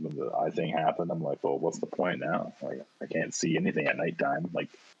when the eye thing happened, I'm like, well, what's the point now? Like, I can't see anything at nighttime. Like,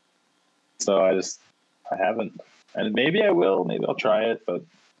 so I haven't, and maybe I will. Maybe I'll try it, but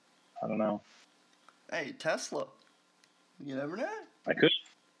I don't know. Hey, Tesla. You never know. I could.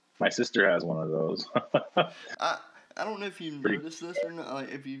 My sister has one of those. I don't know if you've noticed this or not, like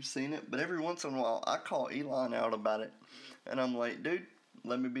if you've seen it, but every once in a while I call Elon out about it, and I'm like, dude,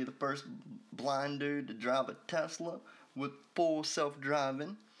 let me be the first blind dude to drive a Tesla with full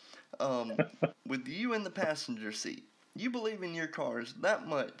self-driving, with you in the passenger seat. You believe in your cars that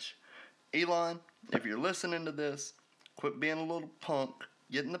much, Elon. If you're listening to this, quit being a little punk.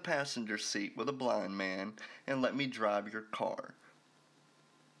 Get in the passenger seat with a blind man and let me drive your car.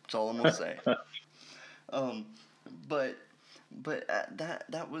 That's all I'm gonna say. But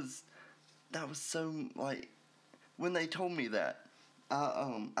that was so, like, when they told me that,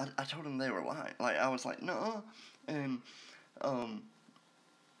 I told them they were lying. Like, I was like, no, and um,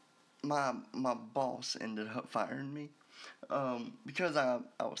 my boss ended up firing me, because I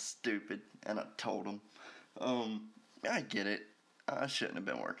was stupid and I told him. I get it. I shouldn't have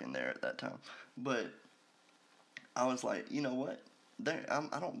been working there at that time, but I was like, you know what?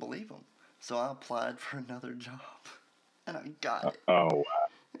 I don't believe them, so I applied for another job, and I got it. Oh,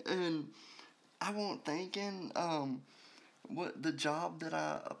 And I wasn't thinking, what the job that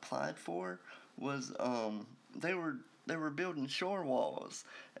I applied for was, they were building shore walls,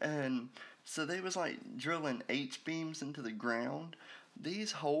 and so they was like drilling H beams into the ground.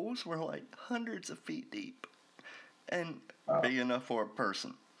 These holes were like hundreds of feet deep and wow. big enough for a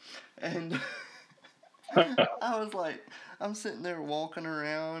person. And I was like, I'm sitting there walking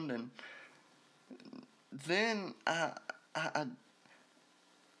around, and then I, I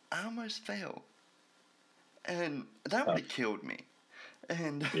almost fell, and that would have killed me.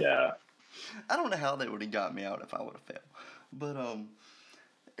 And Yeah. I don't know how they would have got me out if I would have failed, but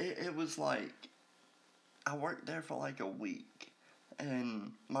it was like I worked there for like a week,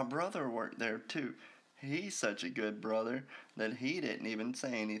 and my brother worked there too. He's such a good brother that he didn't even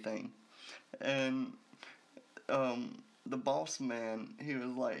say anything, and the boss man,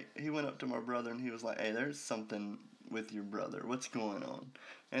 he went up to my brother and he was like, "Hey, there's something with your brother. What's going on?"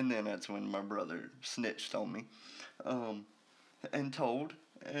 And then that's when my brother snitched on me, and told,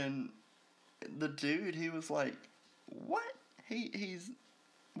 and the dude, he was like, "What? He's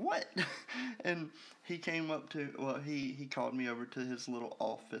what?" And he came up to, well, he called me over to his little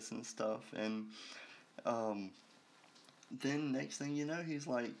office and stuff, and then next thing you know, he's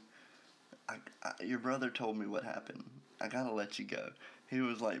like, your brother told me what happened. I gotta let you go. He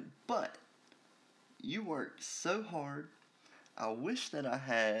was like, but you worked so hard. I wish that I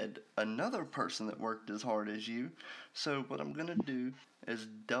had another person that worked as hard as you. So what I'm gonna do is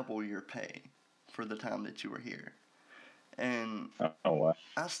double your pay for the time that you were here." And Oh, wow.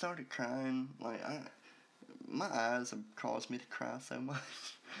 I started crying. Like, my eyes have caused me to cry so much,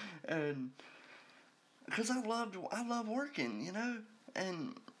 and because I love working,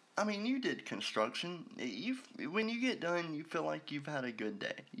 and I mean, you did construction. When you get done, you feel like you've had a good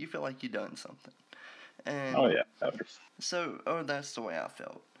day. You feel like you've done something. And Oh, yeah. so, or that's the way I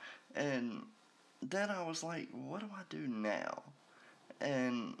felt. And then I was like, what do I do now?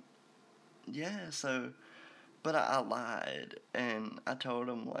 And yeah, so, but I lied, and I told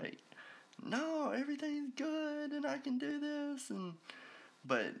him, like, no, everything's good, and I can do this,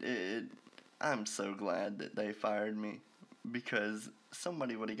 but I'm so glad that they fired me, because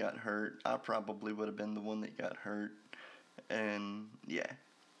somebody would have got hurt. I probably would have been the one that got hurt, and yeah.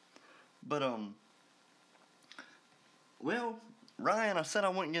 But well, Ryan, I said I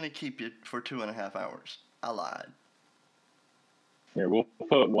wasn't gonna keep you for 2.5 hours. I lied. Here, we'll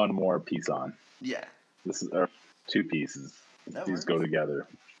put one more piece on. Yeah. This is two pieces. That These works. go together.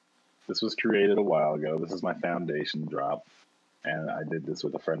 This was created a while ago. This is my foundation drop, and I did this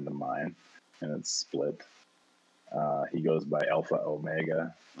with a friend of mine, and it's split. He goes by Alpha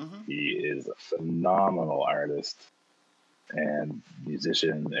Omega. Mm-hmm. He is a phenomenal artist and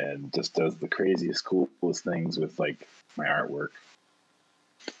musician, and just does the craziest, coolest things with like my artwork.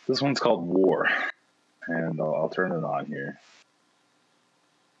 This one's called War, and I'll turn it on here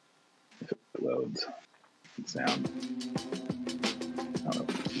if it loads. The sound. I don't know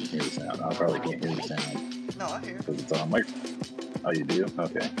if you can hear the sound. I probably can't hear the sound. No, I hear. Because it's on mic. Oh, you do?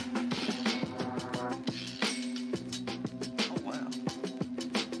 Okay. Oh, wow.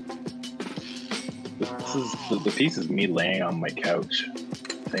 This is the piece is me laying on my couch,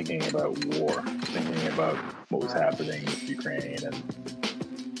 thinking about war, thinking about what was happening with Ukraine,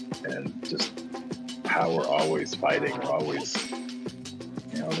 and just how we're always fighting. We're always,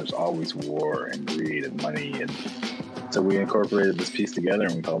 there's always war and greed and money, and so we incorporated this piece together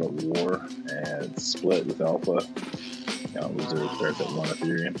and we called it War, and it's split with Alpha. Reserved starts at 1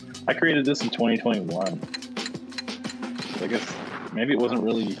 Ethereum. I created this in 2021. So I guess maybe it wasn't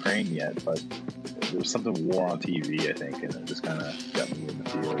really Ukraine yet, but there was something war on TV, I think, and it just kind of got me in the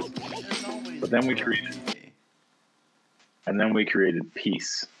field. But then we created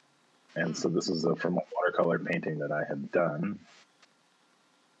peace, and so this is from a watercolor painting that I had done.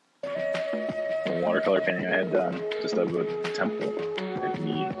 A watercolor painting I had done just of a temple, and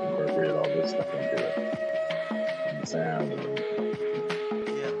he incorporated all this stuff into it, and the sound, and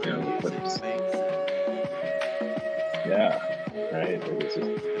the clips. Yeah, right. It's just.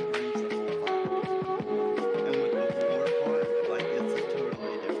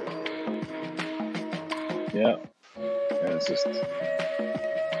 Yeah, and it's just.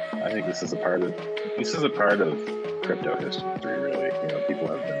 I think this is a part of crypto history, really. People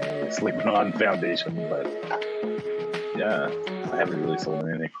have been really sleeping on Foundation, but yeah, I haven't really sold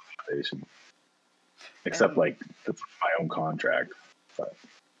anything on Foundation except And like my own contract. But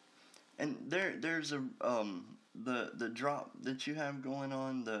there's a the drop that you have going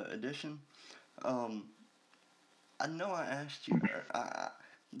on, the edition. Um, I know I asked you. I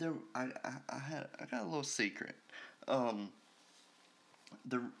got a little secret. Um,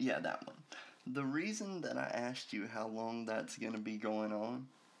 that one. The reason that I asked you how long that's gonna be going on,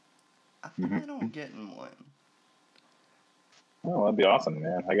 I plan on getting one. Oh, that'd be awesome,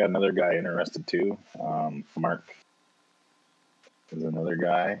 man. I got another guy interested too. Mark is another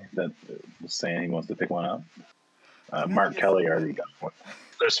guy that was saying he wants to pick one up. Mark Kelly already got one.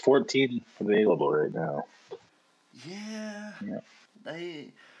 There's 14 available right now. Yeah. They.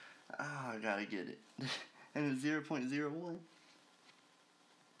 I gotta get it. And it's 0.01.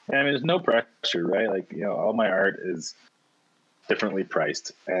 Yeah, I mean, there's no pressure, right? Like, all my art is differently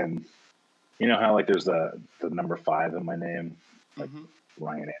priced, and you know how like there's the number 5 in my name, like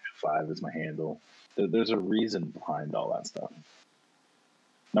Ryan Annett 5 is my handle. There's a reason behind all that stuff.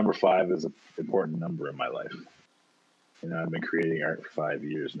 Number 5 is an important number in my life. I've been creating art for 5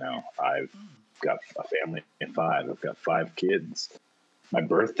 years now. I've got a family of 5. I've got 5 kids. My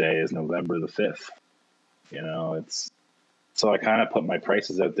birthday is November the 5th. It's so I kind of put my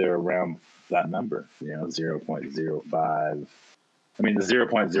prices out there around that number. 0.05. I mean, the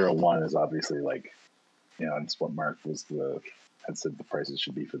 0.01 is obviously like, it's what Mark had said the prices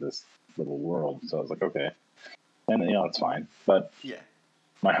should be for this little world. So I was like, okay, and it's fine. But yeah,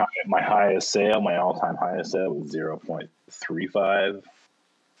 my highest sale, my all-time highest sale was 0.35.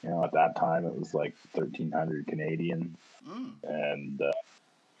 At that time it was like 1,300 Canadian, and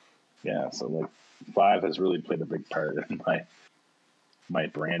so like 5 has really played a big part in my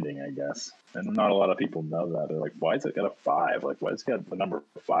branding, I guess. And not a lot of people know that. They're like, why has it got a 5? Like, why has it got the number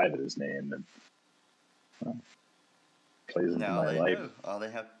 5 in his name? And plays into now my they life. know. All they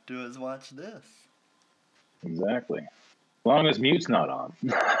have to do is watch this. Exactly. As long as mute's not on.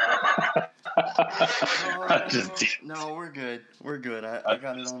 No, we're good. We're good. I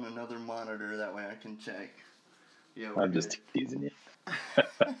got it on another monitor. That way I can check. Yeah, I'm just teasing you.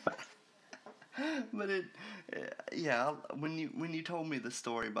 But when you told me the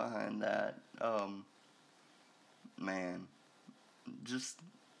story behind that, man,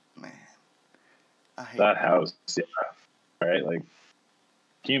 I hate that house. Yeah, right. Like,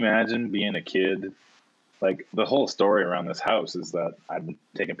 can you imagine being a kid? Like, the whole story around this house is that I've been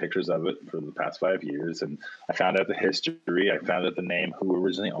taking pictures of it for the past 5 years, and I found out the history. I found out the name, who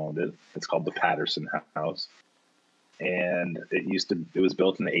originally owned it. It's called the Patterson House, and it was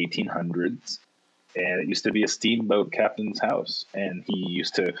built in the 1800s. And it used to be a steamboat captain's house. And he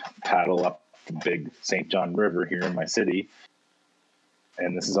used to paddle up the big St. John River here in my city.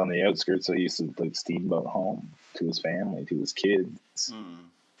 And this is on the outskirts, so he used to like steamboat home to his family, to his kids.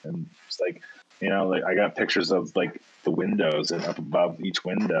 And it's like, like I got pictures of like the windows, and up above each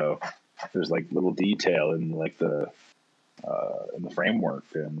window, there's like little detail in like in the framework.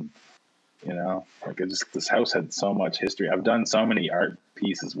 And, like this house had so much history. I've done so many art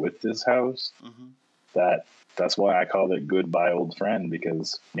pieces with this house. That's why I called it Goodbye Old Friend,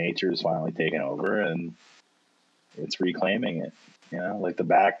 because nature's finally taken over and it's reclaiming it. Like the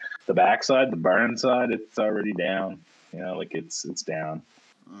backside, the barn side, it's already down. Like it's down.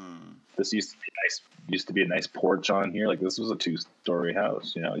 This used to be a nice porch on here. Like, this was a 2-story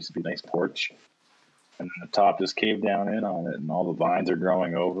house. It used to be a nice porch, and then the top just caved down in on it, and all the vines are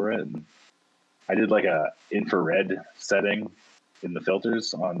growing over it. And I did like a infrared setting in the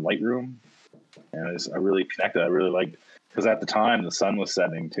filters on Lightroom. And I really connected. I really liked, because at the time the sun was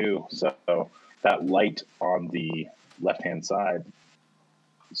setting too. So that light on the left-hand side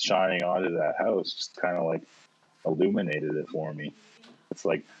shining onto that house just kind of like illuminated it for me. It's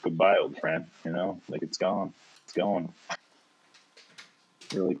like, goodbye, old friend, like it's gone. It's going.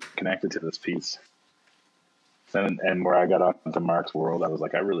 Really connected to this piece. And where I got onto Mark's world, I was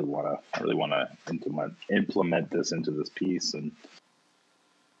like, I really want to implement this into this piece and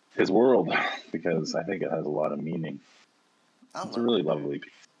his world, because I think it has a lot of meaning. It's a really lovely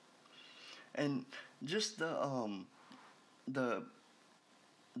piece. And just the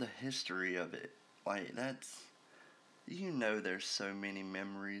history of it, like, that's, there's so many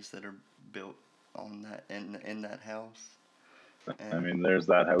memories that are built on that in that house. And I mean, there's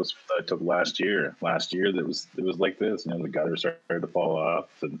that house that I took last year. It was like this. The gutter started to fall off,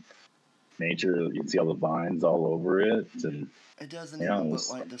 and nature, you can see all the vines all over it, and it doesn't even look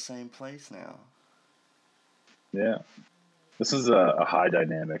like the same place now. Yeah, this is a high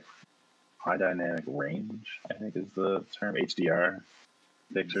dynamic high dynamic range, I think is the term, HDR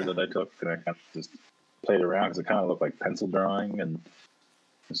picture that I took, and I kind of just played around because it kind of looked like pencil drawing, and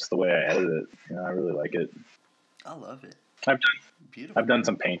just the way I edited it, I really like it. I love it. Beautiful. I've done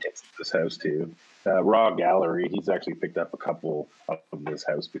some paintings of this house too. Raw Gallery, he's actually picked up a couple of this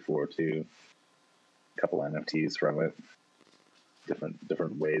house before too. A couple NFTs from it.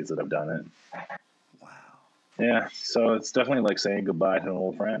 Different ways that I've done it. Wow. Yeah, so it's definitely like saying goodbye to an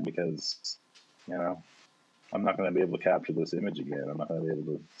old friend because, I'm not going to be able to capture this image again. I'm not going to be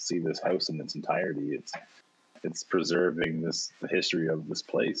able to see this house in its entirety. It's preserving the history of this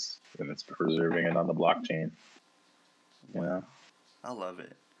place, and it's preserving it on the blockchain. Wow. I love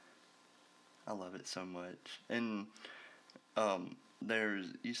it. I love it so much. And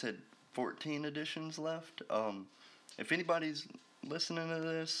you said 14 editions left. If anybody's listening to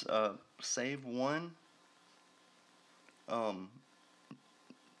this, save one.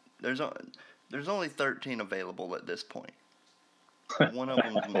 There's only 13 available at this point. One of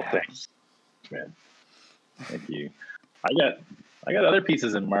them is mine. Thanks, man. Thank you. I got other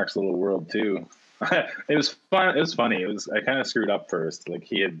pieces in Mark's little world too. It was fun. It was funny. I kind of screwed up first. Like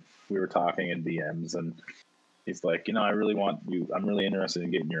we were talking in DMs, and he's like, I really want you. I'm really interested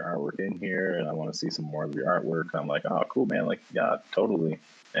in getting your artwork in here, and I want to see some more of your artwork. And I'm like, oh, cool, man. Like, yeah, totally.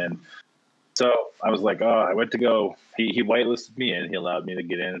 And so I was like, oh, I went to go. He whitelisted me in. He allowed me to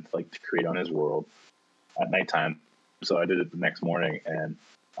get in to create on his world at nighttime. So I did it the next morning, and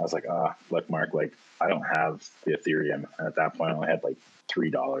I was like, look, Mark, I don't have the Ethereum. And at that point, I only had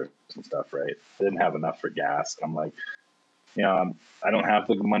 $3 and stuff, right? I didn't have enough for gas. I'm like, I don't have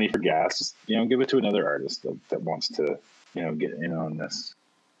the money for gas. Just, give it to another artist that wants to, get in on this,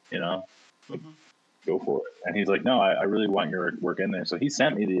 go for it. And he's like, no, I really want your work in there. So he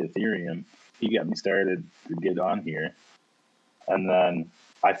sent me the Ethereum. He got me started to get on here. And then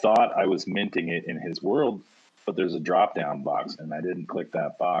I thought I was minting it in his world, but there's a drop-down box, and I didn't click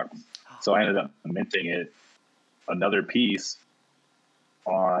that box. So I ended up minting it, another piece,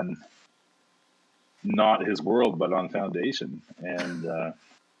 on not his world, but on Foundation. And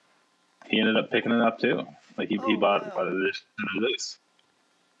he ended up picking it up too. He bought an edition of this.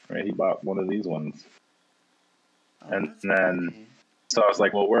 Right? He bought one of these ones. And then, funny. So I was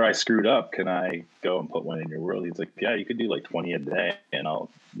like, well, where I screwed up, can I go and put one in your world? He's like, yeah, you could do 20 a day, and I'll,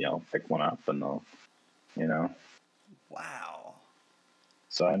 pick one up, and I'll, Wow.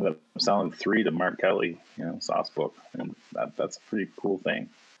 So I ended up selling 3 to Mark Kelly, Saucebook, and that's a pretty cool thing.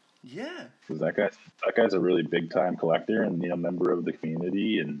 Yeah. Because that guy's a really big time collector and member of the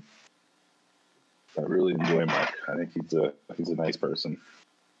community, and I really enjoy Mark. I think he's a nice person.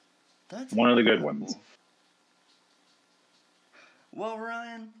 That's one of the good ones. Well,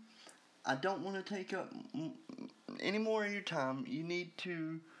 Ryan, I don't want to take up any more of your time. You need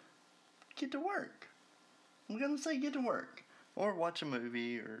to get to work. I'm going to say get to work. Or watch a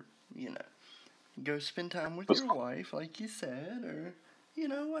movie, or, go spend time with your wife, like you said, or,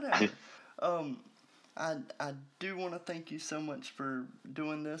 whatever. I do want to thank you so much for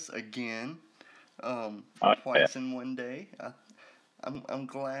doing this again, twice in one day. I'm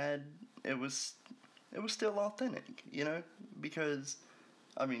glad it was still authentic, because,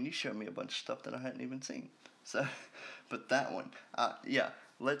 you showed me a bunch of stuff that I hadn't even seen. So, but that one,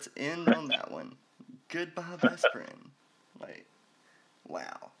 let's end on that one. Goodbye, best friend.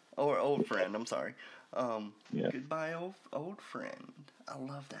 Wow. Or old friend, I'm sorry. Goodbye, old friend. I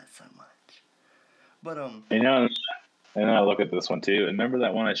love that so much. But, and I look at this one too. And remember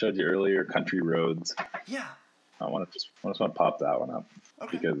that one I showed you earlier, Country Roads? Yeah. I just want to pop that one up.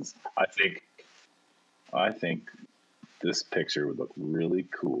 Okay. Because I think this picture would look really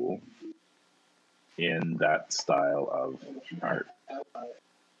cool in that style of art.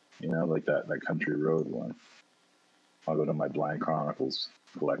 That Country Road one. I'll go to my Blind Chronicles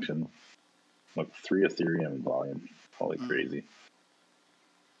collection. Look, 3 Ethereum volume. Holy crazy.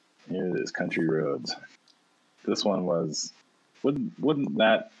 Here it is, Country Roads. This one was... Wouldn't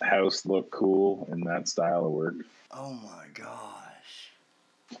that house look cool in that style of work? Oh my gosh.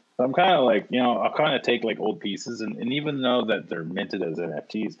 So I'm kind of I'll kind of take old pieces, and even though that they're minted as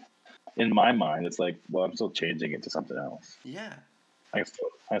NFTs, in my mind, it's I'm still changing it to something else. Yeah. I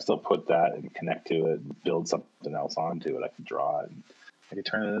still put that and connect to it and build something else onto it. I can draw it. And I can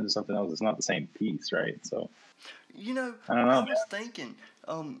turn it into something else. It's not the same piece, right? So, I don't know. I was thinking,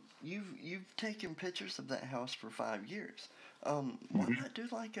 you've taken pictures of that house for 5 years. Why not do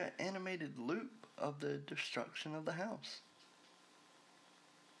an animated loop of the destruction of the house?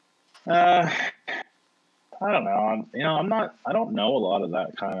 I don't know. I don't know a lot of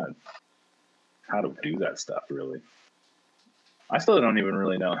that kind of how to do that stuff really. I still don't even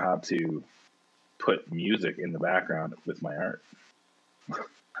really know how to put music in the background with my art.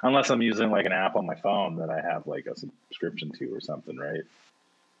 Unless I'm using like an app on my phone that I have like a subscription to or something, right?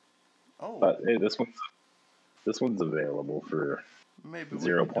 Oh, But hey, this one's available for maybe we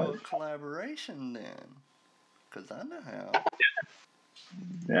zero could do point. a collaboration then. Because I know how.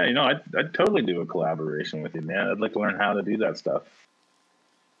 Yeah, I'd totally do a collaboration with you, man. I'd like to learn how to do that stuff.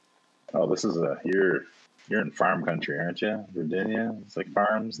 Oh, this is you're in farm country, aren't you? Virginia? It's like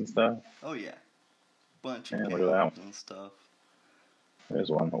farms and stuff. Oh, yeah. Bunch of Yeah, look at that one. cows and stuff. There's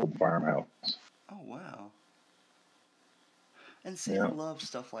one old farmhouse. Oh, wow. And see, I Yeah. love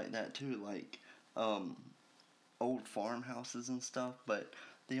stuff like that too, like old farmhouses and stuff. But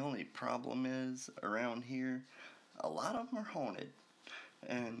the only problem is around here, a lot of them are haunted,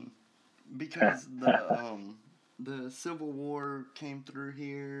 and because the Civil War came through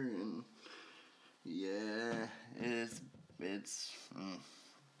here, and yeah, it's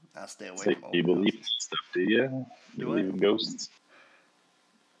I stay away So from you old believe in houses. stuff, do you? You Do believe what? in ghosts?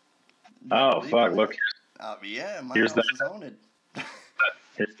 Do I Oh believe in fuck! it? Look, Yeah, my here's that. house is haunted.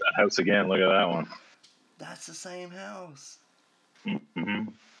 Here's that house again. Look at that one. That's the same house. Mm-hmm.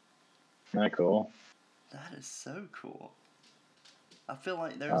 Isn't that cool? That is so cool. I feel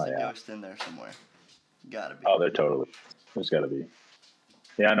like there's Oh a yeah. ghost in there somewhere. Gotta be. Oh, they're totally. There's got to be.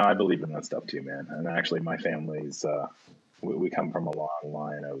 Yeah, no, I believe in that stuff too, man. And actually, my family's we come from a long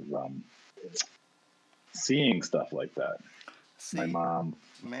line of seeing stuff like that. My See, mom,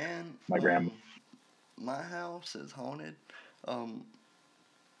 man, my grandma. my house is haunted. Um,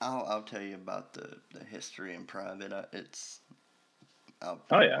 I'll tell you about the history in private. Oh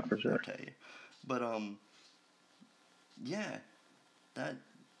yeah, for I'll sure. tell you. But yeah, that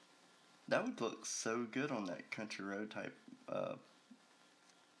that would look so good on that country road type of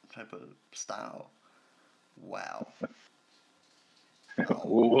style. Wow. Oh,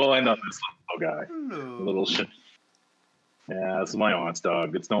 We'll end on this little guy, little hello. shit. Yeah, this is my aunt's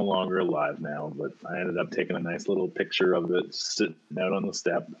dog. It's no longer alive now, but I ended up taking a nice little picture of it sitting out on the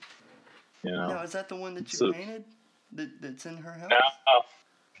step. You know, Now, is that the one that you so painted? That's in her no, house?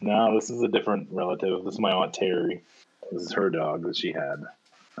 no, this is a different relative. This is my aunt Terry. This is her dog that she had.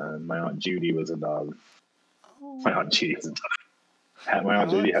 My aunt Judy was a dog. My Oh, aunt Judy was a dog. My your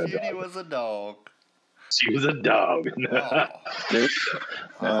aunt Judy Aunt had a Judy dog. was a dog. She was a dog. Oh, There you go.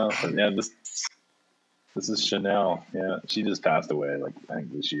 Aunt Yeah, Judy. this is Chanel. Yeah, she just passed away like I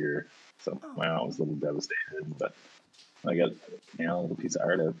think this year. So my aunt Oh, was a little devastated, but I got a little piece of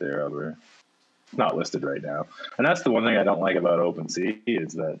art out there of her. It's not listed right now, and that's the one thing I don't like about OpenSea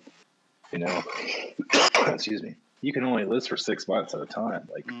is that you know, excuse me, you can only list for 6 months at a time.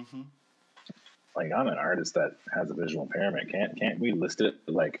 mm-hmm. Like I'm an artist that has a visual impairment. Can't we list it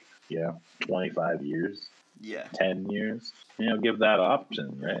like 25 years, Yeah. 10 years? Give that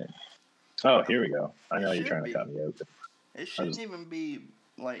option, right? Oh, here we go. I It know you're should trying to cut be. me out. It I shouldn't just even be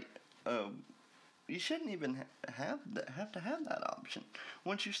like, you shouldn't even have to have that option.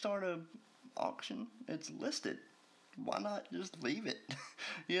 Once you start a auction, it's listed. Why not just leave it?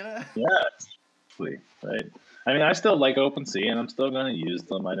 you know? yeah, right. I mean, I still like OpenSea, and I'm still going to use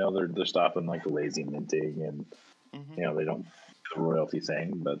them. I know they're stopping like the lazy minting, and Mm-hmm. they don't do the royalty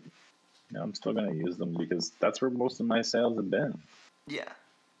thing, but I'm still going to use them because that's where most of my sales have been. Yeah.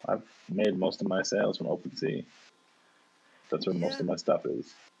 I've made most of my sales from OpenSea. That's where most Yeah. of my stuff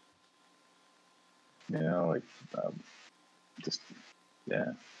is. Like just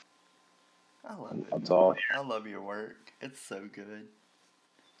yeah. I love it, That's man. all. I love your work. It's so good.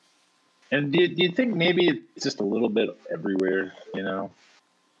 And do you think maybe it's just a little bit everywhere?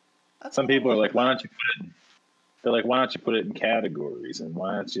 That's Some what I people are like like, why about. don't you put it? They're like, why don't you put it in categories and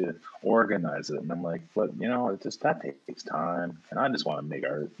why don't you organize it? And I'm like, but it just that takes time, and I just want to make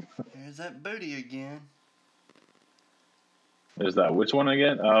art. There's that booty again. There's that. Which one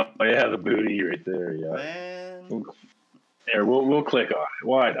again? Oh yeah, the booty right there. Yeah. Man. Here, we'll click on it.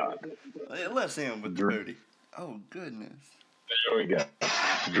 Why not? Let's end with the booty. Oh, goodness. There we go.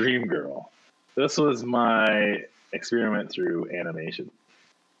 Dream Girl. This was my experiment through animation,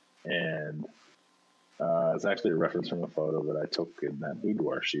 and it's actually a reference from a photo that I took in that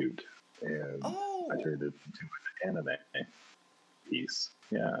boudoir shoot, and I Oh. turned it into an anime piece.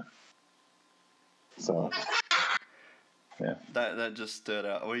 Yeah. So, Love it. yeah. That just stood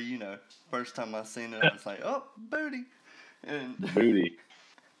out. Well, first time I seen it, I was like, oh, booty. And Booty.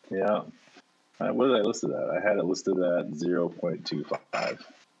 Yeah. What did I list it at? I had it listed at 0.25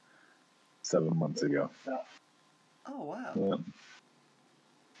 7 months ago. oh, wow. Yeah.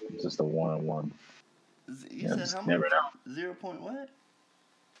 Just a one-on-one. You said just how much? never know. 0. Point what?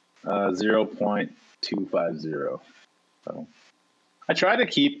 0.250. So I try to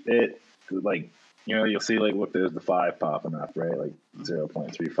keep it like, you'll see like, look, there's the 5 popping up, right? Like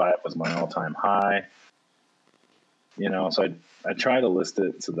 0.35 was my all-time high. So I try to list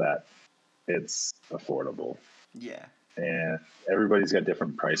it so that it's affordable. Yeah. And everybody's got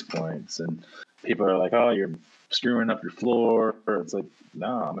different price points, and people are like, "Oh, you're screwing up your floor." It's like, no,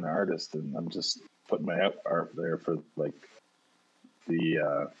 I'm an artist, and I'm just putting my art there for like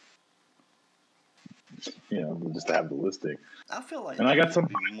the just to have the listing. I feel like and I got some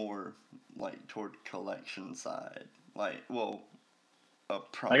be more like toward collection side, like a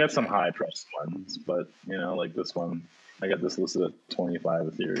project. I got some high priced ones, but like this one, I got this listed at 25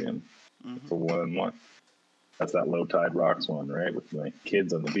 Ethereum. It's a 1-in-1. That's that Low Tide Rocks one, right? With my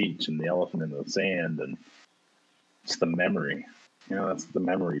kids on the beach and the elephant in the sand, and it's the memory. That's the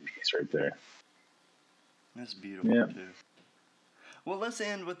memory piece right there. That's beautiful too. Well, let's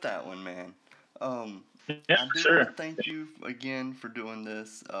end with that one, man. I do want to thank you again for doing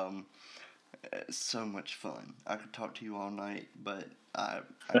this. It's so much fun. I could talk to you all night, but I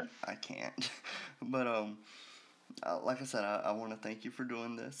can't. But like I said, I want to thank you for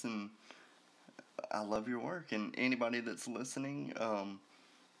doing this, and I love your work. And anybody that's listening,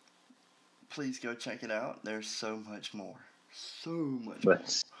 please go check it out. There's so much more. So much more.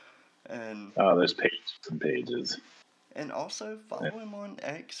 And there's pages and pages. And also follow him on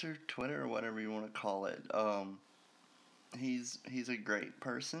X or Twitter or whatever you want to call it. He's a great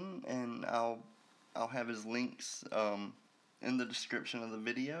person, and I'll have his links in the description of the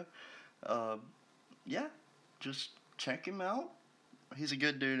video. Yeah, just check him out. He's a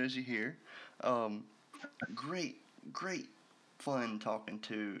good dude, as you hear. Great fun talking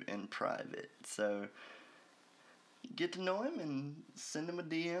to in private. So get to know him and send him a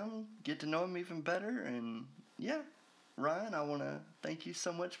DM. Get to know him even better. And yeah, Ryan, I want to thank you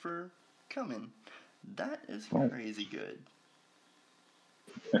so much for coming. That is crazy good.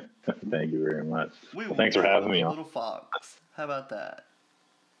 Thank you very much. Thanks for having me on. Little fox. How about that?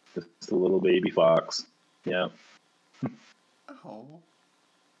 Just a little baby fox. Yeah. Oh.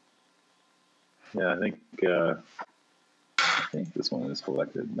 Yeah, I think this one is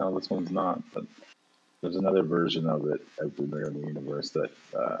collected. No, this one's not. But there's another version of it out there in the universe that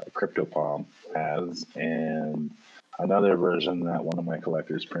CryptoPalm has, and another version that one of my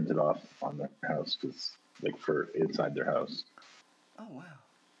collectors printed off on their house, like for inside their house. Oh wow!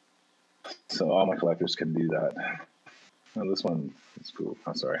 So all my collectors can do that. Oh, this one is cool.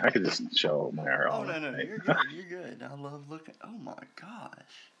 I'm sorry, I could just show my art. Oh no, you're good. You're good. I love looking. Oh my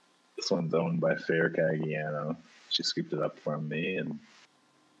gosh! This one's owned by Fair Cagiano. She scooped it up from me, and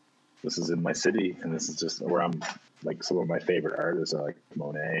this is in my city, and this is just where I'm, like, some of my favorite artists are like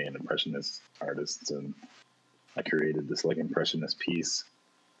Monet and Impressionist artists, and I created this like Impressionist piece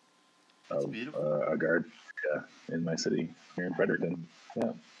of a garden in my city here in Fredericton.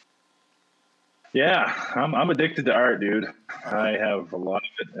 Yeah, I'm addicted to art, dude. I have a lot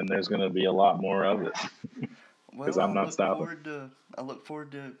of it, and there's going to be a lot more of it because I'm not stopping. I look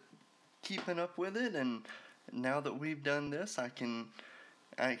forward to keeping up with it, and now that we've done this, I can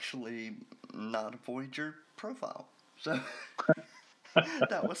actually not avoid your profile. So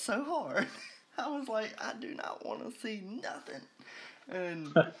that was so hard. I was like, I do not want to see nothing.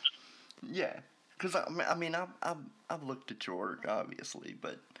 And yeah, because I mean, I've looked at your work, obviously,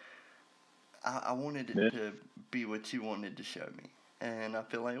 but I wanted it to be what you wanted to show me, and I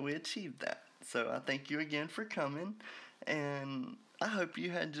feel like we achieved that. So I thank you again for coming, and I hope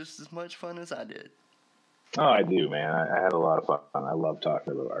you had just as much fun as I did. Oh, I do, man. I had a lot of fun. I love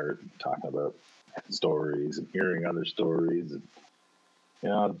talking about art, talking about stories, and hearing other stories.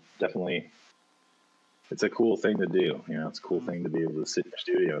 And, definitely, it's a cool thing to do. It's a cool thing to be able to sit in your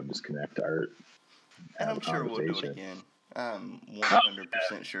studio and just connect to art. And I'm sure we'll do it again. I'm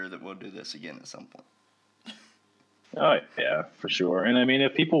 100% sure that we'll do this again at some point. Oh, yeah, for sure. And I mean,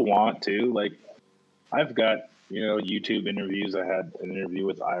 if people want to, like, I've got, YouTube interviews. I had an interview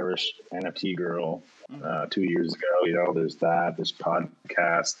with Irish NFT Girl 2 years ago. There's that. There's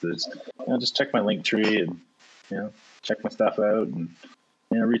podcasts. There's, just check my link tree and, check my stuff out and,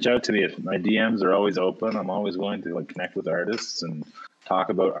 reach out to me. If my DMs are always open, I'm always willing to, like, connect with artists and talk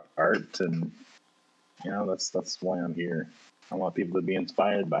about art. And, that's why I'm here. I want people to be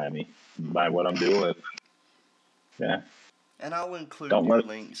inspired by me, by what I'm doing. Yeah. And I'll include your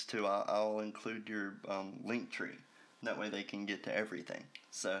links too. I'll include your link tree. That way they can get to everything.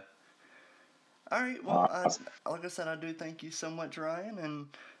 So, all right. Well, like I said, I do thank you so much, Ryan,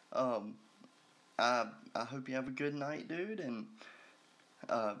 and I hope you have a good night, dude. And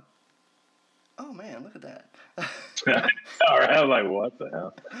oh man, look at that. All right, I was like, what the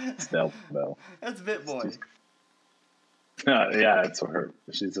hell? Stealth Bell. That's BitBoy. Yeah, it's her.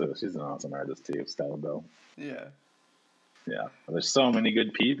 She's an awesome artist too, Stella Bell. Yeah. Yeah, there's so many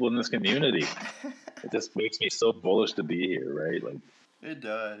good people in this community. It just makes me so bullish to be here, right? Like, It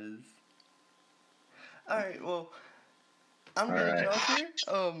does. All right, well, I'm all gonna right, get off here.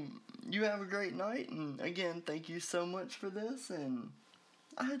 You have a great night, and again, thank you so much for this, and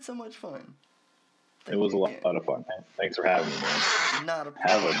I had so much fun. it was a lot of fun. Thanks for having me, man. Not a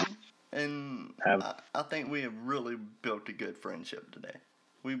problem. And have I think we have really built a good friendship today.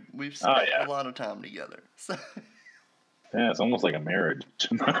 We've spent a lot of time together. So yeah, it's almost like a marriage.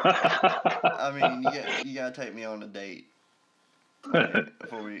 I mean, you gotta take me on a date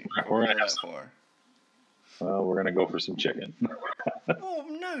before we go that far. Well, we're gonna go for some chicken. Oh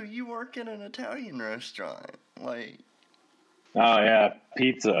no, you work in an Italian restaurant, like. Oh yeah,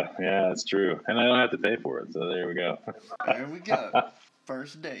 pizza. Yeah, that's true, and I don't have to pay for it. So there we go. There we go.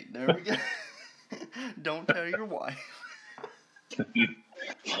 First date. There we go. Don't tell your wife.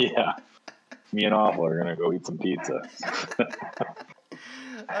 Yeah, me and Awful are gonna go eat some pizza.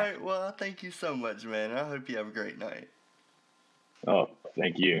 All right. Well, thank you so much, man. I hope you have a great night. Oh,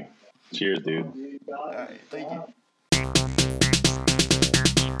 thank you. Cheers, dude. All right. Thank you.